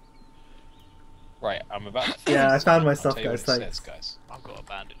 Right, I'm about to Yeah, I found my I'll stuff, tell you guys, what it thanks. says, guys. I've got a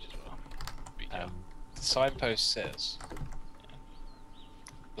bandage as well. Be careful. The signpost says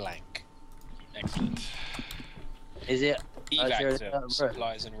blank. Excellent. Is it? there a Evac dirt zone, road?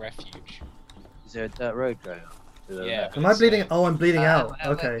 supplies and refuge. Is there a dirt road going up? To the Yeah, left? Am I bleeding? uh, Oh, I'm bleeding out. Wait,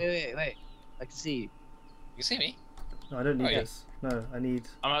 Okay. wait. I can see you. You see me? No, I don't need Oh, yeah. this. No, I need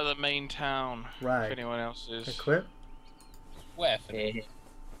I'm at the main town. If rag. anyone else is. Equip. Where for Hey,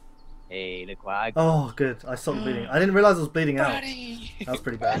 hey, look what I got. Oh, good. I stopped bleeding. I didn't realize I was bleeding out. Buddy! That was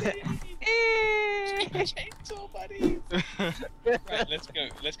pretty bad. Chainsaw buddy! Right, let's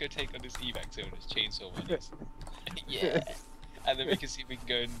go take on this evac zone as chainsaw buddies. Yeah. And then we can see if we can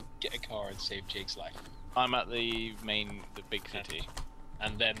go and get a car and save Jake's life. I'm at the big city.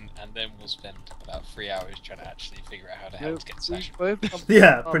 And then we'll spend about 3 hours trying to actually figure out how the hell to get We Sash. both come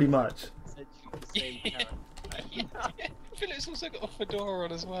Yeah, from pretty much. essentially the same town. Yeah. Philip's also got a fedora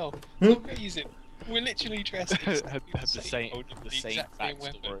on as well. Hmm? It's amazing. We're literally dressed Have the same, same exact same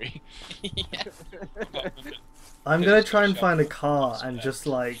weapon. backstory. Yeah. I'm gonna try and find a car and just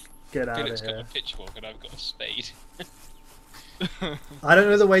like Get out Philip's of got here. a pitchfork and I've got a spade. I don't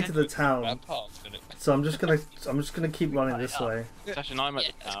know the way to the town, That path, Philip. so I'm just gonna keep running this way. Sasha and I'm at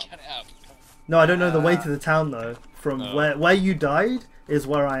Yeah, the let's town. cut it out. No, I don't know the way to the town though. From No. where you died is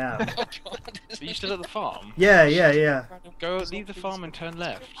where I am. Oh god. Are you still at the farm? Yeah. Go leave the farm and turn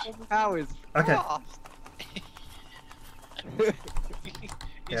left. How is Okay. fast?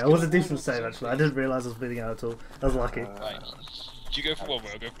 Yeah, it was a decent save actually. I didn't realise I was bleeding out at all. I was lucky. Right. Do you go from one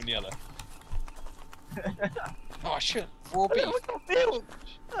way or go from the other? Oh shit, raw beef. We got milk!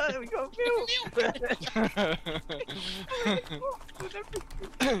 We got milk!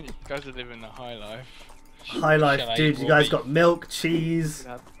 You guys are living the high life. High life, Shall I dude. eat You raw guys beef? got milk, cheese,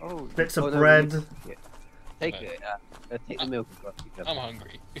 Oh, bits of no, bread. Take it. Take the milk across. I'm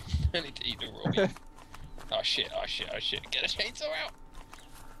hungry. I need to eat the raw beef. Oh shit. Get a chainsaw out.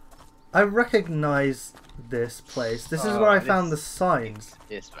 I recognise this place. This is Oh, where I this- found the signs.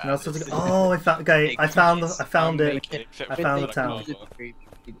 Yes, And I was sort of oh, I found. Okay, I found it. Except I for found the like town.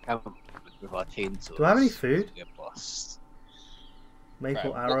 lava. With our chainsaws. Do I have any food? Get lost.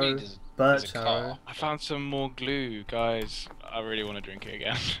 Maple Right, what we arrow, need is birch a arrow. car. I found some more glue, guys. I really want to drink it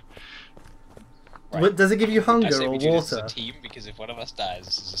again. Right. What, does it give you I hunger say or we do this as water? a team because if one of us dies,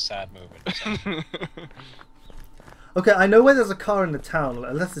 this is a sad moment. So, Okay, I know where there's a car in the town,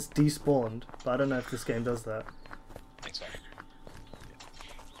 unless it's despawned, but I don't know if this game does that. thanks, man.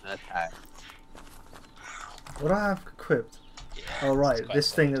 Attack. What do I have equipped? Yeah, Oh right, it's quite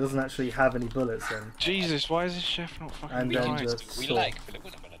this thing solid. that doesn't actually have any bullets in. Jesus, why is this chef not fucking And We then can behind? just- do what we saw. like, Philip.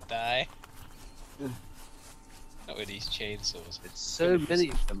 We're not gonna die. Not with these chainsaws. There's so many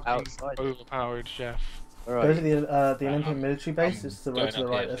of them outside. Overpowered chef. Go Alright. to the Olympic I'm- military base. I'm It's the road going to the up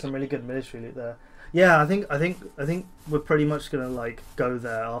right. here, There's some Philip. really good military loot there. Yeah, I think we're pretty much gonna like go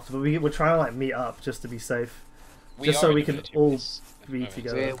there after, but we're trying to like meet up just to be safe. Just are so in we the can military all base at the be moment.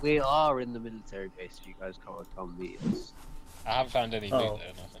 together. We are in the military base. You guys can't come meet us. I haven't found any Oh. loot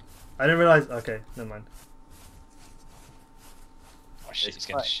though, nothing. I didn't realize. Okay, never mind. Oh shit, It's it's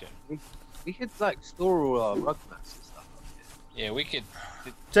getting quite- shit. We could like store all our rug mats and stuff up here. Yeah, we could.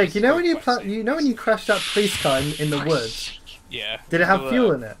 Jake, you know when Quite safe. you know when you crashed that police car in the woods? Yeah. Did it have Still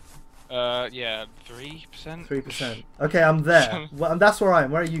fuel there. in it? Yeah, 3%. 3%. Okay, I'm there. Well, that's where I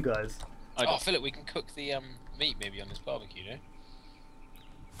am. Where are you guys? I Oh, got Philip, we can cook the meat maybe on this barbecue, no?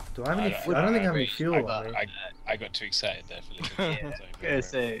 Do I have any? I I don't think I have any fuel I on me. got too excited there, Philip. Yeah, very,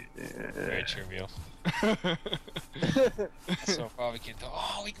 say. very trivial. I saw a barbecue and thought,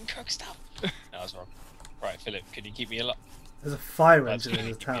 oh, we can cook stuff. No, I was wrong. Right, Philip, can you keep me alive? There's a fire That's engine in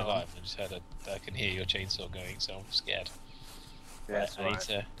keep the me town. alive. I just heard I can hear your chainsaw going, so I'm scared. That's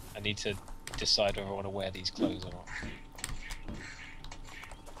Right, I need to decide whether I want to wear these clothes or not.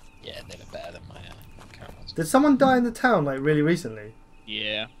 Yeah, they look better than my current ones. Did someone die in the town like really recently?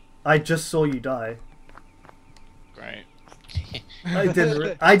 Yeah, I just saw you die. great. I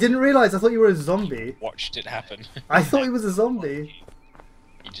didn't realize. I thought you were a zombie. Watched it happen. I thought he was a zombie.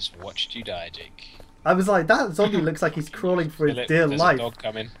 You just watched you die, Jake. I was like, that zombie looks like he's crawling for his Philip, dear there's life. a dog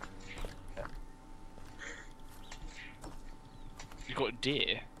coming. You got a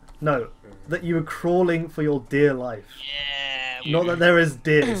deer. No, that you were crawling for your dear life. Yeah. Not that there is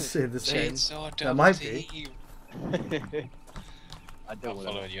deers in this game. Chainsaw There might be. team. I I'm don't want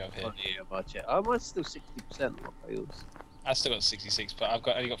following you up here. to about it. I'm still 60% of my fails. I still got 66, but I've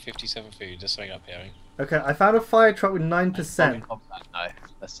only got 57 food. There's something up here. I think. Okay, I found a fire truck with 9%. Combat knife.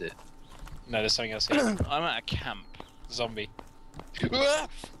 That's it. No, there's something else here. I'm at a camp. Zombie. Oh,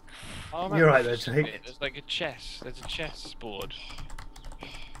 I'm You're at right a there, fish Jake. bit. There's like a chess. There's a chess board.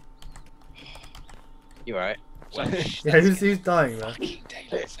 You alright? Well, Yeah, who's dying there? fucking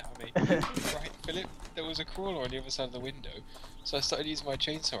daylights out of me. Right, Philip, there was a crawler on the other side of the window, so I started using my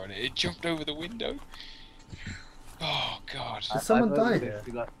chainsaw on it. It jumped over the window. Oh god. Did someone die here?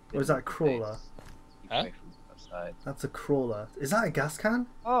 Or is that a crawler? Huh? That's a crawler. Is that a gas can?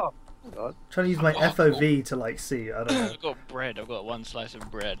 Oh, God. trying to use my Oh, FOV to like see. I don't know. I've got bread. I've got one slice of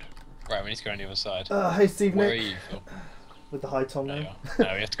bread. Right, we need to go on the other side. Hey Steve Where are Nick. you, Phil? With the high tom There you now. are.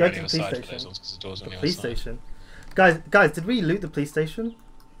 No, we have to go Go on the to other the side police for those station. ones because the door's on The the other police side. station. Guys, did we loot the police station?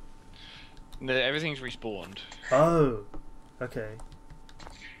 No, everything's respawned. Oh, okay.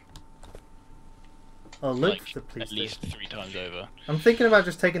 I'll look Like, for the police at least station. 3 times over. I'm thinking about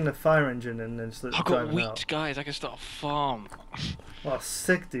just taking the fire engine and then just I've got driving wheat, out. guys. I can start a farm. Oh,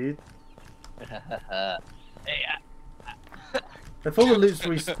 sick, dude. Hey, If all the loot's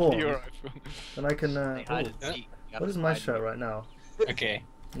You're respawned, right, Phil. then I can. hide Oh, and seek. what is my shirt right now? Okay,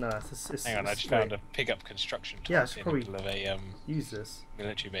 No, it's hang on, I just found a pick-up construction Yeah, I tool should in probably- the middle of a Use this.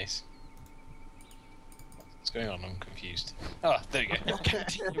 military base. What's going on? I'm confused. Oh, there you go.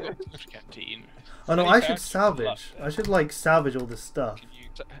 Canteen. Oh no, Any I should characters salvage. I should like salvage all this stuff. Can you,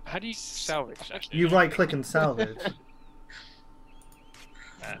 how do you salvage? Actually? You right click and salvage.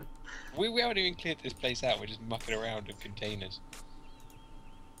 We haven't even cleared this place out. We're just mucking around in containers.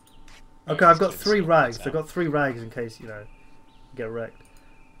 Okay, I've got 3 rags. I've got 3 rags in case, you know, get wrecked.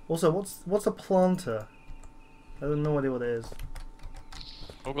 Also, what's a planter? I have no idea what it is.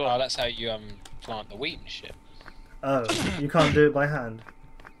 Oh, Oh, that's how you plant the wheat and shit. Oh, you can't do it by hand.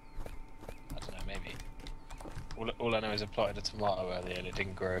 I don't know, maybe. All I know is I planted a tomato earlier and it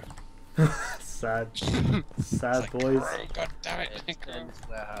didn't grow. Sad. Sad, It's like, boys. grow, God damn it! This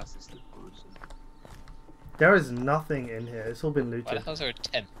warehouse is the gruesome. There is nothing in here. It's all been Why the looted. hell's there a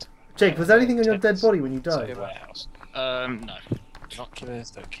tent? Jake, was there anything on your dead Tents. body when you It's a died? warehouse. No.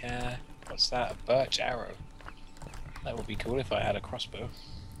 Binoculars, don't care. What's that? A birch arrow. That would be cool if I had a crossbow.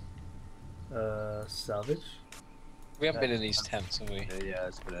 Salvage? We haven't been in these tents, have we? Yeah,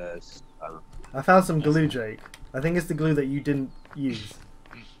 it's gonna. I found some glue, Jake. I think it's the glue that you didn't use.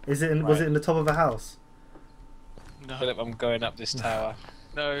 Is it? Was it in the top of a house? No. Philip, I'm going up this tower.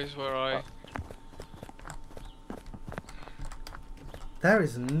 No, it's where I. There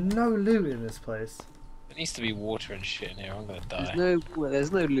is no loot in this place. There needs to be water and shit in here. I'm gonna die.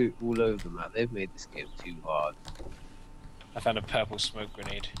 There's no loot all over the map. They've made this game too hard. I found a purple smoke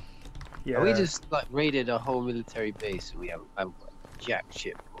grenade. Yeah. We just like raided a whole military base and we haven't got jack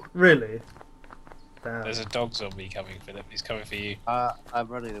shit. For it. Really? Damn. There's a dog zombie coming, Philip. He's coming for you. I'm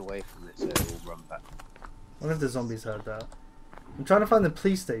running away from it, so we'll run back. I wonder if the zombies heard that. I'm trying to find the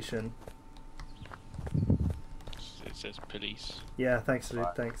police station. It says police. Yeah, thanks, Luke.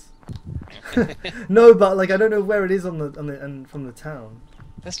 Right. Thanks. No, but like I don't know where it is on the and from the town.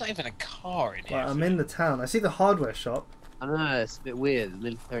 There's not even a car in here. Like, I'm in the town. I see the hardware shop. I don't know, it's a bit weird. The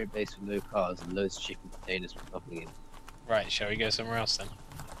military base with no cars and loads of shipping containers with nothing in. Right, shall we go somewhere else then?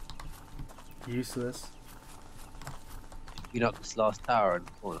 Useless. You knocked this last tower in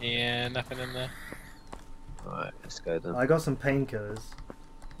the corner. Yeah, nothing in there. Alright, let's go then. I got some painkillers.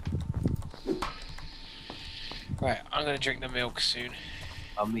 Right, I'm gonna drink the milk soon.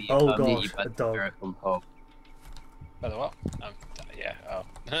 I'll meet you. Oh I'll meet you gosh, by a the dog. American pub. By the what? Yeah,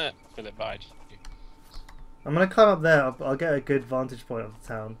 oh. Philip, bye. I'm gonna climb up there. I'll get a good vantage point of the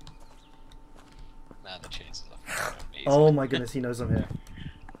town. Nah, the chances are amazing. Oh my goodness, he knows I'm here.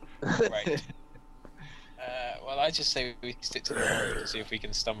 Right. Well, I just say we stick to the road and see if we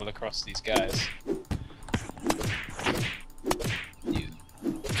can stumble across these guys.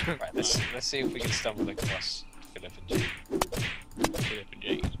 Right, let's see if we can stumble across Philip and Jake. Philip and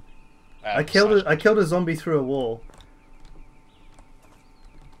Jake. I killed a zombie through a wall.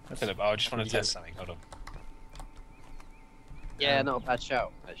 Philip, I just want You to test did. something. Hold on. Yeah, not a bad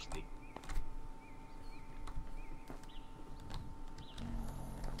shout, actually.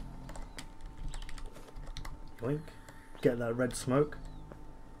 Yoink. Get that red smoke.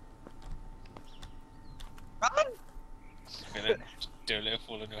 Run! I'm gonna do a little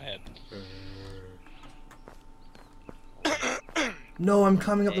fall on your head. No, I'm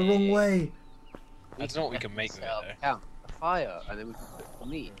climbing up the wrong way. I don't know what we can make with it Set up though. camp, a fire, and then we can cook for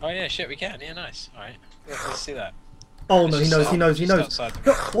meat. Oh yeah, shit, we can. Yeah, nice. All right, yeah, let's see that. Oh no, Let's he just knows, start- he knows, he just knows. outside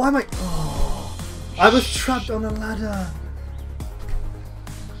the- No, why am I? Oh, I was trapped on a ladder.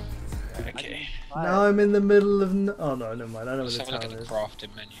 Okay. Now I'm in the middle of. Oh no, never mind. I know where Let's the have a look town at the is.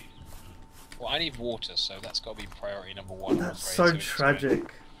 crafting menu. Well, I need water, so that's got to be priority number 1. I'm That's afraid, so we need to go-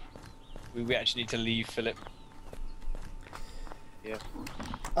 tragic. We actually need to leave Philip.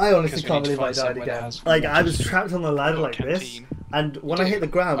 I honestly Because we can't need to believe I find died somewhere that again. has Like I water. was trapped on the ladder Got a like this, canteen. and when You I did? hit the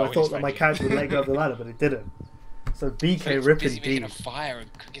ground, Oh, I it's thought that my fine. character would let go of the ladder, but it didn't. So BK Philip's ripping busy making deep. a fire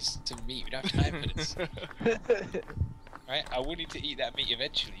and cooking some meat. We don't have time for this. Right? I will need to eat that meat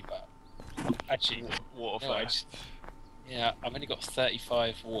eventually, but actually, Water no, I first. just, yeah, I've only got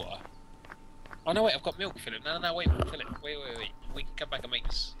 35 water. Oh no, wait, I've got milk, Philip. No, wait, Philip, wait. We can come back and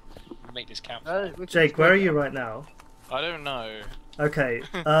make this camp. Jake, where are you right now? I don't know. Okay,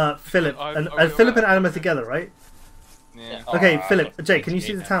 Philip I'm and Philip and aware. Adam are together, right? Yeah. Okay, Oh, Philip, I've Jake, can you got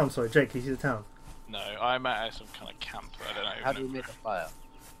see the 28 town? Sorry, Jake, can you see the town? No, I'm at some kind of camp. I don't know. How do we make a fire?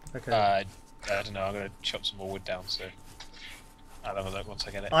 Okay. I don't know. I'm gonna chop some more wood down. So I'll have a look once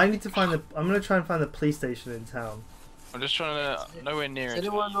I get it. I need to find the. I'm gonna try and find the police station in town. I'm just trying to. Nowhere near Does it.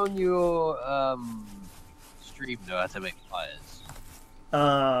 anyone on your stream know how to make fires?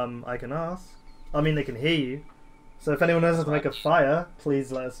 I can ask. I mean, they can hear you. So if anyone knows how to make a fire,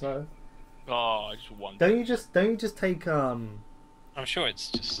 please let us know. Oh, I just wonder. Don't you just take I'm sure it's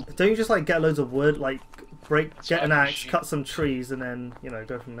just. Don't you just like get loads of wood, like That's get what an I axe, presume. cut some trees, and then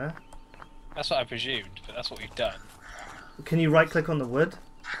go from there? That's what I presumed, but that's what we've done. Can you right click on the wood?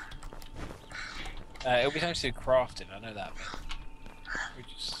 It'll be time to do crafting, I know that. We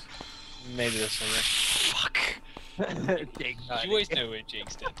just... Maybe there's something. Fuck. You always know where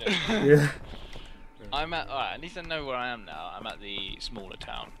Jake's dead, don't you? Yeah. I'm at. Alright, at least I know where I am now. I'm at the smaller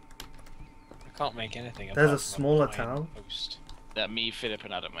town I can't make anything There's apart a from smaller pine town? Post. that me, Philip,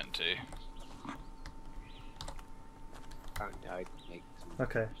 and Adam went to. Apparently I can make some-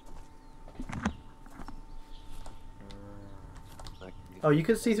 Okay. I can Oh, you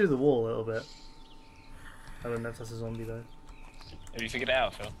can see through the wall a little bit. I don't know if that's a zombie though. Have you figured it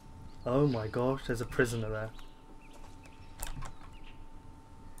out, Phil? Oh my gosh, there's a prisoner there.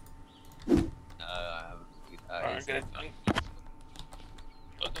 I haven't. Alright, I'm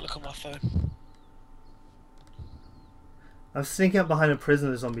gonna look on my phone. I'm sneaking up behind a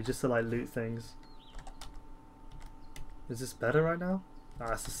prisoner zombie just to like loot things. Is this better right now?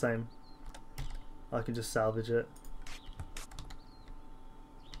 Ah, it's the same. I can just salvage it.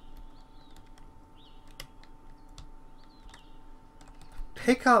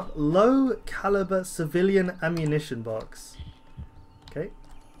 Pick up low caliber civilian ammunition box. Okay.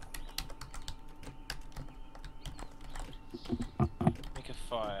 Make a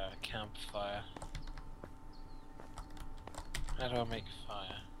fire, campfire. How do I make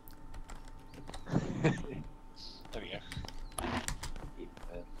fire? There we go.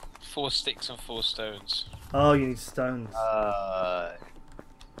 4 sticks and 4 stones. Oh, you need stones. It's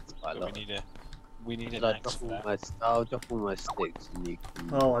quite a But lot. we need an I'll axe for drop that. I'll drop all my sticks and you can.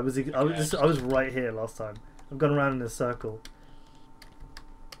 Oh, I was right here last time. I've gone around in a circle.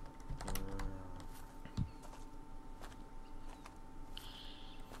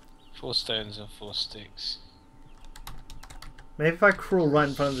 4 stones and 4 sticks. Maybe if I crawl right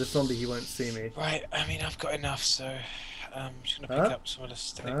in front of the zombie, he won't see me. Right, I mean I've got enough, so I'm just gonna pick up some of the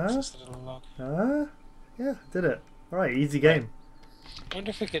sticks instead of the log. Yeah, did it. Alright, easy game. I wonder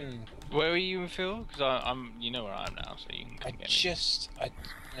if we can. Where are you, Phil? Because I'm. You know where I am now, so you can come get me.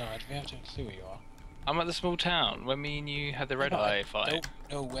 No, I'd be able to clue where you are. I'm at the small town where me and you had the red eye fight. I don't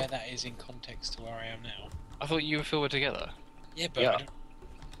know where that is in context to where I am now. I thought you and Phil were together. Yeah, but Yeah.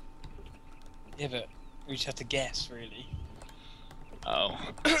 Yeah, but we just have to guess, really. Oh.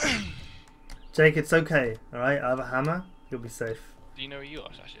 Jake, it's okay. Alright, I have a hammer. You'll be safe. Do you know where you are,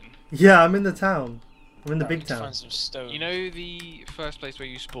 Sashin? Yeah, I'm in the town. I'm in the Right, we big need to town. Find some stones. You know the first place where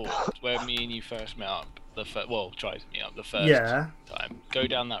you spawned, where me and you first met up. Tried to meet up the first Yeah. time. Go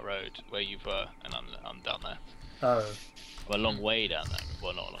down that road where you were, and I'm down there. Oh. I'm a long way down there.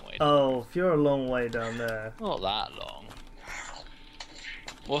 Well, not a long way. Oh, if you're a long way down there. Not that long.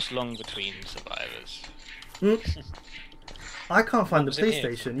 What's long between survivors? I can't find the was in police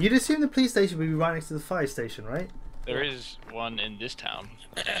here? station. You'd assume the police station would be right next to the fire station, right? There is one in this town.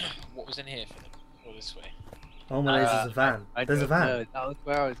 What was in here for them? Or this way? Oh my days, there's a van. There's a van. No, that was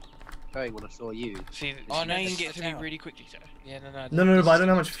where I was going when I saw you. See, Oh, now no, you can this get is to me town. really quickly, sir. Yeah, no. No, but I don't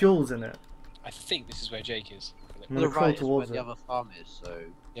know how this much is- fuel's in it. I think this is where Jake is. I'm To gonna the crawl right is where towards the it. other farm is, so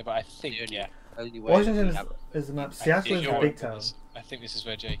Yeah, but I think Yeah. only way Washington we is, have it. is the map. I Seattle think is a you're big right. town. I think this is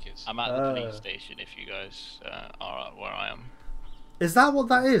where Jake is. I'm at the police station if you guys are at where I am. Is that what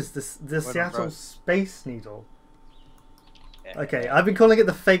that is? The on Seattle road. Space Needle? Yeah. Okay, I've been calling it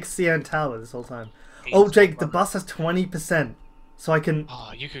the fake CN Tower this whole time. Oh, Jake, the bus has 20%. So I can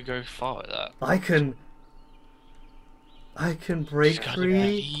Oh, you could go far with that. I can break Just gotta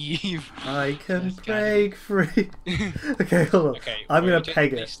free. leave. I can Just gotta- break free. Okay, hold on. Okay, I'm where are gonna you, Jake? peg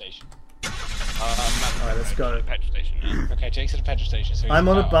Police it. Station. Alright, let's go. Petrol station now. Okay, Jake's at the petrol station. So I'm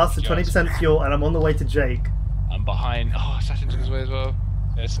on a bus at at 20% fuel and I'm on the way to Jake. I'm behind. Oh, Assassin took his way as well.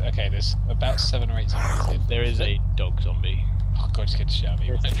 There's about 7 or 8 zombies here. There is a dog zombie. Oh god, just get the shit out of me.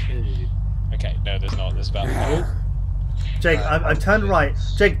 There's two. Okay, no, there's not. There's about 5. Jake, I've turned right.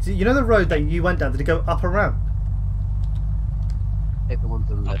 Jake, you know the road that you went down? Did it go up a ramp? Take the one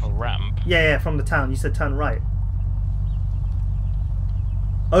to the Up left. a ramp. Yeah, from the town. You said turn right.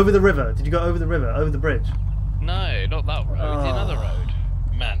 Over the river. Did you go over the river? Over the bridge? No, not that road. Oh. The another road.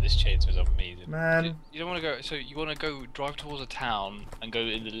 Man, this chains was amazing. Man. You don't want to go. So you want to go drive towards a town and go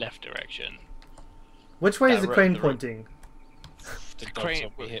in the left direction. Which way is That the crane the road- pointing? The The dog crane.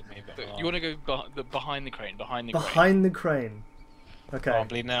 zombie hit me, but You want to go behind the crane. Behind the crane. Behind the crane. Oh, Okay. I'm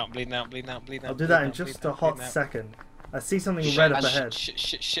bleeding out, bleeding out, bleeding out, bleeding out. I'll do that in bleeding out, just a bleeding out, hot bleeding out. second. I see something Shit, red up and ahead.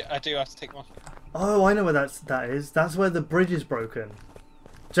 Shit, I do have to take them off. Oh, I know where that is. That's where the bridge is broken.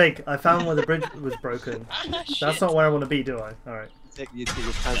 Jake, I found where the bridge was broken. That's Shit. not where I want to be, do I? Alright. You take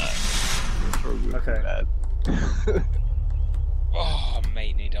your time. Okay. Oh,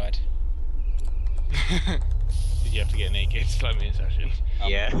 mate, he died. Did you have to get naked to let me in session.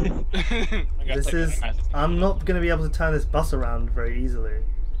 Yeah. This is. I'm not going to be able to turn this bus around very easily.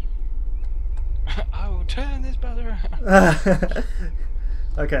 I will turn this bus around.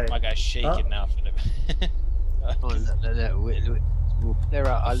 Okay. My guy's shaking now, Philip. Oh, no, we'll clear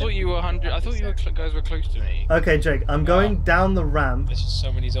out. I thought you were 100. I thought you guys were close to me. Okay, Jake. I'm going down the ramp There's just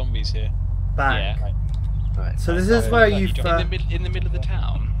so many zombies here. back. Yeah. Right. So this is where you. In the middle of the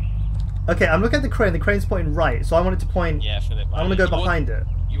town. Okay, I'm looking at the crane. The crane's pointing right, so I want it to point. Yeah, Philip. I want to go behind it.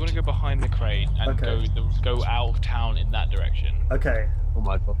 You want to go behind the crane and Okay. go out of town in that direction. Okay. Oh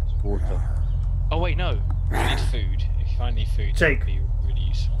my god, it's water. Oh wait, no. We need food. If you find any food, Jake. that'd be really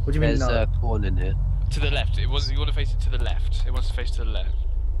useful. What do you mean There's no? corn in here. To the left. You want to face it to the left. It wants to face to the left.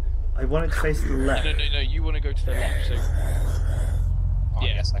 I want it to face the left. No. You want to go to the left. So Oh,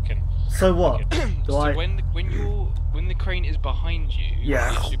 Yeah. Yes, I can. So what? Do so I? when the crane is behind you,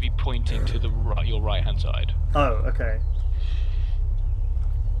 Yeah. it should be pointing to the your right hand side. Oh, okay.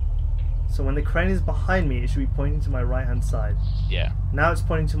 So when the crane is behind me, it should be pointing to my right hand side. Yeah. Now it's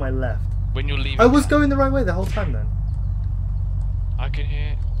pointing to my left. When you're leaving. I was going the right way the whole time then. I can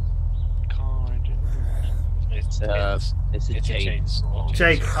hear car engine. It's a It's a chainsaw.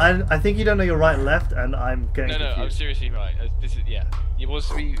 Jake, I think you don't know your right and left, and I'm getting No, I'm confused. seriously right. This is It was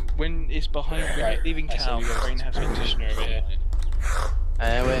to be when it's behind. When Right. you're leaving I see town, you the got crane has to petitioner over here.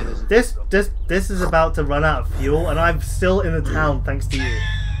 wait, there's This is about to run out of fuel, and I'm still in the town thanks to you.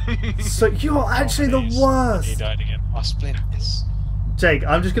 So you're actually the He worst. died again. I split this. Jake,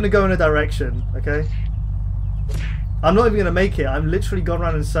 I'm just gonna go in a direction, okay? I'm not even gonna make it. I'm literally gone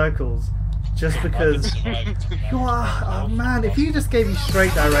around in circles, just because. You are, oh man! If you just gave me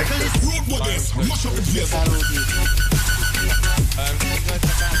straight directions. Road with this, mash up the place.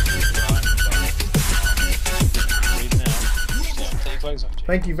 Take your clothes off, Jake.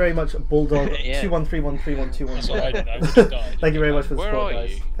 Thank you very much, Bulldog. Yeah. 213131212. That's what I did. I would have died. Thank you very much for the Where support, are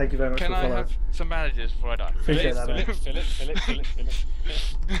guys. you? Thank you very much Can for the I follow. have some bandages before I die? Appreciate that, man. Philip.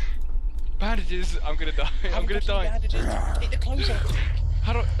 Bandages. I'm gonna die. I'm gonna die. Take the clothes off.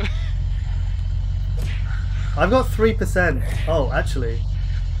 How do? I've got 3%. Oh, actually,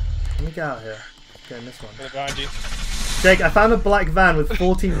 let me get out here. Get in this one. Philip behind you. Jake, I found a black van with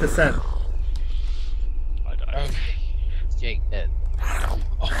 14%. I died. Okay. It's Jake dead. Oh,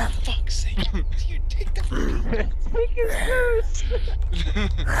 for fuck's sake. You take the fucking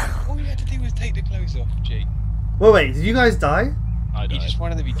All you had to do was take the clothes off, Jake. Wait, did you guys die? I You died. just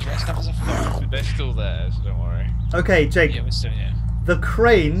wanted to be dressed up as a fire. They're still there, so don't worry. Okay, Jake, Yeah, we're still here. the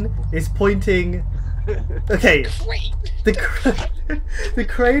crane is pointing. Okay, Great! the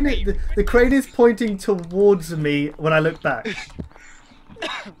crane is pointing towards me when I look back.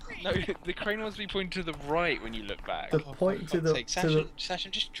 No, the crane wants to be pointing to the right when you look back. The point to the. Sasha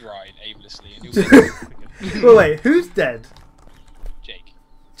just dried aimlessly and you'll Wait, who's dead? Jake.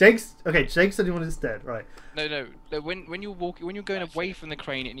 Jake's okay. Jake's the only one that's dead, right? No. When you're walking, when you're going away from the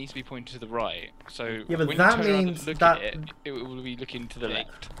crane, it needs to be pointing to the right. So Yeah, but when that you turn around means and look that- at it will be looking to the Jake.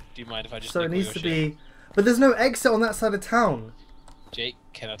 left. Do you mind if I just So it nick all needs your to shit? be. But there's no exit on that side of town. Jake,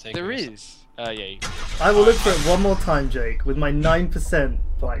 can I take There all your is. Yeah. I will look for it one more time, Jake, with my 9%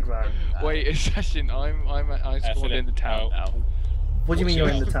 black van. Wait a second. I spawned Philip, in the town no. now. What do you mean you're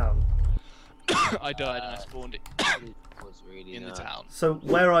in the town? I died and I spawned It was really in the nice. town So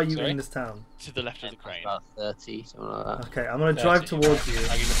where are you Sorry? in this town? to the left of the crane. About 30, something like that. Okay, I'm gonna drive 30. towards you.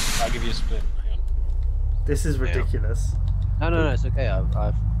 I'll give you a split. Hang on. This is ridiculous. No, it's okay. I've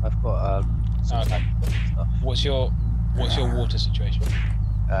got some Okay. stuff. What's your water situation?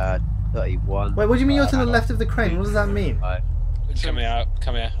 31. Wait, what do you mean you're to the left of the crane? What does that mean? Come here.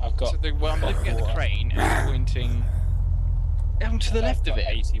 I've got. So I'm looking at the water. crane and it's pointing to the I've left of got it.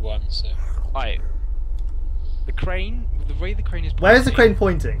 81. So Right. The crane, the way the crane is pointing, Where is the crane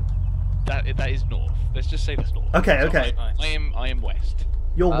pointing? That is north. Let's just say that's north. Okay, So okay. I am west.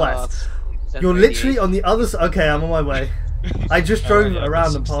 You're west. 10 You're radiation. literally on the other side. Okay, I'm on my way. I just drove yeah,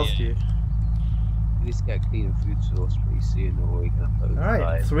 around and 68. past you. At least get a clean food source pretty soon, or we can have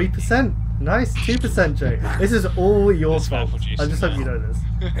Alright, 3%. Nice, 2%, Jake. This is all your It's fault. Apple juice I just hope now. you know this.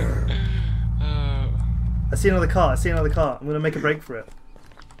 Uh, I see another car. I'm gonna make a break for it.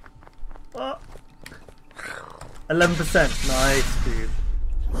 Oh. 11%. Nice, dude.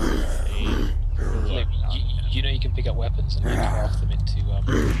 Look, you know you can pick up weapons and then craft them into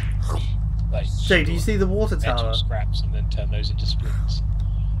like Jake, do you see the water metal tower? scraps and then turn those into splints.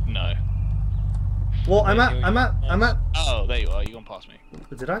 no. Well, I'm at. Oh, there you are. You gone past me.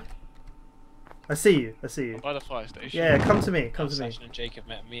 Did I? I see you. By the fire station. Yeah, come to me. Come to me. Sasha and Jacob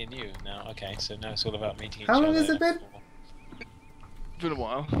met me and you now. Okay, so now it's all about meeting each How other. long has it been? been a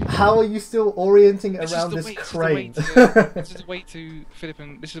while. How are you still orienting This is around the this way- crane? This is the way to Philip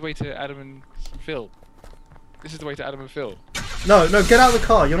and this is the way to Adam and Phil. This is the way to Adam and Phil. No, get out of the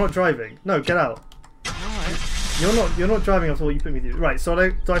car. You're not driving. No, get out. Alright. You're not driving after what you put me through. Right, so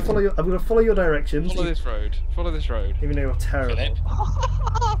do I follow you? I'm gonna follow your directions. Follow this road. Follow this road. Even though you're terrible. Philip.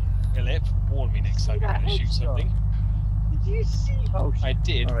 Philip, warn me next time you're going to shoot something. Did you see? Oh, I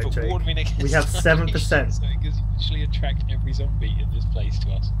did, Alright, but Jake. warn me next time. We have 7%. you shoot something, because you literally attract every zombie in this place to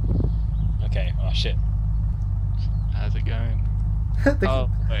us. Okay, oh shit. How's it going? the Oh,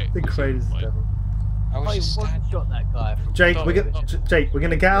 wait. the crane is the Wait. devil. I was I just standing. one-shot that guy from... Jake, Oh, we're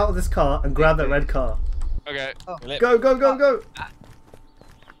gonna get out of this car and grab that red car. Okay. Philip. Go, go, go, go!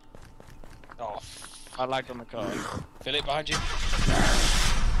 Oh, I lagged on the car. Philip, behind you.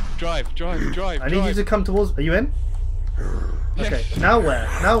 Drive. I need you to come towards. Are you in? Okay. Now where?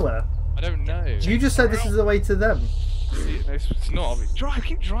 I don't know. You just said this is the way to them. No, it's not.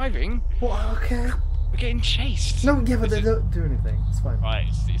 Keep driving. What? Okay. We're getting chased. No, yeah, but they don't do anything. It's fine. Right.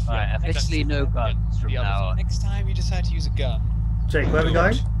 It's Right, officially no guns from the other now on. Next time you decide to use a gun. Jake, where are we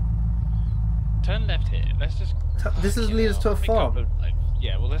going? Turn left here. Let's just. This is lead us to a make our farm. own life.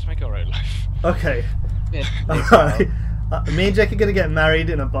 Yeah. Well, let's make our own life. Okay. Yeah, Alright. Me and Jake are gonna get married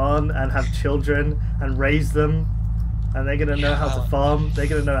in a barn and have children and raise them, and they're gonna know how to farm. They're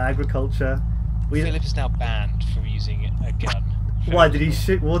gonna know agriculture. Philip is now banned from using a gun. Why did he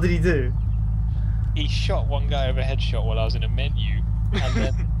shoot? What did he do? He shot one guy over a headshot while I was in a menu,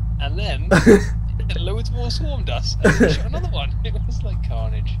 and then loads more swarmed us, and then he shot another one. It was like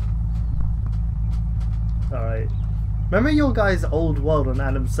carnage. Alright. Remember your guys' old world on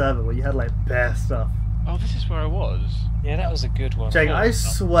Adam's server where you had like bear stuff? Oh, this is where I was. Yeah, that was a good one. Jake, I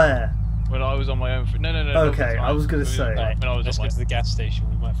swear. When I was on my own. No. Okay, I was gonna say. Right, When I was let's on go my. to the gas station.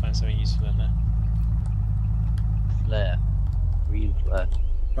 We might find something useful in there. flare. Green flare.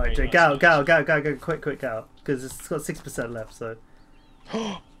 Right, Jake, go, quick, get out. Because it's got 6% left, so.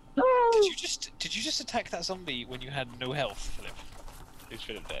 Did you just attack that zombie when you had no health, Philip? Is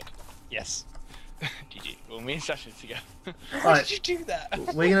Philip dead? Yes. GG. Well, me and Sasha together. Why Alright, did you do that?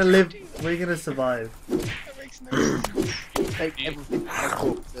 we're gonna live, we're gonna survive. That makes no sense. Take everything I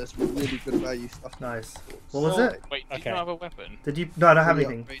bought. There's some really good value stuff. Nice. What was So- it? Wait, do Okay. you not have a weapon? Did you? No, I don't have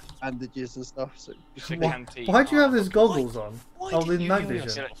Really anything. upgraded bandages and stuff. So Just a Why- canteen. Why'd you have Oh, those goggles on? Why Oh, did with you night heal vision.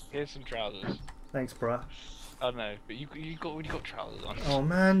 yourself? Here's some trousers. Thanks, bruh. Oh no, but you already got trousers on. Oh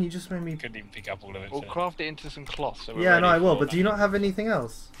man, you just made me. Couldn't even pick up all of it. We'll Philip. craft it into some cloth. So we're Yeah, no, ready I will. for- But do you not have anything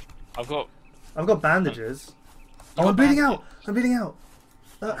else? I've got. I've got bandages. Oh, got I'm bleeding bandages? out. I'm bleeding out.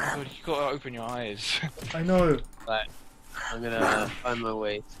 Oh, God, you gotta open your eyes. I know. Right. I'm gonna find my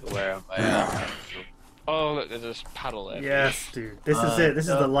way to where am I? Oh look, there's a paddle there. Yes, dude. This is Uh, it. This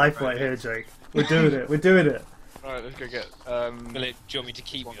is the no, life right here, Jake. We're doing it. We're doing it. Alright, let's go get. Philip, do you want me to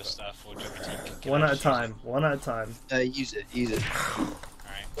keep your stuff, or do you want me to? can One I at a just use time. One at a time. Use it. it?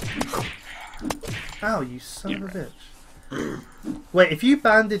 Alright. Ow, you son of a bitch. Wait, if you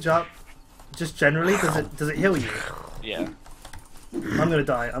bandage up, just generally, does it heal you? Yeah. I'm gonna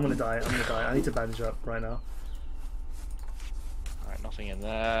die. I'm gonna die. I need to bandage up right now. Alright, nothing in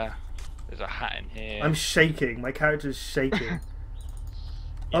there. There's a hat in here. I'm shaking. My character is shaking. Yeah,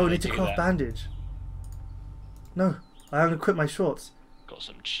 Oh, I they need to do craft that. bandage. No, I unequip my shorts. Got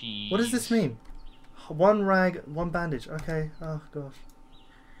some cheese. What does this mean? One rag, one bandage. Okay. Oh gosh.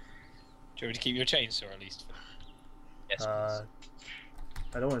 Do you want me to keep your chainsaw at least? Yes.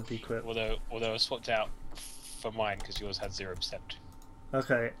 I don't want to dequip. Although I swapped out for mine because yours had 0%.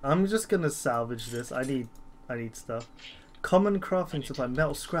 Okay, I'm just gonna salvage this. I need stuff. Common crafting supply,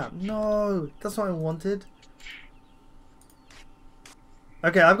 metal scrap. No, that's what I wanted.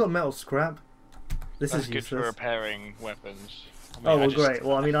 Okay, I've got metal scrap. This That's is good useless. for repairing weapons. I mean, Oh I well, just- great.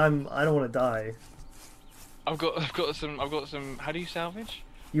 Well, I mean, I don't want to die. I've got some. How do you salvage?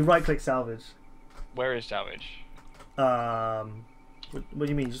 You right-click salvage. Where is salvage? What do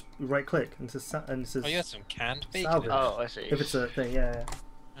you mean? Just right-click and it says Oh, you had some canned bacon. salvage. Oh, I see. If it's a thing, yeah.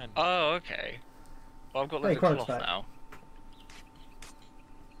 And Oh, okay. Well, I've got like Hey, a Chrono's cloth back. now.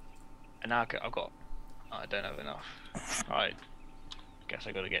 And now I've got. I don't have enough. Right. Guess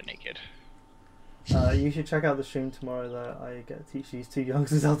I gotta get naked. You should check out the stream tomorrow that I get to teach these two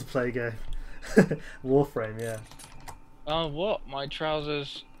youngsters how to play a game. Warframe, yeah. Oh, what? My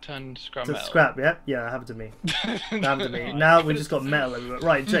trousers turned scrap To metal. scrap, yeah? Yeah, that happened to me. That happened to me. Now we just got metal everywhere.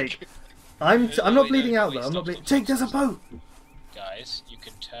 Right, Jake. I'm not bleeding out though. I'm not bleeding. Jake, there's a boat! guys, you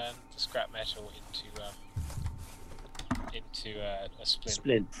can turn the scrap metal into a splint.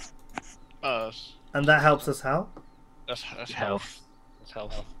 Splint. And that helps us how? That's health. That's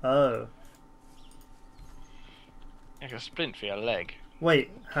health. Oh. Like a splint for your leg.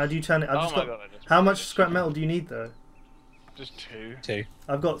 Wait, how do you turn it? I've Oh just my got. god! I just How much scrap metal do you need though? Just 2. 2.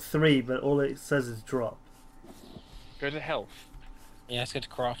 I've got 3, but all it says is drop. Go to health. Yeah, let's go to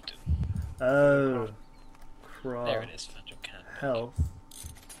craft. Oh, There crap. it is. Found your can. Health.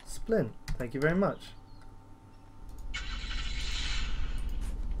 Splint. Thank you very much.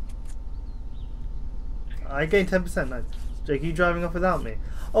 I gained 10%. Nice. Jake, are you driving off without me?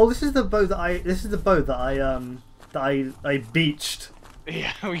 Oh, this is the boat that I. This is the boat that I beached.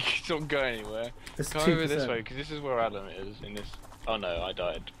 Yeah, we don't go anywhere. It's Come 2%. over this way, because this is where Adam is. In this. Oh no, I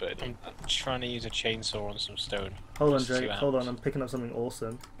died. But I'm trying to use a chainsaw on some stone. Hold on, Just 2 Jake. Hold on. hours. I'm picking up something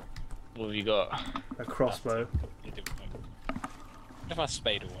awesome. what have you got? A crossbow. It didn't work. If my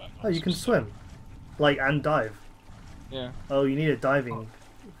spade will work. Oh, you can swim, like and dive. Yeah. Oh, you need a diving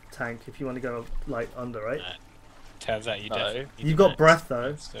tank if you want to go like under, right? Turns out you No. definitely. You've got breath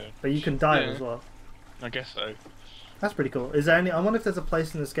though, Stone. but you can dive Yeah. as well. I guess so. That's pretty cool. Is there any? I wonder if there's a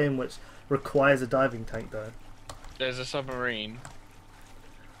place in this game which requires a diving tank though. There's a submarine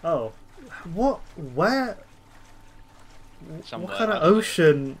Oh, what? Where? somewhere. What kind I of don't know.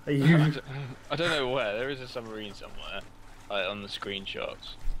 ocean are you? I don't know where. There is a submarine somewhere. Like on the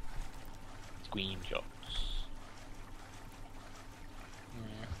screenshots. Screenshots.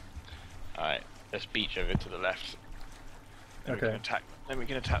 Alright, let's beach over to the left. Then we Okay. can attack. Then we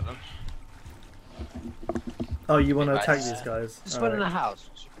can attack them. Oh, you want to Right. attack these guys? Just went in a Alright. house,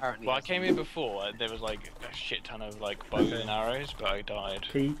 which apparently. Well, I has- came in before. There was like a shit ton of like bows Okay. and arrows, but I died.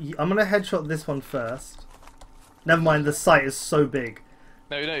 Okay, I'm gonna headshot this one first. Never mind, the site is so big.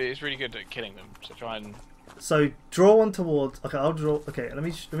 No, it's really good at killing them. So try and. So draw one towards. Okay, I'll draw. Okay, let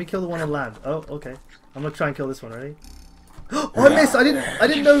me kill the one on land. Oh, okay. I'm gonna try and kill this one. Ready? Oh, I missed. I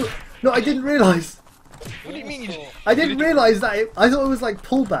didn't know. No, I didn't realize. What do you mean? I didn't realize that. I thought it was like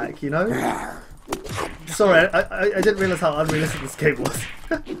pullback. You know. Sorry, I didn't realize how unrealistic this game was.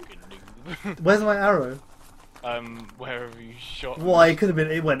 Where's my arrow? Wherever you shot. Why it could have been.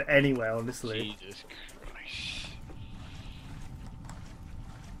 It went anywhere, honestly. Jesus Christ.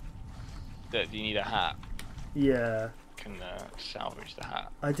 Do you need a hat? Yeah. Can salvage the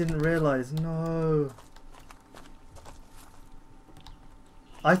hat. I didn't realize. No.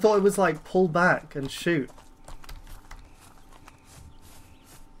 I thought it was like pull back and shoot.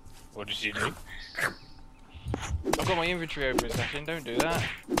 What did you do? I've got my inventory open a second. Don't do that.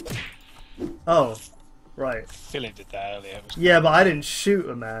 Oh, right. Philly did that earlier. It was- Yeah, but I didn't shoot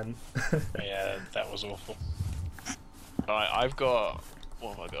a man. Yeah, that was awful. Alright, I've got.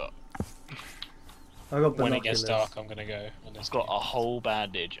 What have I got? I got When it binoculars. gets dark, I'm gonna go on this. I've got a whole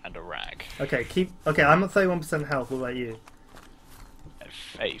bandage and a rag. Okay, Okay, I'm at 31% health. What about you?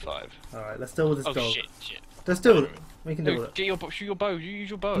 85. All right, let's deal with this Oh dog. shit! Let's deal with it. We can deal No, with it. get your shoot your bow. You use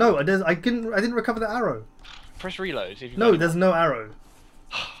your bow. No, I didn't recover the arrow. Press reload. See if you No, there's no arrow.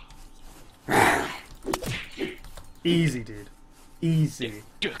 Easy, dude. Easy.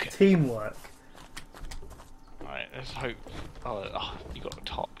 Teamwork. Alright, let's hope. Oh, you got a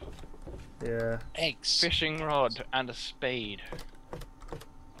top. Yeah. Eggs. Fishing rod and a spade.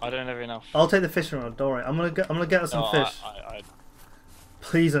 I don't have enough. I'll take the fishing rod. Don't worry. I'm gonna get us some No, fish.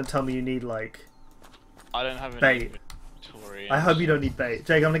 Please don't tell me you need like. I don't have any Bait. inventory. I hope you don't need bait.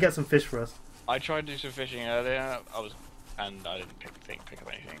 Jake, I'm gonna get some fish for us. I tried to do some fishing earlier. And I didn't pick up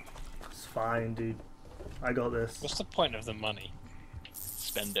anything. It's fine, dude. I got this. What's the point of the money?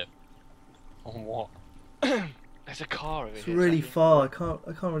 Spend it. On what? There's a car over It's here. really Sally. far. I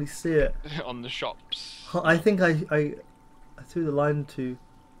can't really see it. On the shops. I think I threw the line too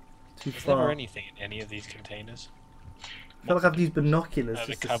There's far. never anything in any of these containers. I feel like I've used binoculars The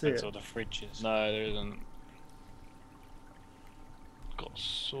just to see cupboards it. or the fridges. No, there isn't. Got a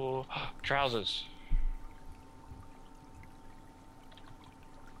saw. Trousers.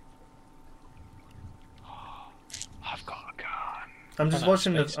 I've got a gun. I'm just Oh,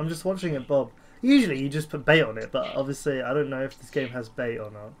 watching space. I'm just watching it, Bob. Usually you just put bait on it, but obviously I don't know if this game has bait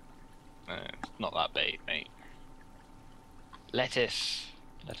or not. It's not that bait, mate. Lettuce.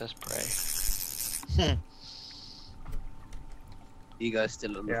 Let us pray. You guys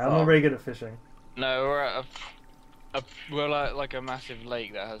still on the Yeah, I'm farm? not very good at fishing. No, we're at we're like a massive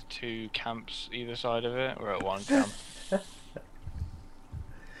lake that has 2 camps either side of it. We're at 1 camp.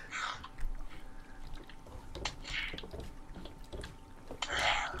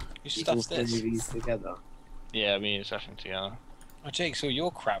 You You all stuffed this. three of these together. Yeah, me and Session together. Oh, Jake, saw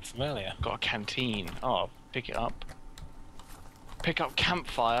your crap from earlier. Got a canteen. Oh, pick it up. Pick up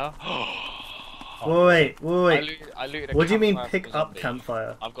campfire. Wait. I looted a What do you mean campfire pick from a up zombie.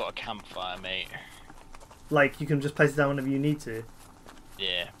 campfire? I've got a campfire, mate. Like you can just place it down whenever you need to.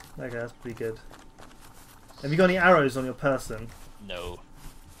 Yeah. Okay, that's pretty good. Have you got any arrows on your person? No.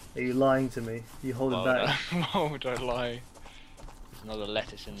 Are you lying to me? You holding Why back? why would I lie? There's another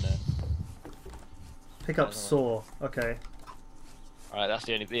lettuce in there. Pick up saw. Okay. Alright, that's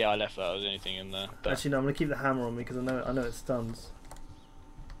the only. Yeah, I left that. That was the only thing in there. But Actually, no. I'm gonna keep the hammer on me because I know it stuns.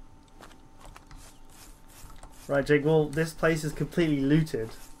 Right, Jake. Well, this place is completely looted.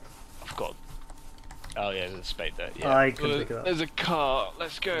 I've got. Oh yeah, there's a spade there. Yeah. I can pick it up. There's a car.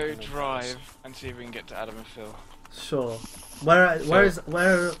 Let's go drive and see if we can get to Adam and Phil. Sure. Where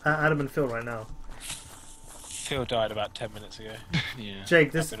are Adam and Phil right now? Phil died about 10 minutes ago. Yeah.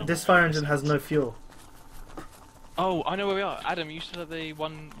 Jake, I've been on this my fire own engine has since. no fuel. Oh, I know where we are. Adam, you still have the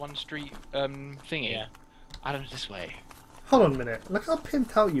one street thingy. Yeah. Adam's this way. Hold on a minute. Look how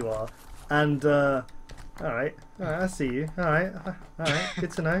pimped out you are. And alright, I see you. Alright,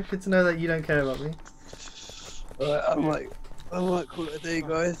 good to know. Good to know that you don't care about me. I might call it a day,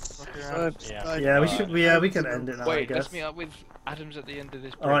 guys. Yeah. Yeah, we can end it now. I Wait, guess. let's meet up with Adam's at the end of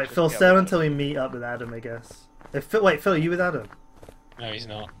this. All right, bridge. Phil, Let's stay get up until we meet up with Adam, I guess. Wait, Phil, are you with Adam? No, he's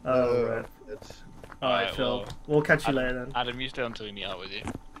not. Oh, right. All right, Alright, Phil. well, We'll catch you Adam, later then. Adam, you stay until we meet up with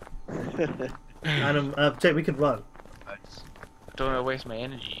you. Adam, Jake, we could run. Don't want to waste my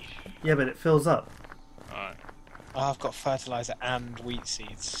energy. Yeah, but it fills up. Alright. Oh, I've got fertilizer and wheat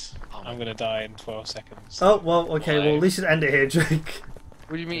seeds. Oh, I'm gonna die in 12 seconds. Oh well, okay. Why? Well, we should end it here, Jake.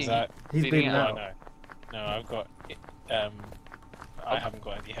 What do you mean? Is that... He's Bleeding bleeding out. out. No, I've got. I haven't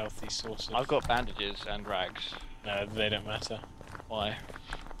got any healthy source of. I've got bandages and rags. No, they don't matter Why?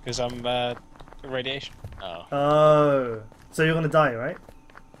 because I'm radiation. Oh. Oh, so you're gonna die, right?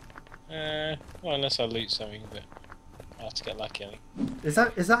 Well, unless I loot something, but I'll have to get lucky. I think. Is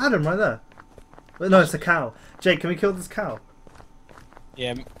that Adam right there? Well, no, it's a cow. Jake, can we kill this cow?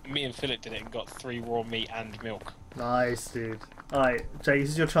 Yeah, me and Philip did it and got 3 raw meat and milk. Nice, dude. Alright, Jake,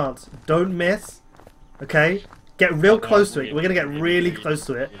 this is your chance. Don't miss. Okay? Get real close to it. We're gonna get really close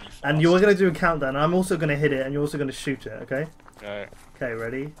to it. And you're gonna do a countdown. I'm also gonna hit it and you're also gonna shoot it, okay? No. Okay,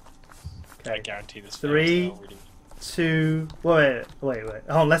 ready? I Okay. guarantee this. 3, fails now, really. 2, wait. Hold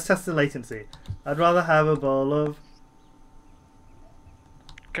on, let's test the latency. I'd rather have a bowl of...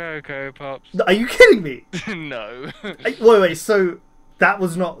 Cocoa Pops. Are you kidding me? No. Wait, so that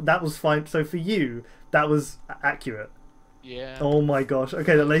was fine. So for you, that was accurate. Yeah. Oh my gosh.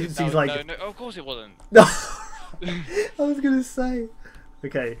 Okay, the latency's no, like... no, of course it wasn't. No, I was gonna say.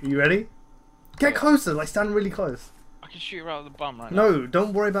 Okay, are you ready? Get closer, like stand really close. I can shoot her out of the bum right now. No,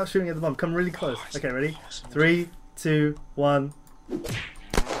 don't worry about shooting at the bum. Come really close. Okay, ready? 3, 2, 1.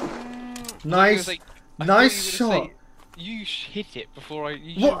 Nice, nice shot. You hit it before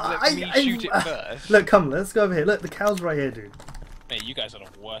you Well, should let me shoot it first. Look, come, let's go over here. Look, the cow's right here, dude. Mate, you guys are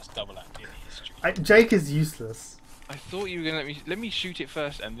the worst double act in history. Jake is useless. I thought you were gonna let me shoot it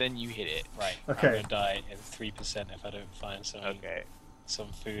first and then you hit it. Right. Okay. I'm gonna die in 3% if I don't find some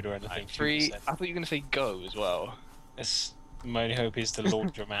food or anything. Right, 3. 2%. I thought you were gonna say go as well. My only hope is to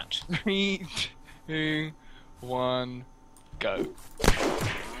launch a match. 3, 2, 1, go.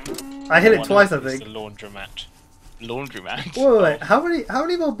 I hit it One twice, I hope is think. The laundromat. Laundromat. Wait. How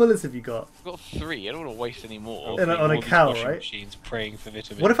many more bullets have you got? I've got 3. I don't want to waste any more. On a All these cow, washing right? Machines praying for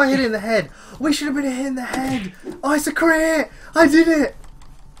vitamins. What if I hit it in the head? We should have been hit in the head. Oh, it's a crit! I did it!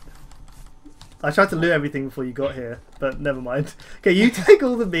 I tried to loot everything before you got here, but never mind. Okay, you take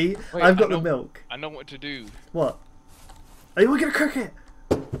all the meat. Wait, I've got I the know- milk. I know what to do. What? Are you gonna cook it?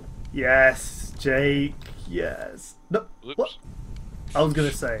 Yes, Jake. Yes. No. Whoops. What? I was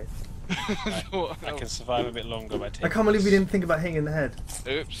gonna say. What? I can survive a bit longer by taking. I can't believe we this. didn't think about hitting in the head.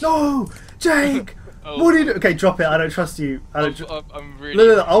 Oops. No, Jake. Oh, What are you doing? Okay, drop it. I don't trust you. I don't. I'm really.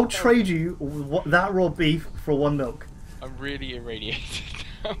 No. I'll trade you that raw beef for 1 milk. I'm really irradiated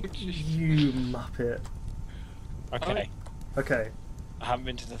now. You muppet. Okay. Okay. I haven't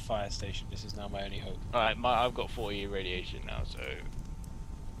been to the fire station. This is now my only hope. Alright, I've got 40 irradiation now, so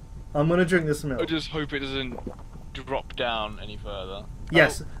I'm gonna drink this I milk. just hope it doesn't drop down any further.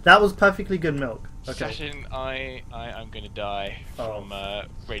 Yes, that was perfectly good milk. Okay. Session, I'm gonna die Oh. from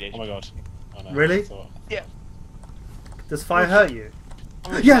radiation. Oh my god. Oh, no, Really? I thought- Yeah. Does fire hurt you?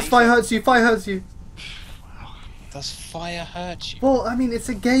 Oh, Yes, amazing. fire hurts you. Fire hurts you. Does fire hurt you? Well, I mean, it's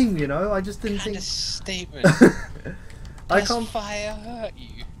a game, you know. I just didn't Kind think. of statement. I Does can't. fire hurt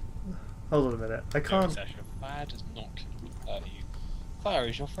you? Hold on a minute. I No, can't. Sasha, fire does not hurt you. Fire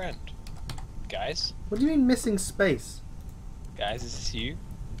is your friend. Guys, What do you mean missing space? is this you?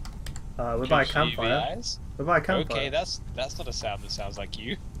 We're by a Just campfire. Guys? We're by a campfire. Okay, that's not a sound that sounds like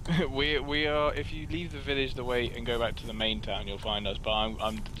you. we are. If you leave the village the way and go back to the main town, you'll find us. But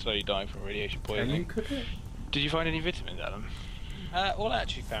I'm slowly dying from radiation Can you poisoning. cook it? Did you find any vitamins, Adam? All I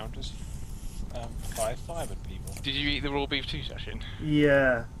actually found was fireman people. Did you eat the raw beef too, Session?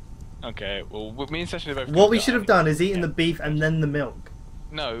 Yeah. Okay, well, me and Session are both. What we should have done is eaten the beef and then the milk.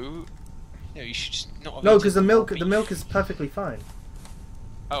 No. No, you should just not have No, eaten because the raw milk beef. is perfectly fine.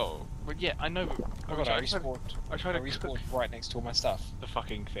 Oh, but yeah, I know. But Oh my god, I tried respawned to cook right next to all my stuff. the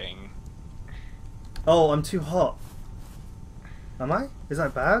fucking thing. Oh, I'm too hot. Am I? Is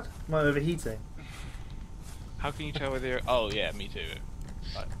that bad? Am I overheating? How can you tell whether you're... Oh, yeah, me too.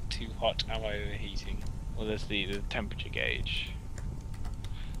 Too hot, am I overheating? Well, there's the temperature gauge.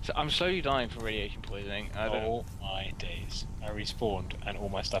 So I'm slowly dying from radiation poisoning. I don't... Oh my days. I respawned and all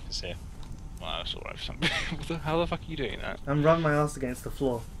my stuff is here. Well, that's alright for some... How the fuck are you doing that? I'm rubbing my ass against the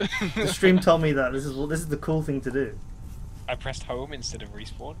floor. The stream told me that this is the cool thing to do. I pressed home instead of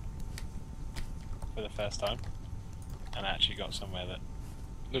respawn for the first time, and I actually got somewhere that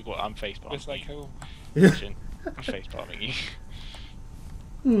Look what I'm facepalming. looks like home. Christian, I'm facepalming you.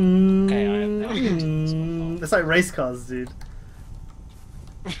 Okay, I am now. It's like race cars, dude.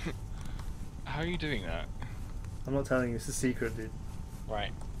 How are you doing that? I'm not telling you. It's a secret, dude.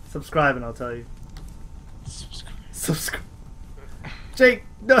 Right. Subscribe and I'll tell you. Subscribe. Subscribe. Jake,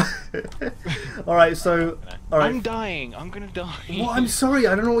 no. All right, so all right. I'm dying. I'm gonna die. Well, I'm sorry.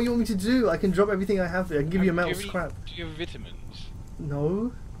 I don't know what you want me to do. I can drop everything I have. I can give you a metal scrap. Do you have vitamins?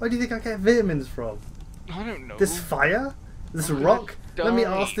 No. Where do you think I get vitamins from? I don't know. This fire? This I'm gonna rock? Let me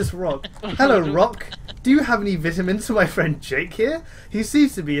die. ask this rock. Hello, rock. Do you have any vitamins for my friend Jake here? He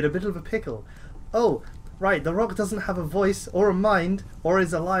seems to be in a bit of a pickle. Oh, right. The rock doesn't have a voice or a mind or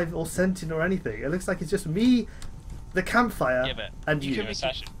is alive or sentient or anything. It looks like it's just me, the campfire, Yeah, but and you you. can make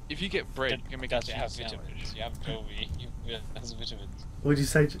it, if you get bread, you can make Does a it have sandwich. vitamins? You haven't told me. It has vitamins. What did you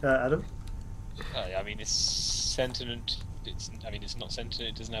say, Adam? I mean, it's sentient. It's not sentient.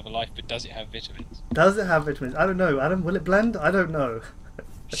 It doesn't have a life, but does it have vitamins? Does it have vitamins? I don't know. Adam, will it blend? I don't know.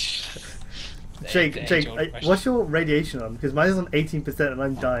 Jake, The Jake, age-old question. what's your radiation on? Because mine is on 18% and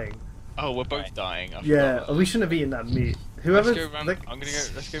I'm dying. Oh, we're both Right. dying. I Yeah, forgot. we shouldn't have eaten that meat. Let's Whoever, go around, like, I'm gonna go.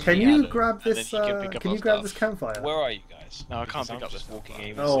 Let's go. can meet you Adam, grab and this? then you can pick up Can our you grab stuff. this campfire? Where are you guys? No, I can't Because pick I'm up just this walking stuff.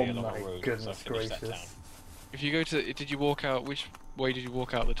 aimlessly Oh along my a road goodness because I finished that gracious. town. If you go to, did you walk out? Which way did you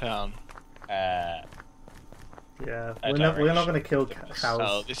walk out the town? Yeah, A we're not direction. going to kill Oh,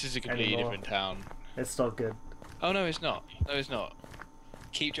 cows. this is a completely anymore. different town. It's not good. Oh no, it's not. No, it's not.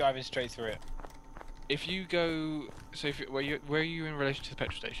 Keep driving straight through it. If you go, so if you, where are you in relation to the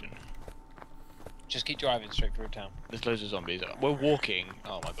petrol station? Just keep driving straight through town. There's loads of zombies. We're walking.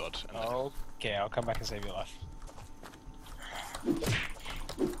 Oh my god. And Okay, I'll come back and save your life.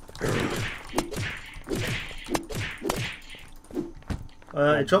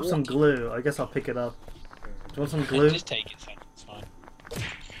 It dropped some glue. I guess I'll pick it up. Do you want some glue? Just take it, Sam. It's fine.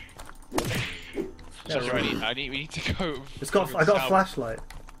 So we need to go. It's got. I got a salvage- flashlight.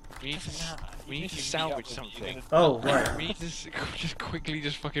 We need Doesn't to, matter. we Even need if to you meet salvage up with me, something. Oh right. We need to just quickly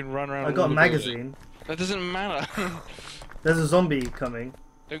just fucking run around. I all got a the magazine. building. That doesn't matter. There's a zombie coming.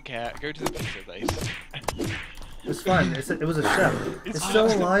 Don't care. Go to the pizza place. It's fine. It was a chef. It's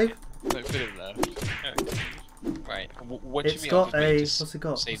still alive. No, put it there. Right. What It's should we got offer me? a. Just What's it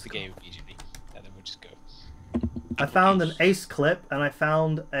got? Save What's the it game immediately, and then we'll just go. got? I found an ace clip and I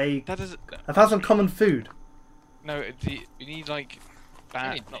found a. That doesn't. I found some common food. No, we need like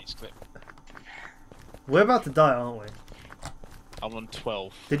I need bad. an ace clip. We're about to die, aren't we? I'm on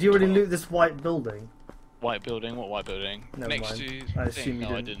 12. Did you already 12. loot this white building? White building? What white building? Never Next mind. to. I thing. assume you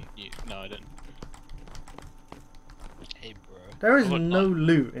no, I didn't. didn't. No, I didn't. Hey, bro. There is Oh, what no not?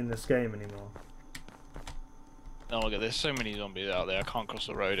 loot in this game anymore. Oh my god, there's so many zombies out there. I can't cross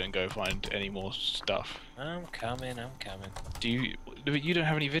the road and go find any more stuff. I'm coming. I'm coming. Do you? You don't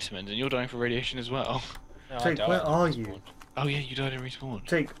have any vitamins, and you're dying for radiation as well. No, Jake, I where died. are you? Oh yeah, you died in respawn.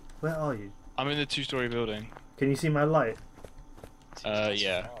 Jake, where are you? I'm in the 2-story building. Can you see my light?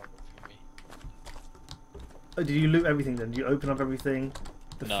 Yeah. Oh, did you loot everything then? Did you open up everything?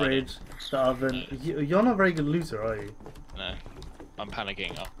 The No, I fridge, the oven. You're not a very good looter, are you? No, I'm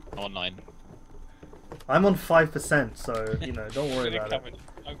panicking. I'm on 9. I'm on 5%, so you know, don't worry I'm about gonna it.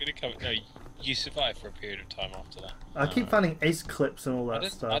 come. I'm gonna come. No, you survive for a period of time after that. I keep finding ace clips and all I that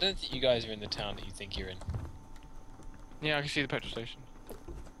don't. stuff. I don't think you guys are in the town that you think you're in. Yeah, I can see the petrol station.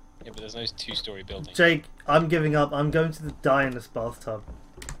 Yeah, but there's no 2-story building. Jake, I'm giving up. I'm going to die in this bathtub.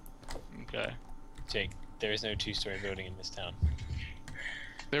 Okay. Jake, there is no 2-story building in this town.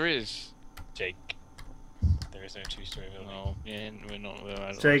 There is. Jake, there is no 2-story building. No, yeah, we're not. We're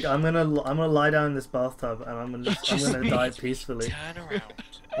adults. Jake, I'm gonna lie down in this bathtub and I'm gonna die peacefully. Turn around.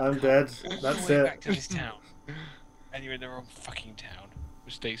 I'm dead. All the That's way it. back to this town, and you're in the wrong fucking town.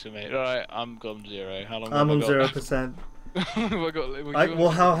 Mistakes were made. Alright, I'm on 0. How long I'm have on I got? 0%. Well,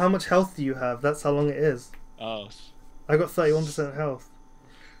 how much health do you have? That's how long it is. Oh. I got 31% health.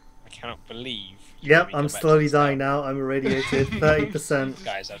 I cannot believe. Yep, I'm slowly dying now. I'm irradiated. 30%.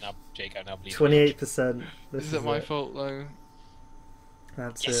 Guys, Jake, I now believe. 28%. This Is it my fault though?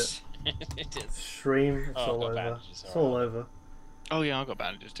 That's Yes. it. It is. Stream. It's Oh, I've all got over. bandages, It's all alright. over. Oh yeah, I got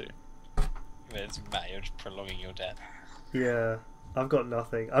bandages too. It doesn't matter. You're just prolonging your death. Yeah, I've got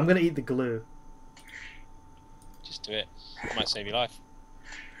nothing. I'm gonna eat the glue. Just do it. It might save your life.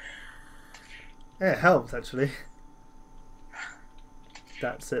 Yeah, it helps actually.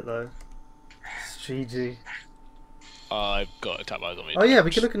 That's it though. It's GG. I've got attacked by a zombie. Oh yeah,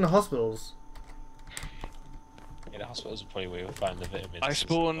 we can look in the hospitals. Yeah, the hospitals are probably where you'll find the vitamins. I and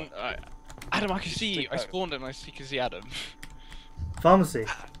spawn. stuff like Adam, I can see you. I spawned and I can see Adam. Pharmacy.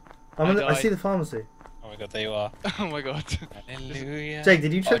 I died. see the pharmacy. that. Oh my god, there you are. Oh my god. Hallelujah. Jake,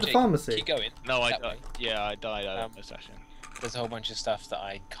 did you check the Jake, pharmacy? Keep going. No, That way. Yeah, I died out of the session. There's a whole bunch of stuff that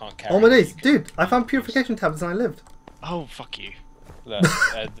I can't carry. Oh my days, You can- dude! I found purification tablets and I lived. Oh fuck you. Look,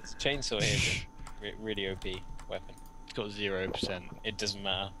 there's a chainsaw here. Really OP weapon. It's got 0%. It doesn't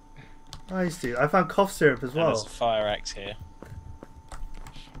matter. Nice, dude. I found cough syrup as And there's well. a fire axe here.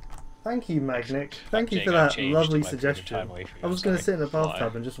 Thank you, Magnic. Thank you Jake, for I that changed lovely my favorite suggestion. time away from you, I was I'm going to sorry. sit in a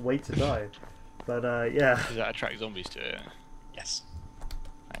bathtub Why? and just wait to die. But yeah. Does that attract zombies to it? Yes.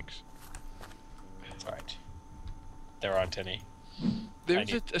 Thanks. It's alright. There aren't any. I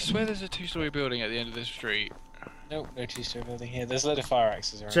swear there's a 2-story building at the end of this street. Nope, no two-story building here. There's a load of fire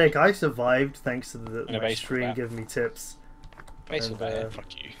axes around. Jake, I survived thanks to And a my baseball stream bat. giving me tips. Baseball bat, yeah.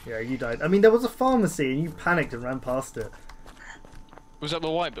 Fuck you. Yeah, you died. I mean, there was a pharmacy and you panicked and ran past it. Was that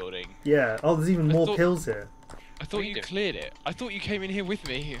the white building? Yeah. Oh, there's even I more thought- pills here. I thought What are you you doing? cleared it. I thought you came in here with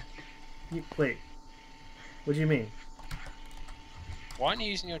me. Wait. What do you mean? Why aren't you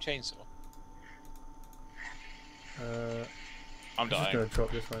using your chainsaw? I'm I'm just dying. gonna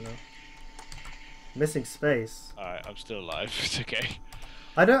drop this right now. Missing space. Alright, I'm still alive. It's okay.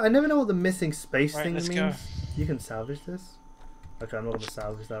 I never know what the missing space Right, thing let's means. go. You can salvage this? Okay, I'm not gonna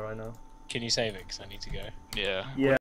salvage that right now. Can you save it? Because I need to go. Yeah. Yeah.